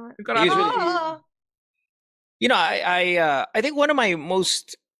him. He is really- You know, I think one of my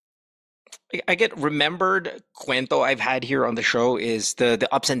most I get remembered cuento I've had here on the show is the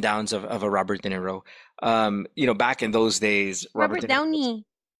ups and downs of a Robert De Niro. You know, back in those days, Robert Downey.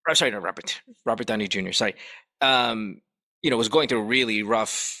 Sorry, not Robert Downey Jr. Sorry. You know, was going through a really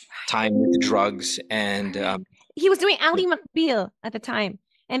rough time with the drugs, and He was doing Ally McBeal at the time,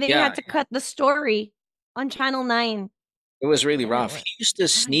 and then he had to cut the story on Channel 9. it was really rough. He used to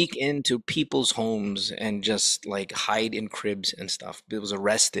sneak into people's homes and just like hide in cribs and stuff. He was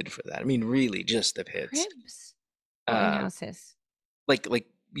arrested for that. I mean, really, just the pits. Cribs. Houses. Like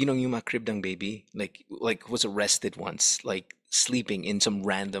you know, yung mga crib ng baby, like was arrested once, like sleeping in some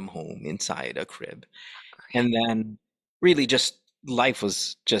random home inside a crib, and then really just life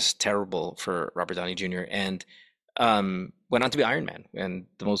was just terrible for Robert Downey Jr. and went on to be Iron Man, and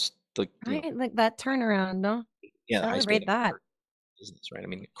the most Right, like that turnaround, no? yeah, Celebrate that. business, right? I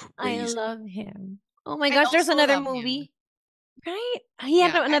mean, I crazy. love him. Oh my I gosh, there's also another love him. movie. Right? He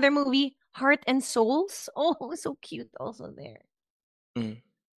had Yeah, another movie, Heart and Souls. Oh, it was so cute also there.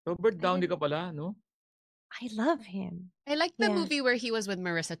 Robert Downey ka pala, no? I love him. I like the Yeah. movie where he was with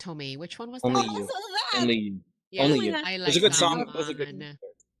Marissa Tomei. Which one was Only that? you, only you, Yeah, only you. I It like was a good that song. It was a good. one.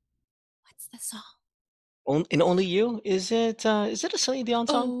 What's the song? In Only You, is it a Celine Dion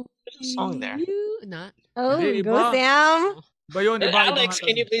song? There's a song there. You not. Oh, Hindi, go iba. Sam. Iba yun, iba. Alex,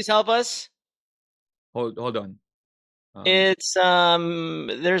 can you please help us? Hold on. It's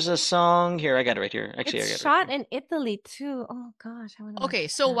there's a song here. I got it right here. Actually, I got It's it. Right shot in Italy too. Oh gosh, I want to. Okay,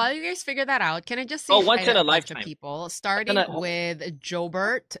 so while you guys figure that out, can I just say Oh, once hi in to a a bunch of lifetime. people, starting a- with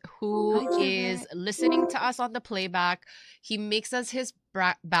Jobert, who Hi, is Jobert. listening to us on the playback. He makes us his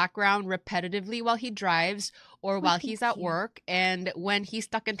background repetitively while he drives or while thank he's at you. work. And when he's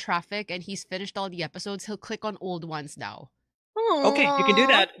stuck in traffic and he's finished all the episodes, he'll click on old ones now. Okay, you can do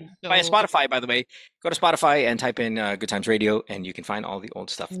that via So- Spotify, by the way. Go to Spotify and type in Good Times Radio, and you can find all the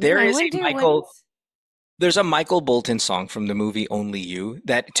old stuff. Yeah, There I is a wonder Michael. what's- There's a Michael Bolton song from the movie Only You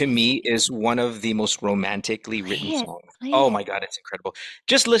that, to me, is one of the most romantically written Play it, songs. play Oh it. my God, it's incredible.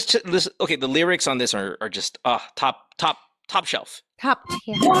 Just listen. Okay, the lyrics on this are just top shelf. Top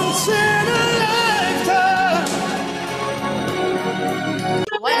tier. Once in a lifetime.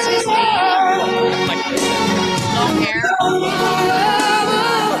 What's his name? Long hair.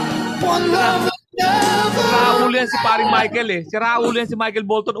 One love that never. Raulo yan si paring Michael eh. Si Raulo yan si Michael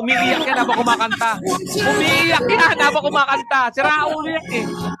Bolton. Umiiyak yan habang kumakanta. Umiiyak yan habang kumakanta. Si Raulo yan eh.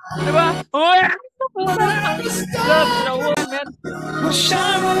 Di ba? Umiiyak! Love the woman, man. Will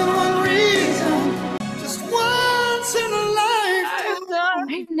shine for one reason. Just once in a lifetime.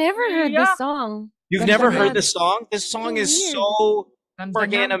 I've never heard this song. You've Ganda never nga. heard this song? This song is weird. so Ganda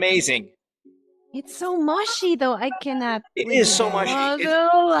friggin' nga. amazing. It's so mushy though. I cannot. It is so mushy.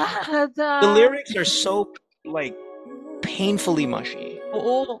 The lyrics are so like painfully mushy.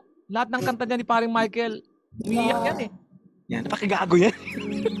 Oo. Lahat ng kanta niya ni paring Michael. Umiiyak yan eh. Yan, napakagago yan.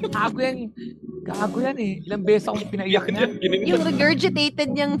 Gago yan. Gago yan eh. Ilang beses akong pinaiyak niya. Yung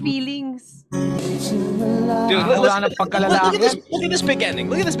regurgitated niyang feelings. Dude, Wala nang pagkalalaki. look at this big ending.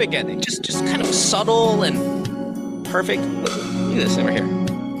 Look at this big ending. Just kind of subtle and perfect. Look at this thing right here.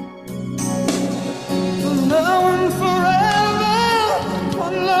 Now and forever.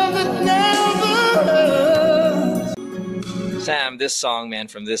 One love that never ends. Sam, this song, man,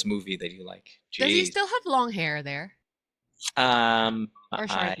 from this movie that you like. Does he Jeez. still have long hair there? Or Or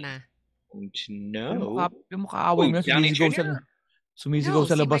short na? No. Yung mukha-away mo, Downey sinisigaw Jr.? siya. Sumisigaw No,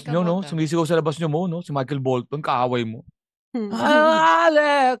 sa si labas Michael nyo, no? Bolton. Sumisigaw sa labas nyo mo, no? Si Michael Bolton, kaaway mo.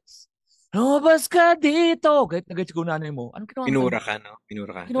 Alex! Lumabas ka dito! Kahit nag-gets ko nanay mo. Anong ginawa mo? Minura ka, no?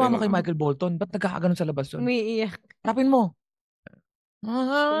 Minura ka. Ginawa mo kay Michael Bolton? Ba't nagkakaganon sa labas yun? Umiiyak. Rapin mo.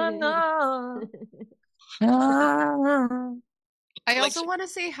 I also want to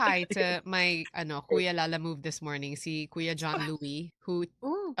say hi to my Kuya Lala move this morning, si Kuya John Louis, who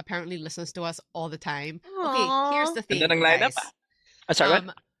apparently listens to us all the time. Okay, here's the thing, Ganda ng lineup, guys. Sorry,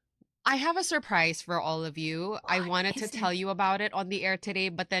 what? I have a surprise for all of you. I wanted to tell you about it on the air today,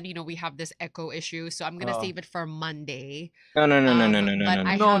 but then we have this echo issue, so I'm gonna save it for Monday. No.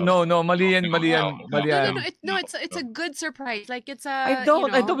 Mali yan. No, it's a good surprise. Like it's a.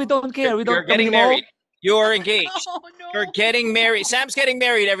 We don't care. You're getting married. You're engaged. You're getting married. Sam's getting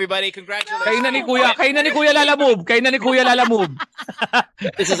married, everybody. Congratulations. Kayo na ni Kuya Lala Move.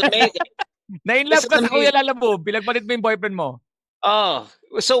 This is amazing. Na-inlove ka sa Kuya Lala Move. Pinagpalit mo yung boyfriend mo. Oh,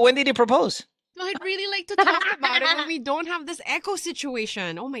 so when did he propose? No, I'd really like to talk about it when we don't have this echo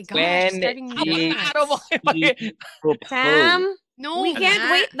situation. Oh my gosh, When it's driving me nuts. Sam, No, we can't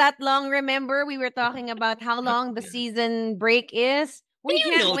Matt. wait that long. Remember, we were talking about how long the season break is. We You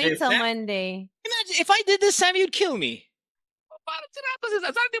can't know wait this, till Sam. Monday. Imagine if I did this, Sam, you'd kill me. Parang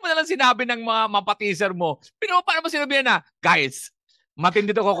saan di mo nalang sinabi ng mga mapatiser mo? Paano mo sinabi na, guys,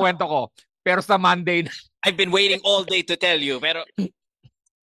 matindi to ko kwento ko. Pero sa Monday na. I've been waiting all day to tell you, pero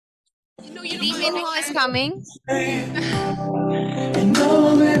Lee Min-ho is coming. And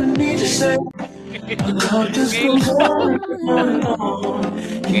all that I need to say, my love just goes on and on.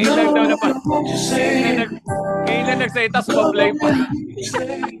 And all that I want to say, Ngayon na nagsalita, sumablay pa.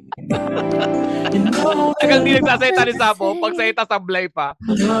 Tagal di nagsasalita ni Sabo, pagsalita sablay pa.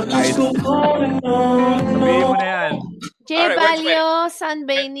 Guys, sabihin mo na yan. Jay All right, wait. Balyo,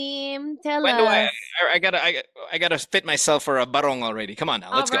 Sunbaynim, tell when do us. I gotta fit myself for a barong already. Come on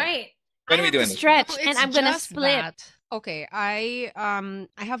now, let's All go. right. When are we I have to doing this? stretch, Oh, and it's I'm gonna just split. that. Okay, I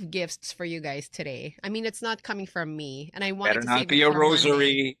have gifts for you guys today. I mean, it's not coming from me, and I wanted Better to not save be it a for Monday.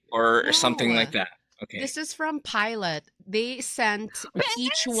 rosary or something No. like that. Okay. This is from Pilot. They sent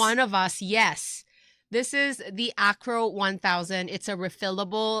each one of us, yes. This is the Acro 1000. It's a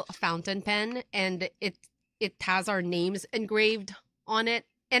refillable fountain pen, and it has our names engraved on it.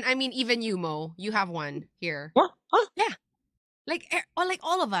 And I mean, even you, Mo, you have one here. What? Huh? Yeah. Like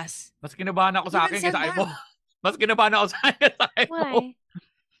all of us. Mas kinabahan ako sa Even akin kaysa Sam mo. Mas kinabahan ako sa akin kaysa mo. Why?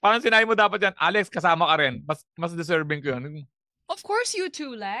 Parang sinabi mo dapat yan, Alex, kasama ka rin. Mas deserving ko yun. Of course, you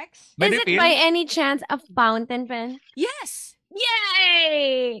too, Lex. May Is it refill? by any chance a fountain pen? Yes.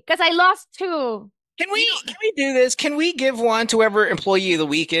 Yay! Because I lost 2. Can we do this? Can we give one to whoever employee of the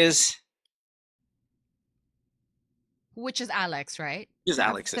week is? Which is Alex, right? Just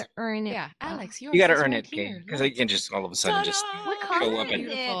Alex. To earn it. Yeah, Alex. You gotta earn right it, Kay. here. Because you can just all of a sudden just What show color up and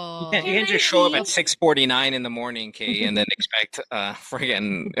is it? Beautiful. you can just show up at 6:49 in the morning, Kay, and then expect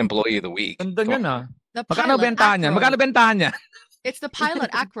friggin' employee of the week. Ganda Come yun on. The Magkano Pilot bentahan niya? Acro. Magkano bentahan niya? It's the Pilot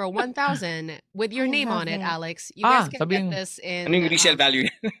Acro 1000 with your I name love on it, it. Alex. You guys can sabihin- get this in Ano yung resale value?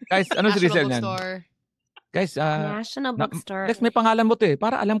 Guys, ano si National Rizal niyan? Bookstore. Guys, National Bookstore. Lex, may pangalan mo to eh.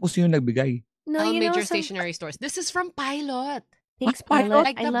 Para alam ko sino nagbigay. No, All you know major some... stationery stores. This is from Pilot. Thanks, Pilot? Pilot.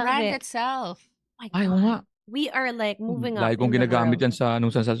 Like I the love brand it. itself. My Ay, oo God. nga. We are like moving up Lagi kong in the ginagamit world. yan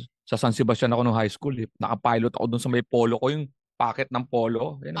sa San Sebastian ako nung high school. Eh. Naka-pilot ako dun sa may polo ko, yung packet ng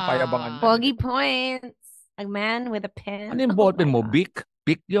polo. Yan ang payabangan. Bogey points. A man with a pen. Ano yung ballpen mo? Bic?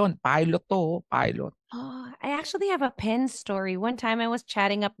 Bic yun. Pilot to. Pilot. Oh, I actually have a pen story. One time I was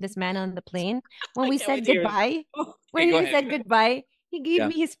chatting up this man on the plane. When we said wait to hear it. goodbye, when go he ahead. said goodbye, he gave Yeah.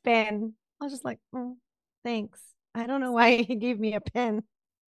 me his pen. I was just like, thanks. I don't know why he gave me a pen.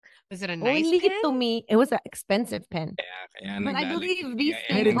 Is it a nice Only pen? to me, it was an expensive pen. Kaya But I naglalag. believe these Kaya-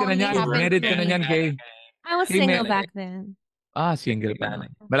 things Married ka na only niyan. happen Married to ka na me. niyan, Kay. I was Hey, single man. back then. Single pa.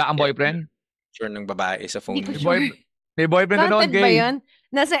 Wala kang boyfriend? Sure ng babae sa phone. Hindi ko mo. sure. May boyfriend ka noon, Counted ba Kay. yun?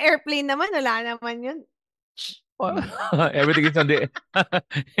 Nasa airplane naman, wala naman yun. Everything is on the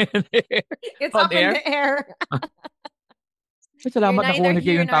It's On up in air? the air. Salamat You're na kuha ni neither Kay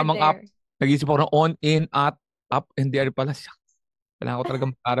here yung nor tamang up. there. Nag-isip ako ng on, in, at, up, and the air pala. Kailangan ko talaga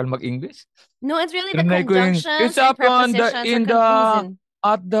mag-aral mag-English. No, it's really the Tinanay ko yung, conjunctions it's and up on the, prepositions in are the, confusing.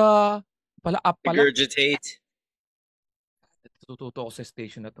 at the, pala, up pala. Regurgitate. Tututo ako sa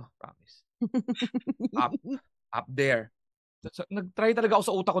station na to, promise. Up there. Nag-try talaga ako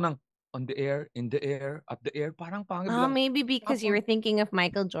sa utak ko ng on the air, in the air, at the air. Parang pangit Oh, lang. maybe because you were thinking of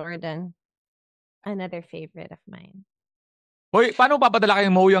Michael Jordan. Another favorite of mine. Hoy, paano papadala kayo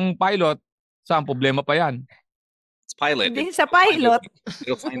mo yung pilot? Saan? Problema pa yan. It's pilot. Hindi sa pilot.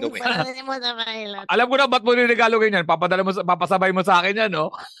 It'll find a way. Mo sa pilot. Alam ko na ba't mo niregalo ganyan. Papasabay mo sa akin yan,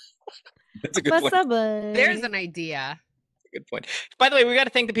 no? That's a good point. Pasabay. There's an idea. Good point. By the way, we got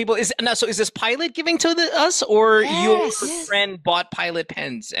to thank the people. Is this Pilot giving to us, or your friend bought Pilot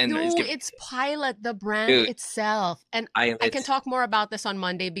pens and No, is giving? it's Pilot, the brand Dude. itself. And I Pilot. can talk more about this on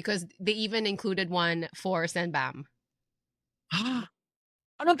Monday because they even included one for Senbam.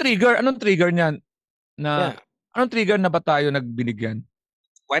 Anong trigger niyan? Anong trigger na ba tayo nagbinigyan?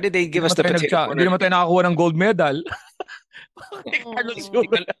 Why did they give us the potato corner? Hindi naman tayo nakakuha ng gold medal.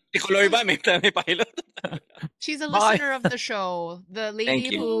 Ticolor ba? May Pilot? She's a listener of the show. The lady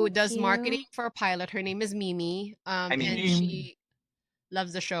Thank you. who does Thank you. marketing for Pilot, her name is Mimi. And Mimi. she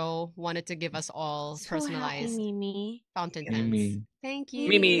loves the show, wanted to give us all So personalized happy, Mimi. fountain Mimi. pens. Thank you.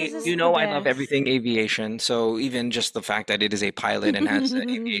 Mimi, This is you the know I love best. everything aviation, so even just the fact that it is a pilot and has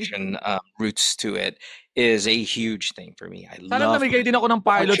aviation roots to it is a huge thing for me. I Sana love namigay din ako ng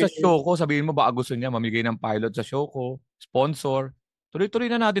pilot sa Watching- show ko. Sabihin mo, baka gusto niya mamigay ng pilot sa show ko. Sponsor. Tuloy-tuloy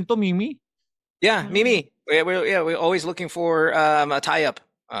na natin to, Mimi. Yeah, Mimi. We're always looking for a tie-up.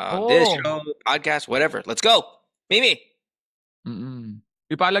 This show, podcast, whatever. Let's go, Mimi.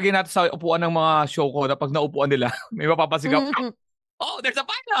 Ipalagay natin sa upuan ng mga show ko na pag naupuan nila, may mapapasigaw. Oh, there's a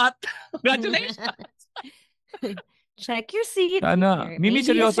pilot! Congratulations! Check your seat. Sana. There Mimi, may be a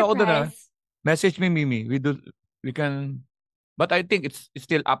seryoso ako dun, surprise. Message me, Mimi. We can, but I think it's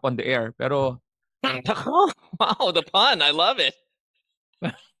still up on the air. Pero, Wow, the pun. I love it.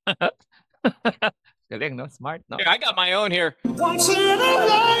 galing, no? Smart, no? Here, I got my own here. Once in a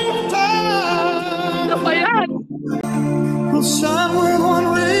lifetime. Ano ba yan? Will shine with one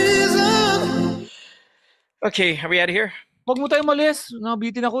reason. Okay, are we out of here? Huwag mo tayo malis.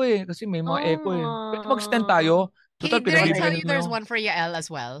 Nabitin ako eh. Kasi may mga echo eh. Pwede mag-stand tayo. Hey, Total, did I pinagbibigyan tell you mo. there's one for Yael as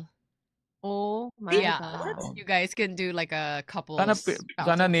well? Oh my Yeah. God. You guys can do like a couple. Sana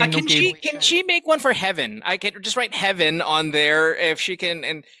name nung Can she make one for heaven? I can just write heaven on there if she can,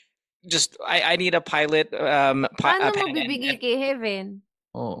 and just I need a pilot. Paano mo pen. bibigay kay Heaven?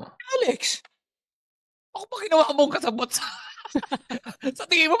 Oh. Alex. Ako pa ginawa mong kasabot sa... sa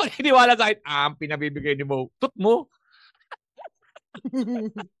tingin mo maniniwala sa akin, pinabibigay ni Mo. Tut mo.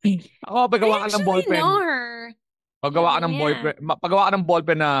 Ako, paggawa ka ng ballpen. know her. Paggawa ka ng Yeah. boyfriend, paggawa ka ng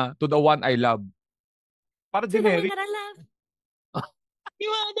ballpen na to the one I love. Para To the one generic. that I love. You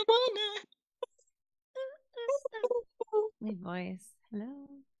are the one. My voice. Hello.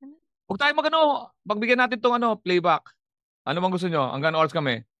 Huwag tayo pagbigyan natin tong playback. Ano bang gusto nyo? Hanggang oras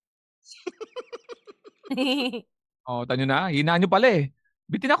kami? Tanyo na. Hinaan nyo pala eh.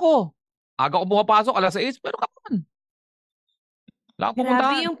 Bitin ako. Aga ko pumapasok, alas 6, pero kapan? Wala akong Grabe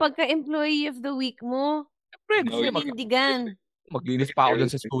pumuntahan. yung pagka-employee of the week mo. Siyempre, gusto niya Panindigan. maglinis pa ako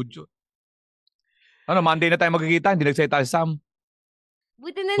dyan sa studio. Monday na tayo magkikita. Hindi nagsalita si Sam.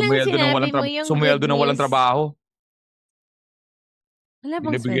 Buti na lang sinabi mo yung Sumweldo good ng walang news. trabaho. Wala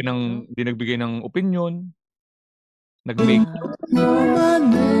bang sweldo? Hindi nagbigay ng opinion. Nag-make.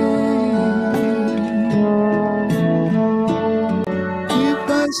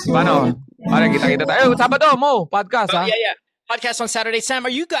 Paano? Parang kita tayo. Sabado mo, podcast ha? Yeah. Podcast on Saturday. Sam, are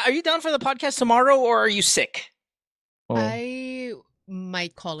you down for the podcast tomorrow, or are you sick? I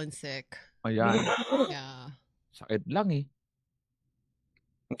might call in sick. Ayan. Yeah. Sakit lang eh.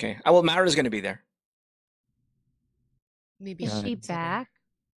 Okay. Well, Mara's going to be there. Maybe Is she back?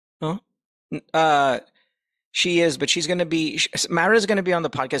 Huh? She is, but she's going to be. Mara's going to be on the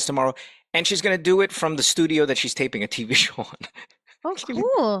podcast tomorrow, and she's going to do it from the studio that she's taping a TV show on. Oh,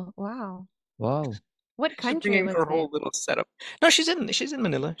 cool. Wow. Wow. What She's country bringing was her it? whole little setup. No, she's in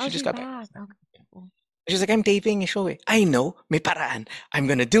Manila. Oh, She just got back. back. Okay. Cool. She's like, I'm taping a show. I know, may paraan. I'm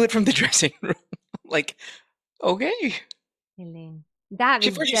gonna do it from the dressing room. Like, okay. Galing. That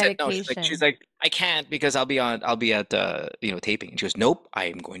is She said no. dedication. She's like, I can't because I'll be at taping. And she goes, nope, I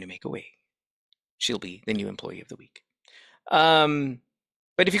am going to make a way. She'll be the new employee of the week.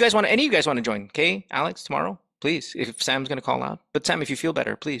 But if you guys any of you guys want to join, okay, Alex, tomorrow, please. If Sam's gonna call out, but Sam, if you feel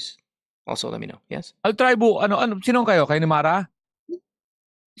better, please also let me know. Yes. I'll try sino kayo? Kayo ni Mara?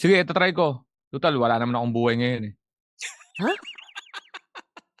 Sige, ito try ko. Total, wala naman akong buhay ngayon eh. Huh?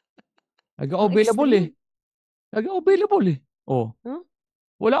 Lagi available eh. Lagi available eh. Oh. Huh?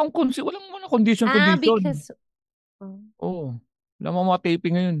 Walang condition. Because... Oh. Wala mga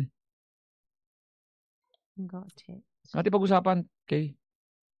taping ngayon eh. Got it. Natin pag-usapan, okay?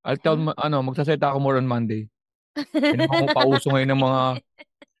 I'll tell, magsasalita ako more on Monday. Yun ang pauso ngayon ng mga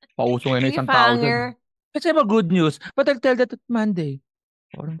isang tao dyan. Let's have a good news, but I'll tell that at Monday.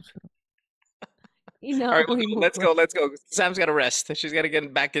 Parang sarap. All right, let's go. Let's go. Sam's got to rest. She's got to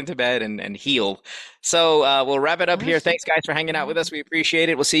get back into bed and heal. So we'll wrap it up here. Thanks, guys, for hanging out with us. We appreciate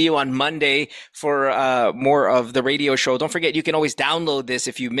it. We'll see you on Monday for more of the radio show. Don't forget, you can always download this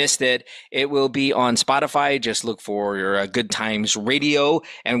if you missed it. It will be on Spotify. Just look for your Good Times Radio.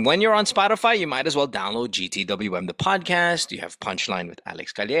 And when you're on Spotify, you might as well download GTWM, the podcast. You have Punchline with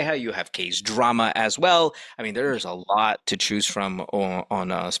Alex Calleja. You have K's Drama as well. I mean, there's a lot to choose from on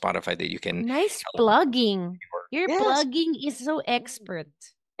Spotify that you can. Nice plugging. Your plugging is so expert.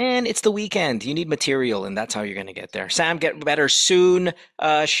 And it's the weekend. You need material, and that's how you're going to get there. Sam, get better soon,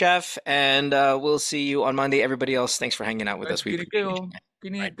 chef, and we'll see you on Monday. Everybody else, thanks for hanging out with us. We appreciate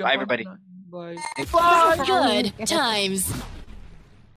it. Bye, everybody. Bye. Good times.